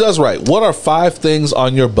Santiago does right. What are 5 things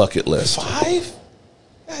on your bucket list? 5?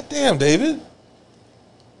 God damn, David.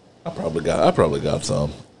 I probably got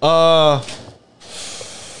some. Mine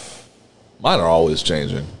are always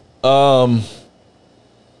changing. Oh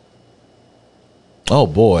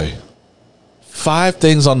boy. 5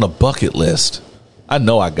 things on the bucket list. I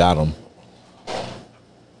know I got them.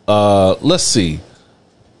 Let's see.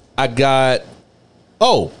 So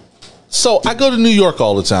I go to New York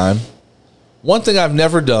all the time. One thing I've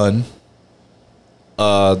never done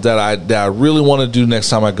that I really want to do next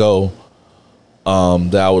time I go,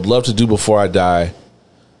 that I would love to do before I die,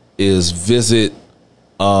 is visit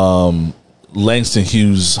Langston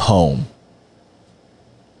Hughes' home.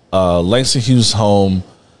 Langston Hughes' home.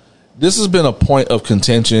 This has been a point of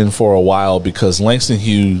contention for a while because Langston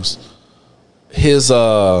Hughes, his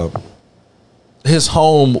home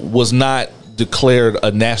was not declared a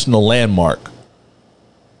national landmark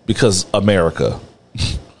because America,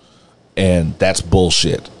 and that's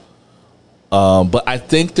bullshit. But I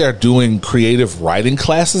think they're doing creative writing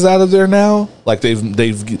classes out of there now. Like they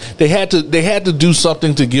had to do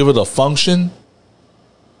something to give it a function.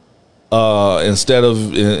 Instead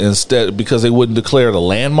because they wouldn't declare it a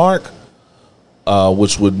landmark,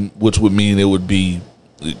 which would mean it would be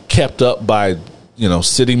kept up by, you know,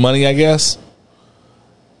 city money, I guess.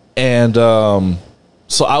 And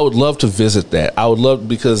so I would love to visit that. I would love,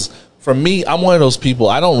 because for me, I'm one of those people,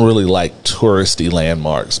 I don't really like touristy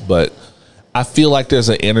landmarks, but I feel like there's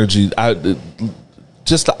an energy.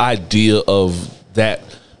 Just the idea of that,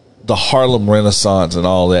 the Harlem Renaissance and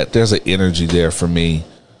all that. There's an energy there for me.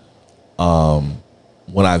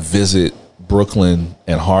 When I visit Brooklyn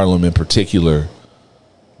and Harlem in particular,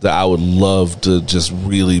 that I would love to just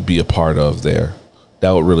really be a part of there.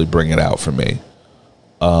 That would really bring it out for me.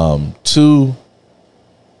 2,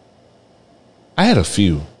 I had a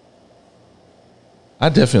few. I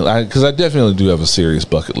definitely do have a serious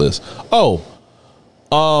bucket list.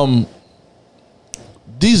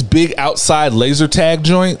 These big outside laser tag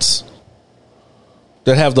joints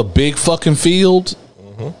that have the big fucking field.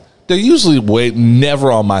 They're usually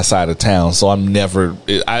never on my side of town, so it never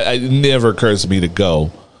occurs to me to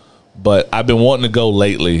go. But I've been wanting to go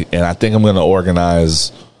lately, and I think I'm going to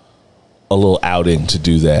organize a little outing to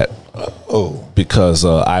do that. Because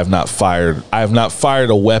I have not fired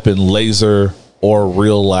a weapon, laser or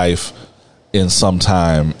real life, in some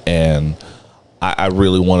time, and I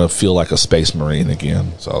really want to feel like a Space Marine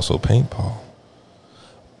again. It's also paintball.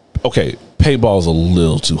 Okay, paintball's a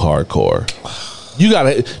little too hardcore. You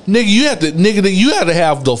gotta, you have to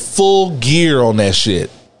have the full gear on that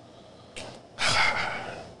shit.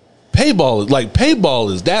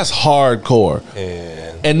 Paintball, that's hardcore.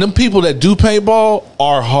 And them people that do paintball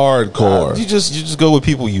are hardcore. You just go with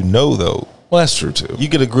people you know, though. Well, that's true too. You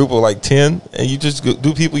get a group of like 10, and you just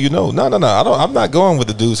do people you know. No. I'm not going with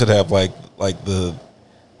the dudes that have like the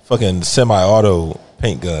fucking semi-auto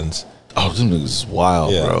paint guns. Oh, them niggas is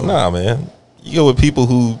wild, bro. Nah, man. You go with people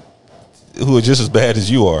who are just as bad as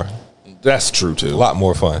you are. That's true too. A lot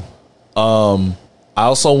more fun. I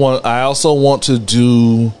also want to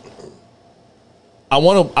do. I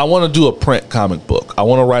want to do a print comic book. I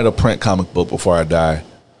want to write a print comic book before I die.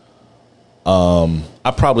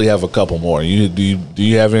 I probably have a couple more. Do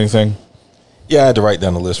you have anything? Yeah, I had to write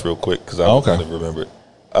down the list real quick because I don't remember it.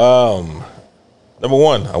 Number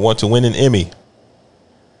 1, I want to win an Emmy.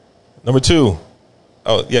 Number 2,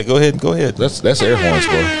 oh yeah, go ahead. That's air horns,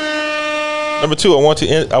 bro. Number 2,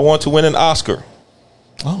 I want to win an Oscar.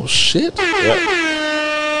 Oh shit!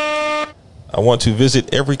 Yeah. I want to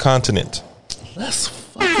visit every continent. Let's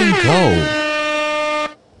fucking go.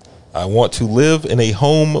 I want to live in a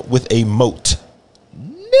home with a moat.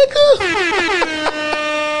 Nigga.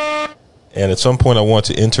 And at some point, I want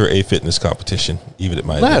to enter a fitness competition, even at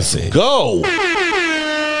my Let's advanced age. go.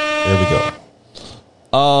 There we go.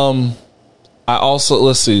 I also,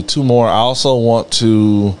 let's see, 2 more. I also want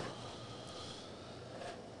to.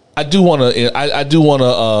 I do want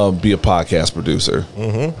to be a podcast producer.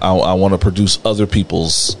 Mm-hmm. I want to produce other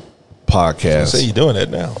people's podcasts. I say you're doing that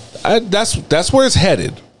now. That's where it's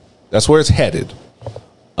headed. That's where it's headed.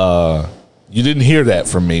 You didn't hear that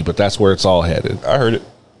from me, but that's where it's all headed. I heard it.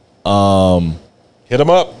 Hit them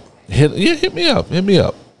up. Hit me up.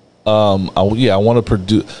 I want to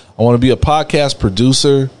produce. I want to be a podcast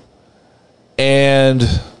producer, and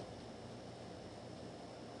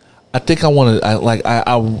I think I want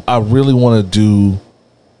to. I really want to do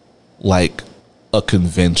like a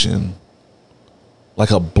convention,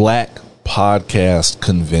 like a black podcast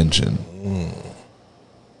convention.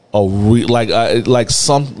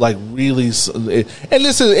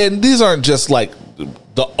 These aren't just like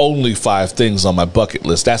the only 5 things on my bucket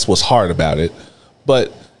list. That's what's hard about it.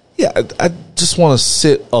 But yeah, I just want to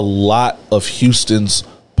sit a lot of Houston's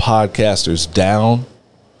podcasters down,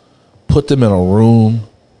 put them in a room,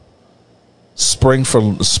 spring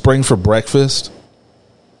for breakfast,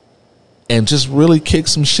 and just really kick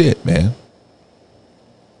some shit, man.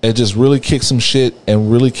 And just really kick some shit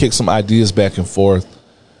and really kick some ideas back and forth.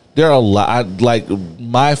 There are a lot. Like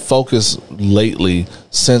my focus lately,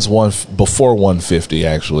 since before 150,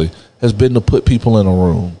 actually, has been to put people in a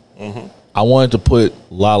room. Mm-hmm. I wanted to put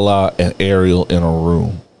Lala and Ariel in a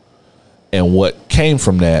room, and what came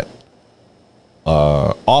from that,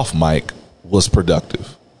 off mic, was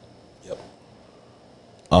productive. Yep.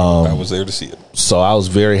 I was there to see it, so I was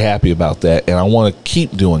very happy about that, and I want to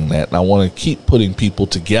keep doing that. And I want to keep putting people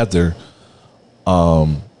together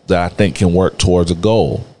that I think can work towards a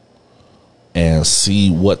goal. And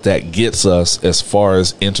see what that gets us as far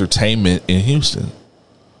as entertainment in Houston.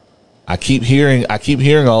 I keep hearing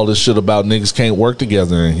all this shit about niggas can't work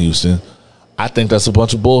together in Houston. I think that's a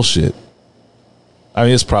bunch of bullshit.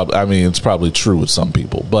 It's probably true with some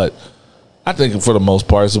people, but I think for the most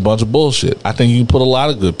part it's a bunch of bullshit. I think you can put a lot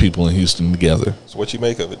of good people in Houston together. It's what you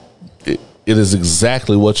make of it. It is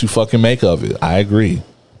exactly what you fucking make of it. I agree.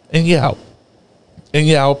 And yeah,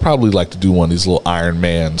 I'll probably like to do one of these little Iron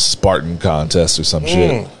Man Spartan contests or some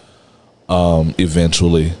shit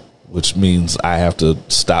eventually, which means I have to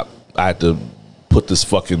stop. I have to put this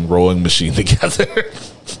fucking rowing machine together.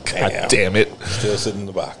 God damn it. Still sitting in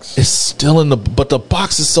the box. It's still but the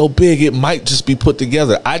box is so big it might just be put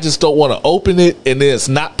together. I just don't want to open it and then it's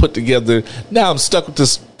not put together. Now I'm stuck with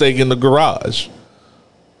this thing in the garage.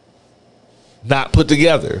 Not put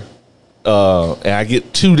together. And I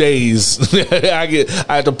get 2 days. I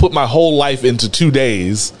have to put my whole life into 2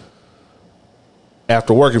 days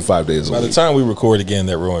after working 5 days a week. By the time we record again,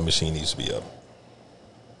 that rowing machine needs to be up.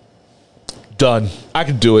 Done. I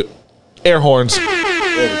can do it. Air horns.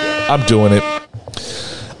 I'm doing it.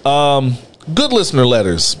 Good listener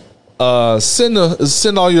letters. Send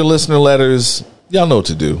all your listener letters. Y'all know what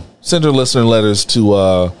to do. Send your listener letters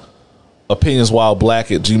to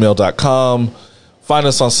opinionswhileblack@gmail.com. Find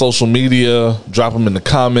us on social media. Drop them in the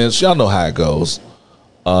comments. Y'all know how it goes.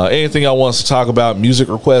 Anything y'all want us to talk about, music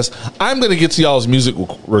requests. I'm going to get to y'all's music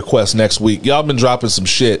requests next week. Y'all been dropping some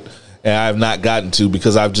shit, and I have not gotten to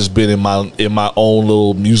because I've just been in my own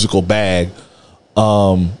little musical bag. But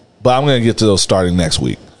I'm going to get to those starting next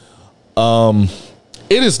week. It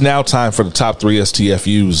is now time for the top 3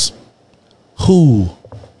 STFUs. Who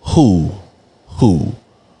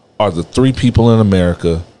are the 3 people in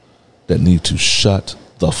America that need to shut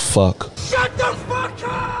the fuck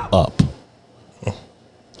up?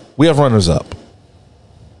 We have runners up.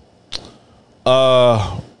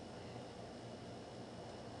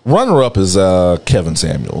 Runner up is Kevin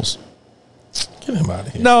Samuels. Get him out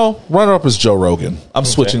of here. No, runner up is Joe Rogan. I'm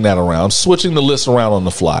switching that around, switching the list around on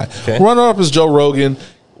the fly. Okay. Runner up is Joe Rogan.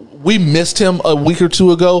 We missed him a week or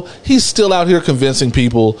 2 ago. He's still out here convincing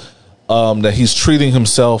people that he's treating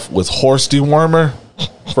himself with horse dewormer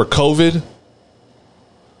for COVID.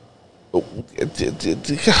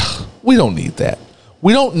 We don't need that.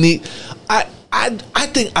 We don't need. I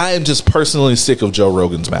think I am just personally sick of Joe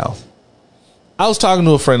Rogan's mouth. I was talking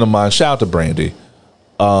to a friend of mine. Shout out to Brandy.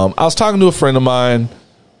 I was talking to a friend of mine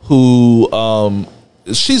who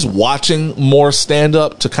she's watching more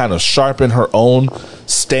stand-up to kind of sharpen her own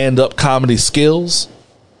stand-up comedy skills,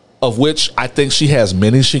 of which I think she has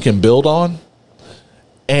many she can build on.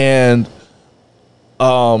 And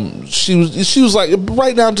she was like,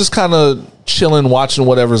 right now I'm just kind of chilling, watching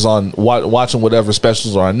whatever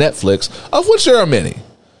specials are on Netflix, of which there are many.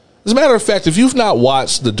 As a matter of fact, if you've not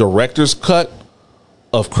watched the director's cut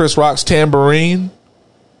of Chris Rock's Tambourine,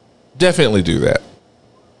 definitely do that.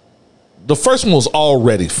 The first one was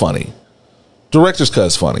already funny. Director's cut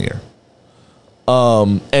is funnier.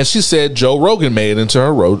 And she said Joe Rogan made it into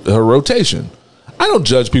her rotation. I don't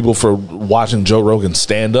judge people for watching Joe Rogan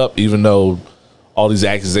stand up, even though all these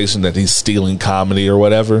accusations that he's stealing comedy or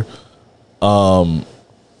whatever.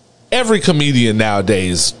 Every comedian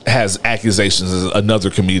nowadays has accusations as another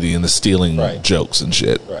comedian is stealing jokes and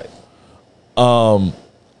shit. Right.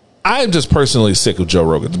 I'm just personally sick of Joe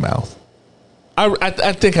Rogan's mouth.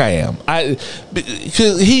 I think I am.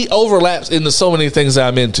 Because he overlaps into so many things that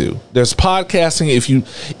I'm into. There's podcasting.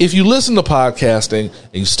 If you listen to podcasting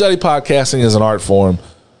and you study podcasting as an art form,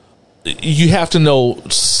 you have to know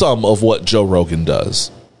some of what Joe Rogan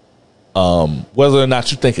does. Whether or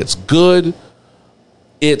not you think it's good,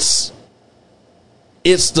 it's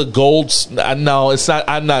the gold. No, it's not.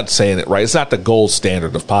 I'm not saying it right. It's not the gold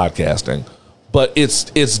standard of podcasting, but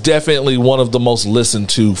it's definitely one of the most listened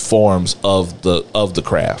to forms of the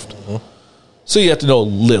craft. Mm-hmm. So you have to know a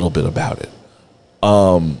little bit about it,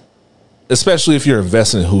 especially if you're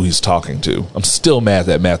investing in who he's talking to. I'm still mad at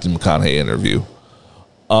that Matthew McConaughey interview.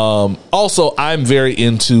 Also, I'm very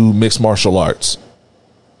into mixed martial arts,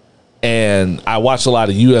 and I watch a lot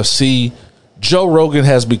of UFC. Joe Rogan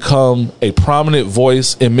has become a prominent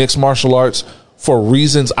voice in mixed martial arts for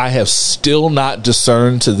reasons I have still not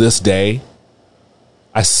discerned to this day.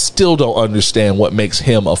 I still don't understand what makes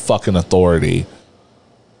him a fucking authority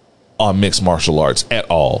on mixed martial arts at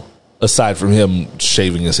all, aside from him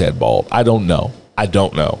shaving his head bald. I don't know.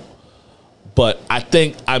 But I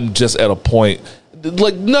think I'm just at a point,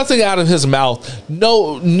 like, nothing out of his mouth,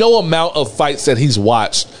 no amount of fights that he's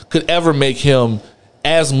watched could ever make him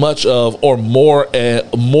as much of or more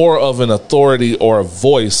of an authority or a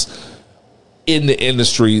voice in the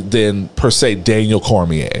industry than, per se, Daniel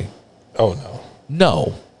Cormier. Oh, no.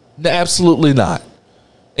 No, absolutely not.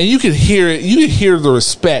 And you can hear it. You can hear the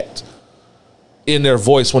respect in their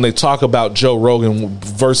voice when they talk about Joe Rogan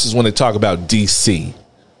versus when they talk about DC.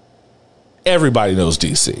 Everybody knows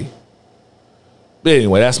DC. But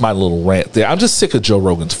anyway, that's my little rant there. I'm just sick of Joe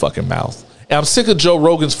Rogan's fucking mouth. And I'm sick of Joe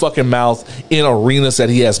Rogan's fucking mouth in arenas that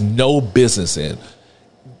he has no business in.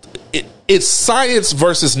 It's science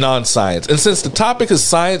versus non-science. And since the topic is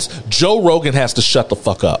science, Joe Rogan has to shut the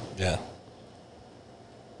fuck up. Yeah.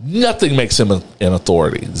 Nothing makes him an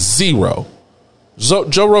authority. Zero.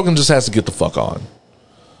 Joe Rogan just has to get the fuck on.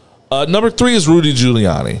 Number 3 is Rudy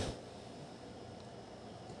Giuliani.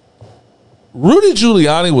 Rudy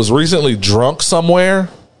Giuliani was recently drunk somewhere.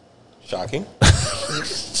 Shocking.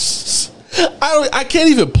 I can't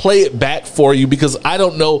even play it back for you because I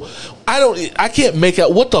don't know. I can't make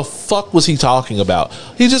out what the fuck was he talking about.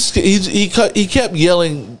 He kept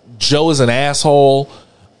yelling, "Joe is an asshole."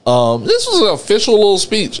 This was an official little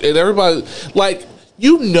speech, and everybody, like, he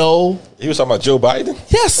was talking about Joe Biden.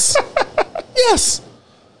 Yes, yes,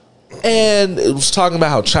 and it was talking about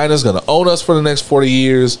how China's going to own us for the next 40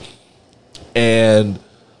 years, and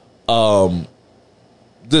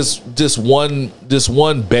this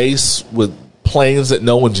one base with planes that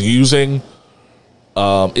no one's using,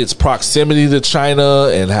 its proximity to China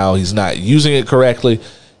and how he's not using it correctly.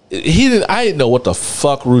 I didn't know what the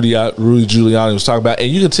fuck Rudy Giuliani was talking about,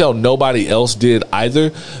 and you can tell nobody else did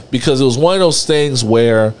either, because it was one of those things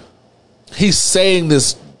where he's saying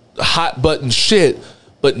this hot button shit,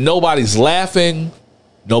 but nobody's laughing,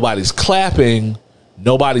 nobody's clapping,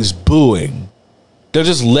 nobody's booing. They're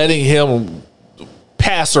just letting him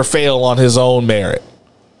pass or fail on his own merit.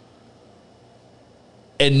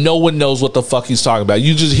 And no one knows what the fuck he's talking about.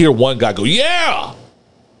 You just hear one guy go, "Yeah!"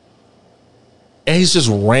 And he's just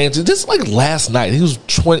ranting. This is like last night. He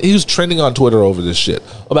was trending on Twitter over this shit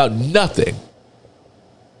about nothing.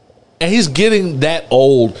 And he's getting that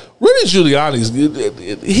old. Rudy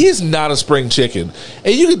Giuliani, he's not a spring chicken.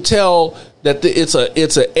 And you can tell that it's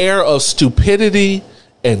an air of stupidity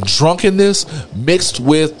and drunkenness mixed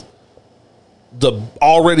with the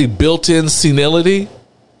already built-in senility.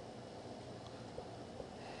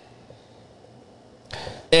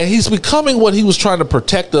 And he's becoming what he was trying to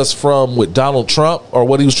protect us from with Donald Trump, or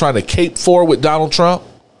what he was trying to cape for with Donald Trump.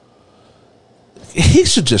 He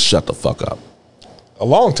should just shut the fuck up. A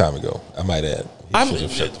long time ago, I might add. I'm- He should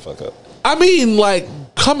have shut the fuck up. I mean, like,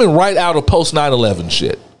 coming right out of post 9/11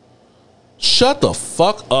 shit. Shut the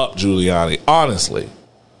fuck up, Giuliani. Honestly.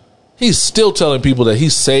 He's still telling people that he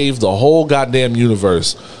saved the whole goddamn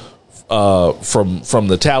universe from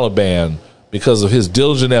the Taliban because of his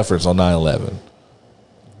diligent efforts on 9/11.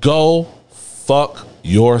 Go fuck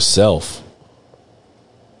yourself.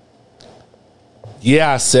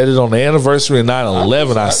 Yeah, I said it on the anniversary of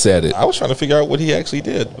 9/11. I said it. I was trying to figure out what he actually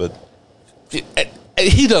did, but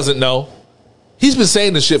He doesn't know. He's been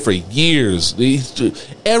saying this shit for years.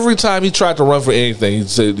 Every time he tried to run for anything,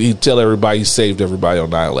 he'd tell everybody he saved everybody on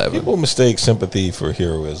 9/11. people mistake sympathy for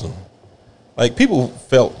heroism. Like, people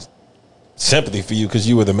felt sympathy for you because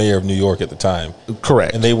you were the mayor of New York at the time.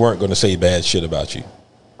 Correct. And they weren't going to say bad shit about you.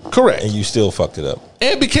 Correct. And you still fucked it up.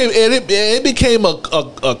 It became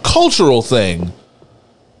a cultural thing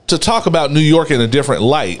to talk about New York in a different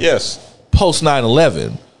light. Yes. Post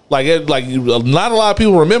 9/11. Like not a lot of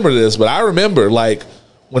people remember this, but I remember, like,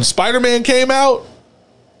 when Spider-Man came out,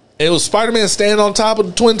 and it was Spider-Man standing on top of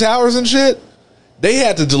the Twin Towers and shit, they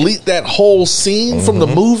had to delete that whole scene from the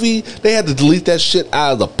movie. They had to delete that shit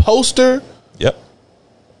out of the poster. Yep.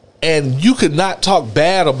 And you could not talk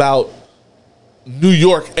bad about New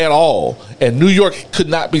York at all. And New York could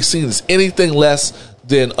not be seen as anything less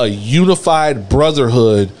than a unified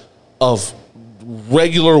brotherhood of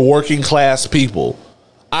regular working class people.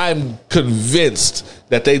 I'm convinced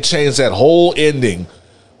that they changed that whole ending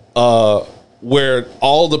where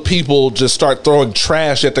all the people just start throwing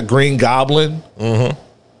trash at the Green Goblin. Mm-hmm.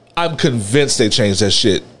 I'm convinced they changed that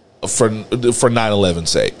shit for 9/11's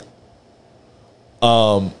sake.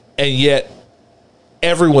 And yet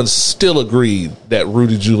everyone still agreed that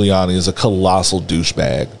Rudy Giuliani is a colossal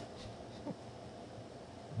douchebag.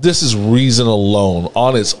 This is reason alone,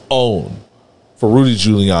 on its own, for Rudy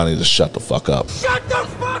Giuliani to shut the fuck up. Shut the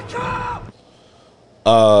fuck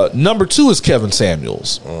up! Number 2 is Kevin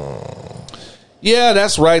Samuels. Yeah,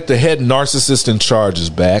 that's right. The head narcissist in charge is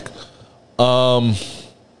back. It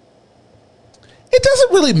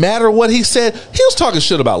doesn't really matter what he said. He was talking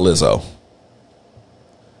shit about Lizzo.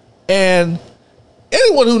 And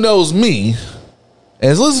anyone who knows me and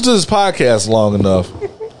has listened to this podcast long enough,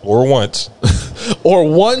 Or once.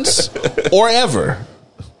 or ever,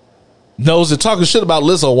 knows that talking shit about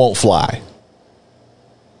Lizzo won't fly.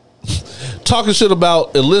 Talking shit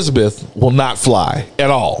about Elizabeth will not fly at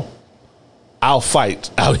all. I'll fight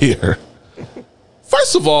out here.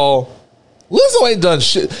 First of all, Lizzo ain't done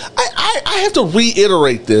shit. I have to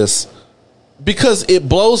reiterate this because it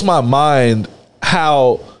blows my mind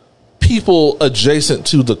how people adjacent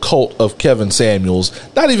to the cult of Kevin Samuels,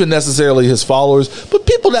 not even necessarily his followers, but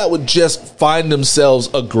people that would just find themselves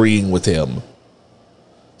agreeing with him,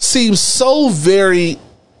 seem so very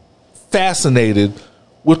fascinated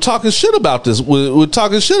with talking shit about this. With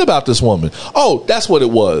talking shit about this woman. Oh, that's what it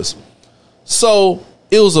was. So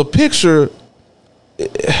it was a picture.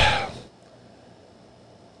 It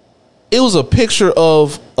was a picture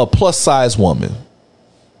of a plus size woman,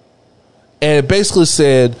 and it basically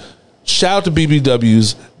said, "Shout out to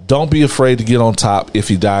BBWs. Don't be afraid to get on top. If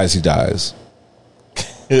he dies, he dies."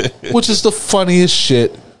 Which is the funniest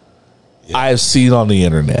shit I have seen on the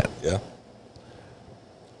internet. Yeah.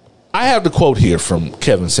 I have the quote here from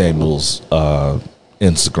Kevin Samuels'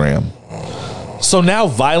 Instagram. So now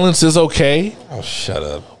violence is okay? Oh, shut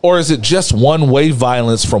up. Or is it just one-way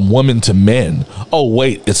violence from women to men? Oh,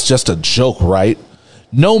 wait, it's just a joke, right?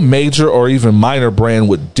 No major or even minor brand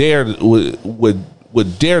would dare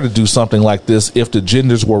to do something like this if the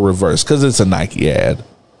genders were reversed, because it's a Nike ad.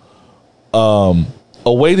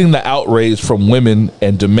 Awaiting the outrage from women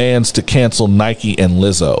and demands to cancel Nike and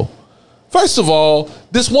Lizzo. First of all,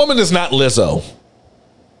 this woman is not Lizzo.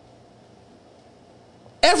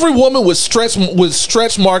 Every woman with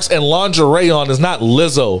stretch marks and lingerie on is not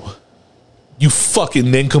Lizzo. You fucking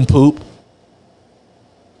nincompoop.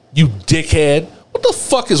 You dickhead. What the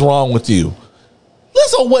fuck is wrong with you?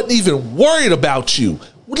 Lizzo wasn't even worried about you.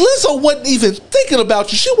 Lizzo wasn't even thinking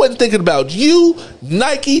about you. She wasn't thinking about you,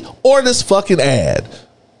 Nike, or this fucking ad.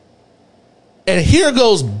 And here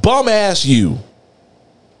goes bum ass you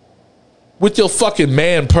with your fucking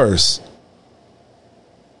man purse,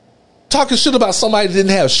 talking shit about somebody that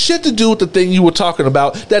didn't have shit to do with the thing you were talking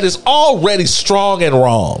about that is already strong and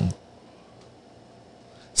wrong.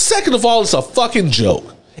 Second of all, it's a fucking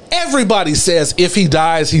joke. Everybody says if he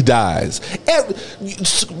dies, he dies.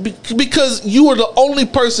 Because you were the only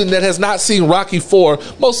person that has not seen Rocky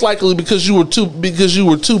IV, most likely because you were too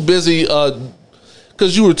busy auditioning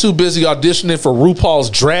for RuPaul's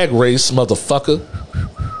Drag Race, motherfucker.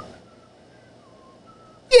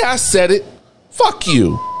 Yeah, I said it. Fuck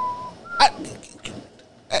you.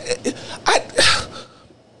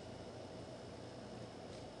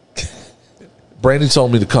 Brandy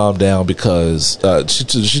told me to calm down because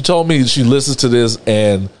she told me she listens to this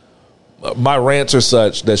and my rants are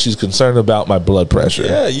such that she's concerned about my blood pressure.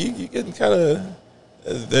 Yeah, you getting kind of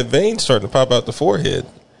that vein starting to pop out the forehead.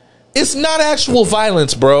 It's not actual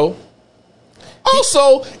violence, bro.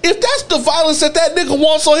 Also, if that's the violence that nigga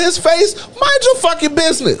wants on his face, mind your fucking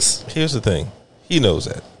business. Here's the thing. He knows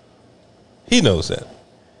that. He knows that.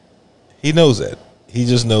 He knows that. He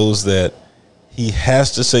just knows that he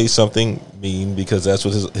has to say something mean because that's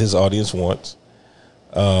what his audience wants.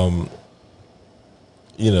 You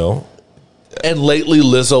know. And lately,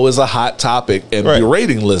 Lizzo is a hot topic, and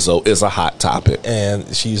berating Lizzo is a hot topic.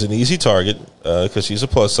 And she's an easy target because she's a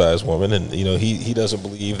plus size woman, and you know he doesn't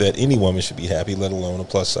believe that any woman should be happy, let alone a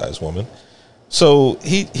plus size woman. So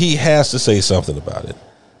he has to say something about it.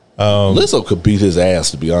 Lizzo could beat his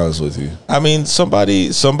ass, to be honest with you. I mean,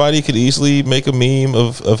 somebody could easily make a meme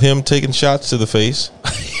of him taking shots to the face,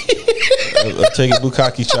 of taking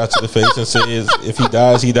bukkake shots to the face, and say if he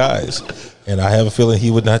dies, he dies. And I have a feeling he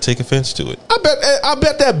would not take offense to it. I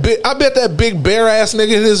bet that big bare ass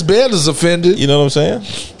nigga in his bed is offended. You know what I'm saying?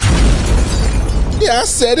 Yeah, I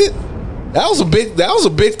said it. That was a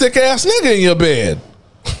big thick ass nigga in your bed.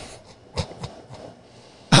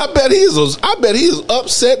 I bet he is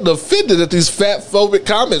upset and offended at these fat phobic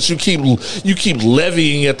comments you keep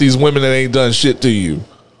levying at these women that ain't done shit to you.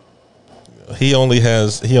 He only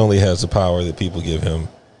has the power that people give him.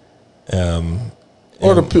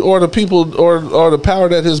 Or the power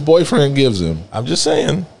that his boyfriend gives him. I'm just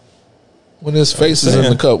saying. When his face is in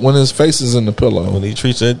the cup, when his face is in the pillow. When he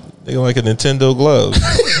treats that nigga like a Nintendo glove.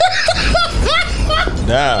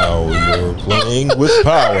 Now you're playing with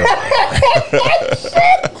power.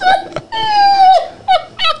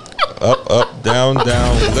 Up, down,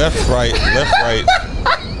 left, right.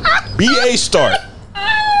 BA start.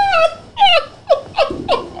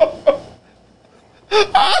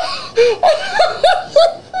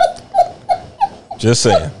 Just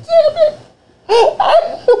saying.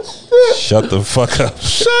 Shut the fuck up.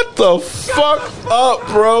 Shut the fuck up,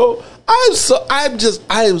 bro. I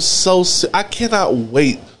cannot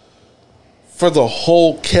wait for the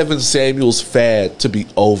whole Kevin Samuels fad to be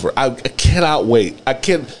over. I cannot wait. I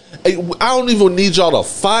don't even need y'all to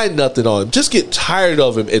find nothing on him. Just get tired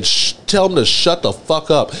of him and tell him to shut the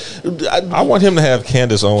fuck up. I want him to have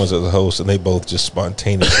Candace Owens as a host and they both just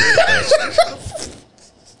spontaneously.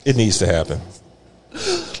 It needs to happen.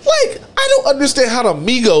 Like, I don't understand how the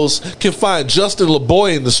Migos can find Justin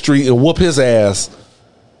LeBoy in the street and whoop his ass.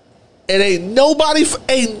 And ain't nobody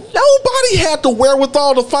had the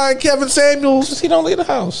wherewithal to find Kevin Samuels. He don't leave the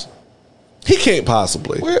house. He can't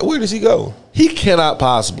possibly. Where does he go? He cannot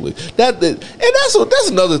possibly. That's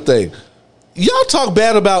another thing. Y'all talk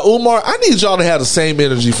bad about Umar. I need y'all to have the same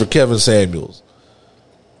energy for Kevin Samuels.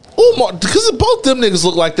 Umar, because both them niggas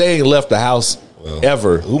look like they ain't left the house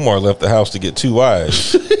ever. Umar left the house to get 2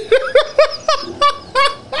 wives.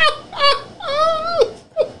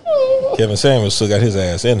 Kevin Samuels still got his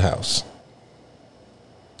ass in house.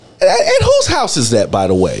 And whose house is that, by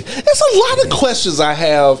the way? There's a lot of questions I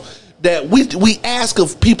have that we ask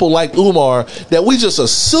of people like Umar that we just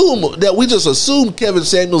assume Kevin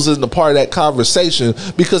Samuels isn't a part of that conversation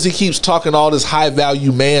because he keeps talking all this high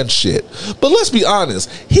value man shit. But let's be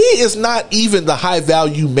honest, he is not even the high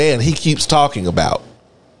value man he keeps talking about.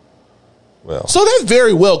 Well, so that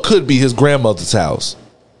very well could be his grandmother's house,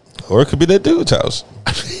 or it could be that dude's house.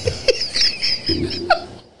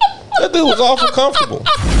 That dude was awful comfortable,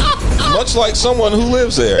 much like someone who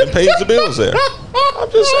lives there and pays the bills there. I'm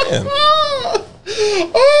just saying.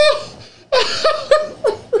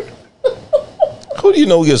 Who do you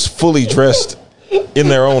know gets fully dressed in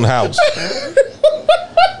their own house?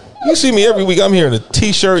 You see me every week. I'm here in a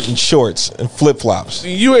t-shirt and shorts and flip-flops.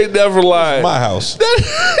 You ain't never lied. My house.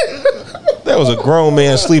 That was a grown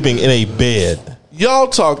man sleeping in a bed. Y'all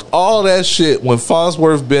talked all that shit when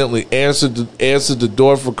Farnsworth Bentley answered the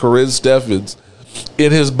door for Corinne Steffens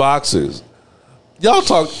in his boxers. Y'all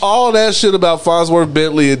talked all that shit about Farnsworth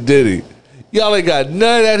Bentley and Diddy. Y'all ain't got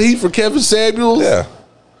none of that heat for Kevin Samuels? Yeah.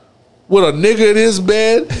 With a nigga in his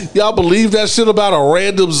bed? Y'all believe that shit about a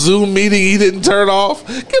random Zoom meeting he didn't turn off?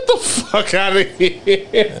 Get the fuck out of here.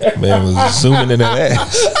 That man was zooming in that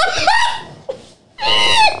ass.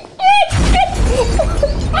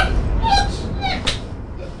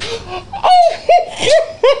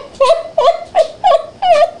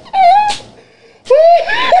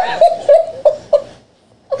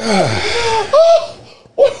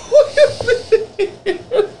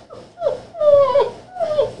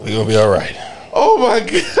 We're gonna be all right. my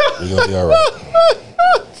God. We're gonna be all right.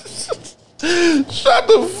 Shut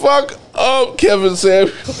the fuck up, Kevin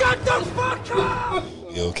Samuels.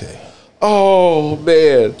 We okay. Oh,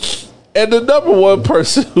 man. And the number one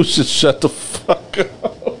person who should shut the fuck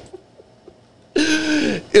up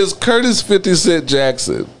is Curtis 50 Cent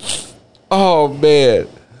Jackson. Oh, man.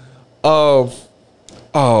 Oh,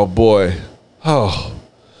 boy. Oh.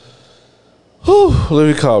 Whew, let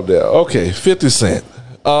me calm down. Okay, 50 Cent.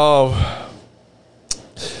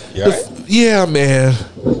 Yeah, man.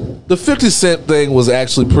 The 50 Cent thing was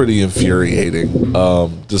actually pretty infuriating,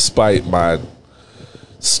 despite my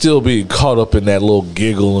still being caught up in that little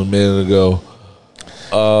giggle a minute ago.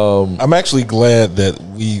 I'm actually glad that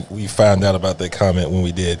we found out about that comment when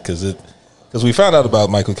we did, because we found out about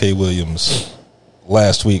Michael K. Williams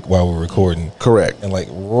last week while we were recording. Correct. And like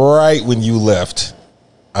right when you left,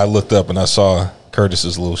 I looked up and I saw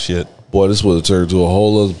Curtis's little shit. Boy, this would have turned to a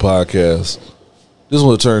whole other podcast. This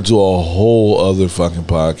would have turned to a whole other fucking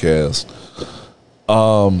podcast.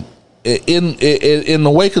 In the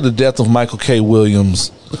wake of the death of Michael K.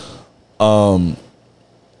 Williams, 50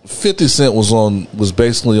 Cent was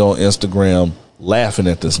basically on Instagram laughing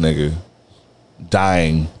at this nigga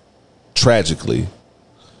dying tragically.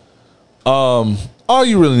 All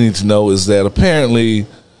you really need to know is that apparently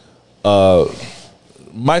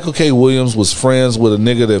Michael K. Williams was friends with a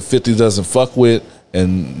nigga that 50 doesn't fuck with,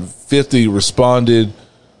 and 50 responded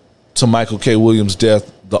to Michael K. Williams' death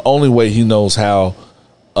the only way he knows how,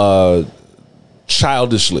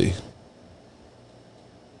 childishly.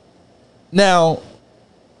 Now,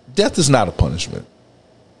 death is not a punishment.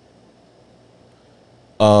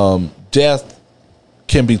 Death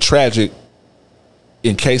can be tragic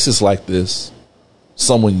in cases like this.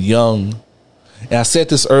 Someone young. And I said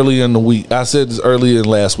this earlier in the week. I said this earlier in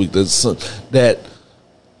last week. That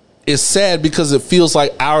it's sad because it feels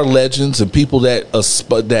like our legends and people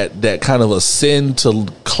that kind of ascend to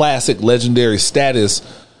classic legendary status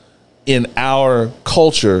in our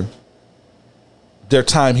culture, their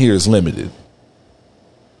time here is limited.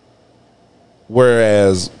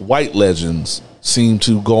 Whereas white legends seem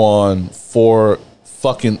to go on for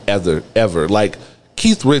fucking ever. Like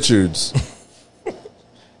Keith Richards.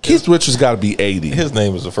 Keith Richards got to be 80. His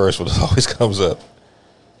name is the first one that always comes up.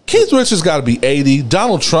 Keith Richards got to be 80.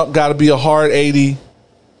 Donald Trump got to be a hard 80.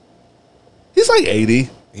 He's like 80.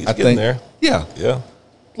 He's I getting think. there. Yeah. Yeah.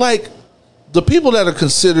 Like the people that are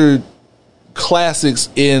considered classics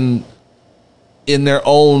in their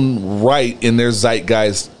own right, in their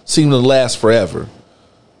zeitgeist, seem to last forever.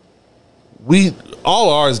 All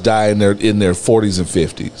ours die in their 40s and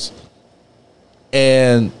 50s.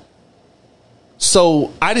 And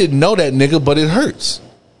so I didn't know that nigga, but it hurts.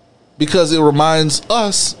 Because it reminds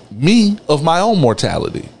me of my own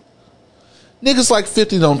mortality. Niggas like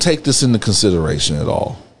 50 don't take this into consideration at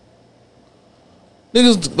all.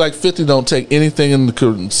 Niggas like 50 don't take anything into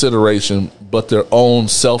consideration but their own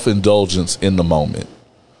self-indulgence in the moment.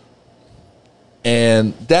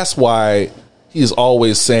 And that's why he's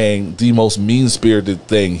always saying the most mean-spirited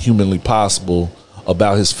thing humanly possible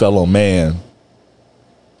about his fellow man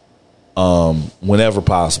whenever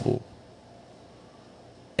possible.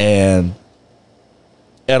 And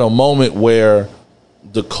at a moment where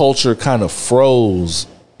the culture kind of froze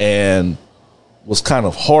and was kind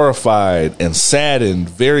of horrified and saddened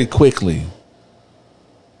very quickly,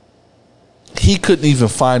 he couldn't even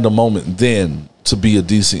find a moment then to be a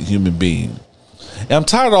decent human being. And I'm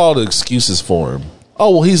tired of all the excuses for him. Oh,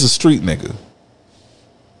 well, he's a street nigga.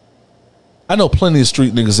 I know plenty of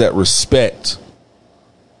street niggas that respect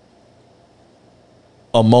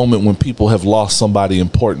a moment when people have lost somebody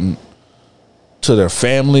important to their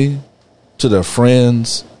family, to their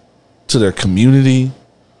friends, to their community,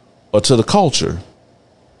 or to the culture.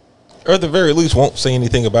 Or at the very least won't say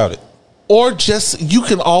anything about it. Or just, you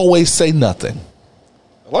can always say nothing.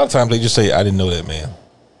 A lot of times they just say, I didn't know that man.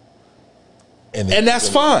 And that's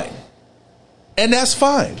fine. And that's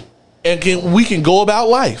fine. And we can go about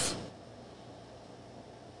life.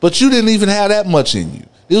 But you didn't even have that much in you.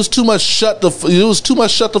 It was too much shut the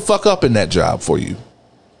fuck up in that job for you.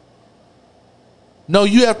 No,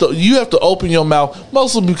 you have to open your mouth,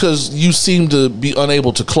 mostly because you seem to be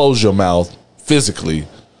unable to close your mouth physically,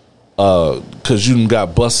 because you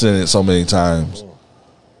got busted in it so many times.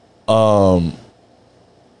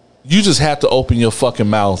 You just have to open your fucking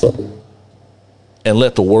mouth and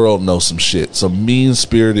let the world know some shit, some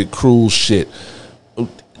mean-spirited, cruel shit.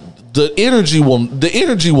 The energy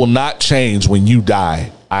will not change when you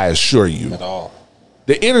die. I assure you. At all.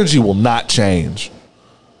 The energy will not change.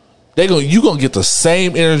 You're gonna get the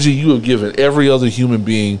same energy you have given every other human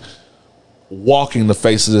being walking the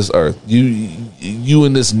face of this earth. You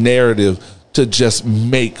in this narrative to just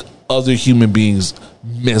make other human beings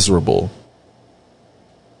miserable.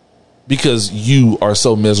 Because you are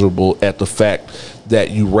so miserable at the fact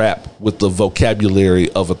that you rap with the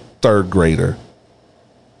vocabulary of a third grader.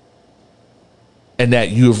 And that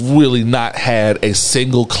you have really not had a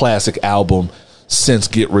single classic album since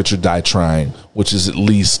Get Rich or Die Trying, which is at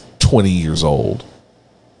least 20 years old.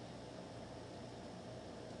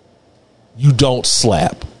 You don't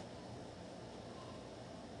slap.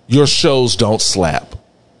 Your shows don't slap.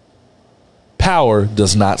 Power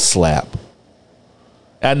does not slap.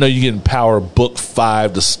 I know you're getting Power Book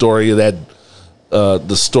 5, the story of that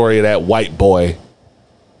white boy.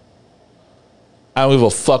 I don't give a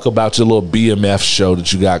fuck about your little BMF show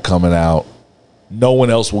that you got coming out. No one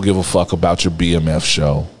else will give a fuck about your BMF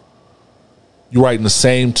show. You're writing the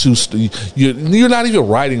same you're not even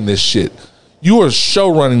writing this shit. You are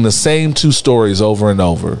show running the same 2 stories over and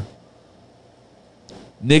over.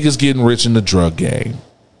 Niggas getting rich in the drug game.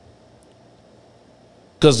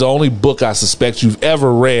 Because the only book I suspect you've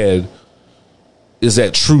ever read is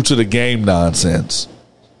that True to the Game nonsense.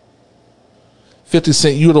 50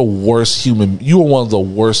 Cent, you're one of the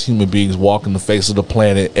worst human beings walking the face of the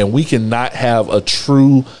planet, and we cannot have a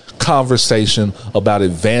true conversation about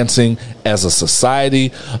advancing as a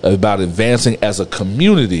society, about advancing as a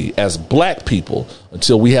community, as black people,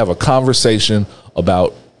 until we have a conversation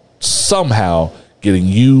about somehow getting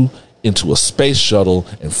you into a space shuttle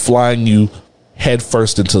and flying you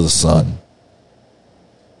headfirst into the sun.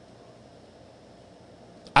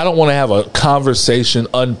 I don't want to have a conversation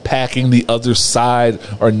unpacking the other side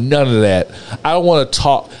or none of that. I don't want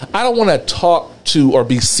to talk to or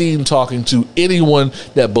be seen talking to anyone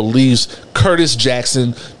that believes Curtis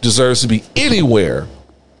Jackson deserves to be anywhere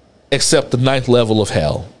except the 9th level of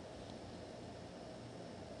hell.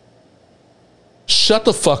 Shut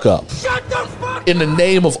the fuck up. Shut the fuck up. In the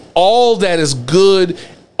name of all that is good,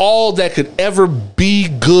 all that could ever be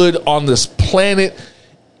good on this planet,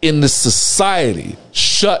 in this society,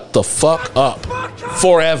 shut the fuck up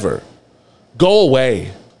forever. Go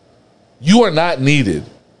away. You are not needed.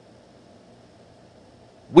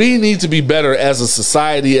 We need to be better as a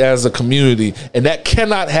society, as a community, and that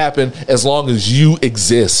cannot happen as long as you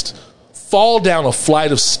exist. Fall down a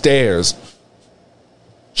flight of stairs.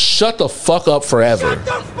 Shut the fuck up forever. Shut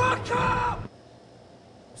the fuck up.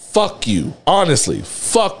 Fuck you. Honestly,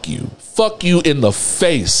 fuck you. Fuck you in the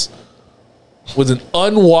face with an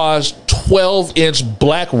unwashed 12-inch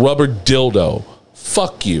black rubber dildo.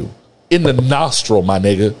 Fuck you. In the nostril, my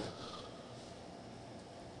nigga.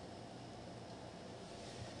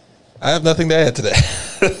 I have nothing to add to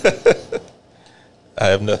that. I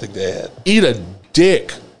have nothing to add. Eat a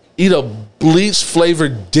dick. Eat a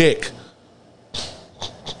bleach-flavored dick.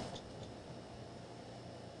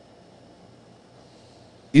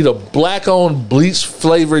 Eat a black-owned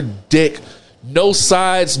bleach-flavored dick. No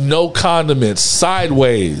sides, no condiments.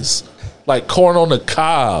 Sideways. Like corn on the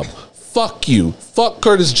cob. Fuck you. Fuck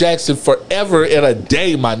Curtis Jackson forever and a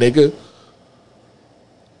day, my nigga.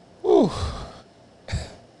 Whew.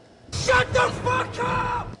 Shut the fuck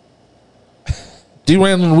up!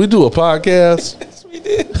 D-Random, we do a podcast. Yes, we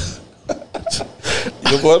did.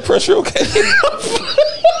 Your blood pressure okay?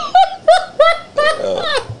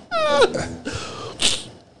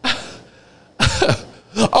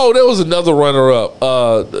 Oh, there was another runner-up.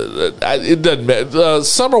 It doesn't matter.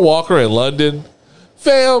 Summer Walker in London.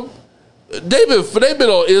 Fam, they've been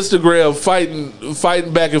on Instagram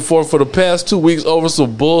fighting back and forth for the past 2 weeks over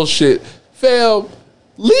some bullshit. Fam,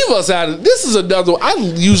 leave us out of this. Is another one. I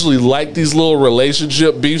usually like these little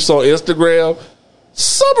relationship beefs on Instagram.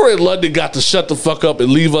 Summer in London got to shut the fuck up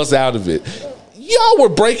and leave us out of it. Y'all were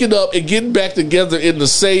breaking up and getting back together in the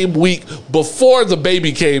same week before the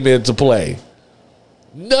baby came into play.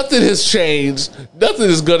 Nothing has changed. Nothing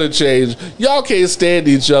is gonna change. Y'all can't stand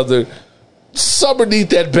each other. Summer need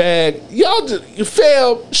that bag. Y'all,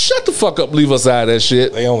 fam, shut the fuck up. Leave us out of that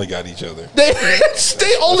shit. They only got each other. They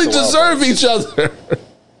only deserve each other.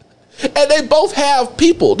 And they both have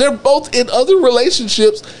people. They're both in other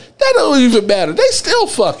relationships. That don't even matter. They still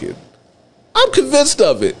fucking. I'm convinced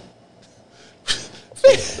of it.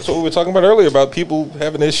 That's what we were talking about earlier about people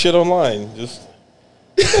having this shit online. Just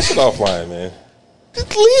get that shit offline, man.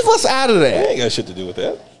 Leave us out of that. They ain't got shit to do with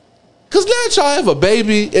that. Because now that y'all have a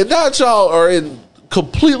baby and now that y'all are in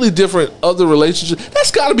completely different other relationships, that's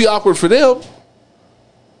got to be awkward for them.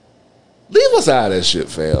 Leave us out of that shit,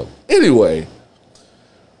 fam. Anyway,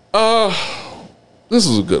 this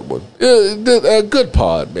was a good one. A good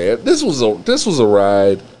pod, man. This was a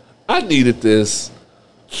ride. I needed this.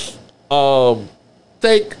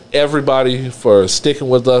 thank everybody for sticking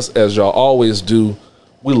with us as y'all always do.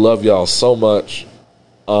 We love y'all so much.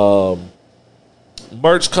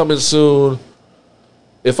 Merch coming soon.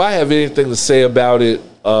 If I have anything to say about it,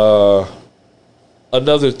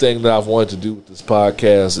 another thing that I've wanted to do with this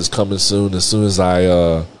podcast is coming soon. As soon as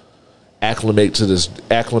I acclimate to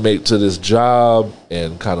this job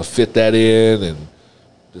and kind of fit that in, and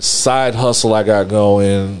the side hustle I got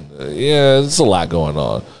going, it's a lot going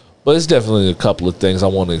on. But it's definitely a couple of things I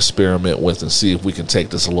want to experiment with and see if we can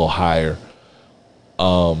take this a little higher.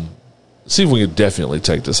 See if we can definitely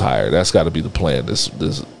take this higher. That's got to be the plan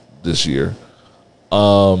this year.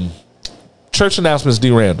 Church announcements,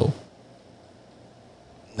 D. Randall.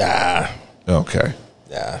 Nah. Okay.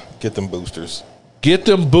 Nah. Get them boosters. Get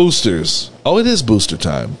them boosters. Oh, it is booster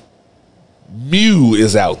time. Mew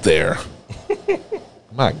is out there.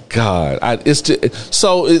 My God.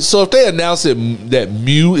 So if they announce that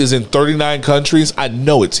Mew is in 39 countries, I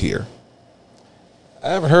know it's here. I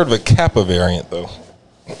haven't heard of a Kappa variant, though.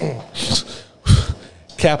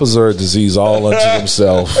 Kappas are a disease all unto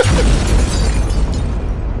themselves.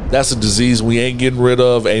 That's a disease we ain't getting rid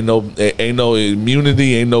of. Ain't no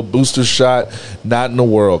immunity. Ain't no booster shot. Not in the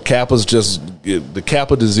world. The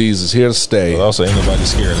Kappa disease is here to stay. But also, ain't nobody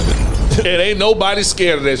scared of it. And ain't nobody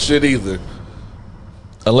scared of that shit either.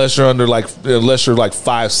 Unless you're like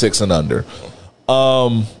 5'6" and under.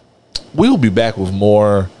 We'll be back with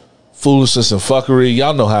more foolishness and fuckery.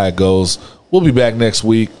 Y'all know how it goes. We'll be back next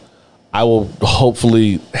week. I will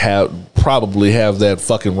hopefully probably have that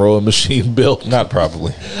fucking rowing machine built. Not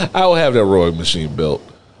probably. I will have that rowing machine built.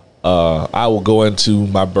 I will go into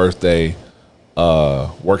my birthday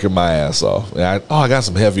working my ass off. And I got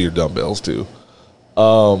some heavier dumbbells too.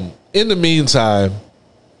 In the meantime,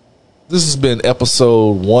 this has been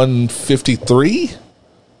episode 153.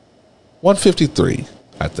 153,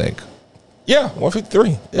 I think. Yeah,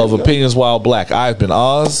 153. Of Opinions While Black. I've been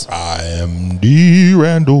Oz. I am D.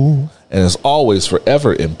 Randall. And as always,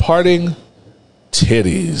 forever imparting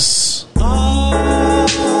titties.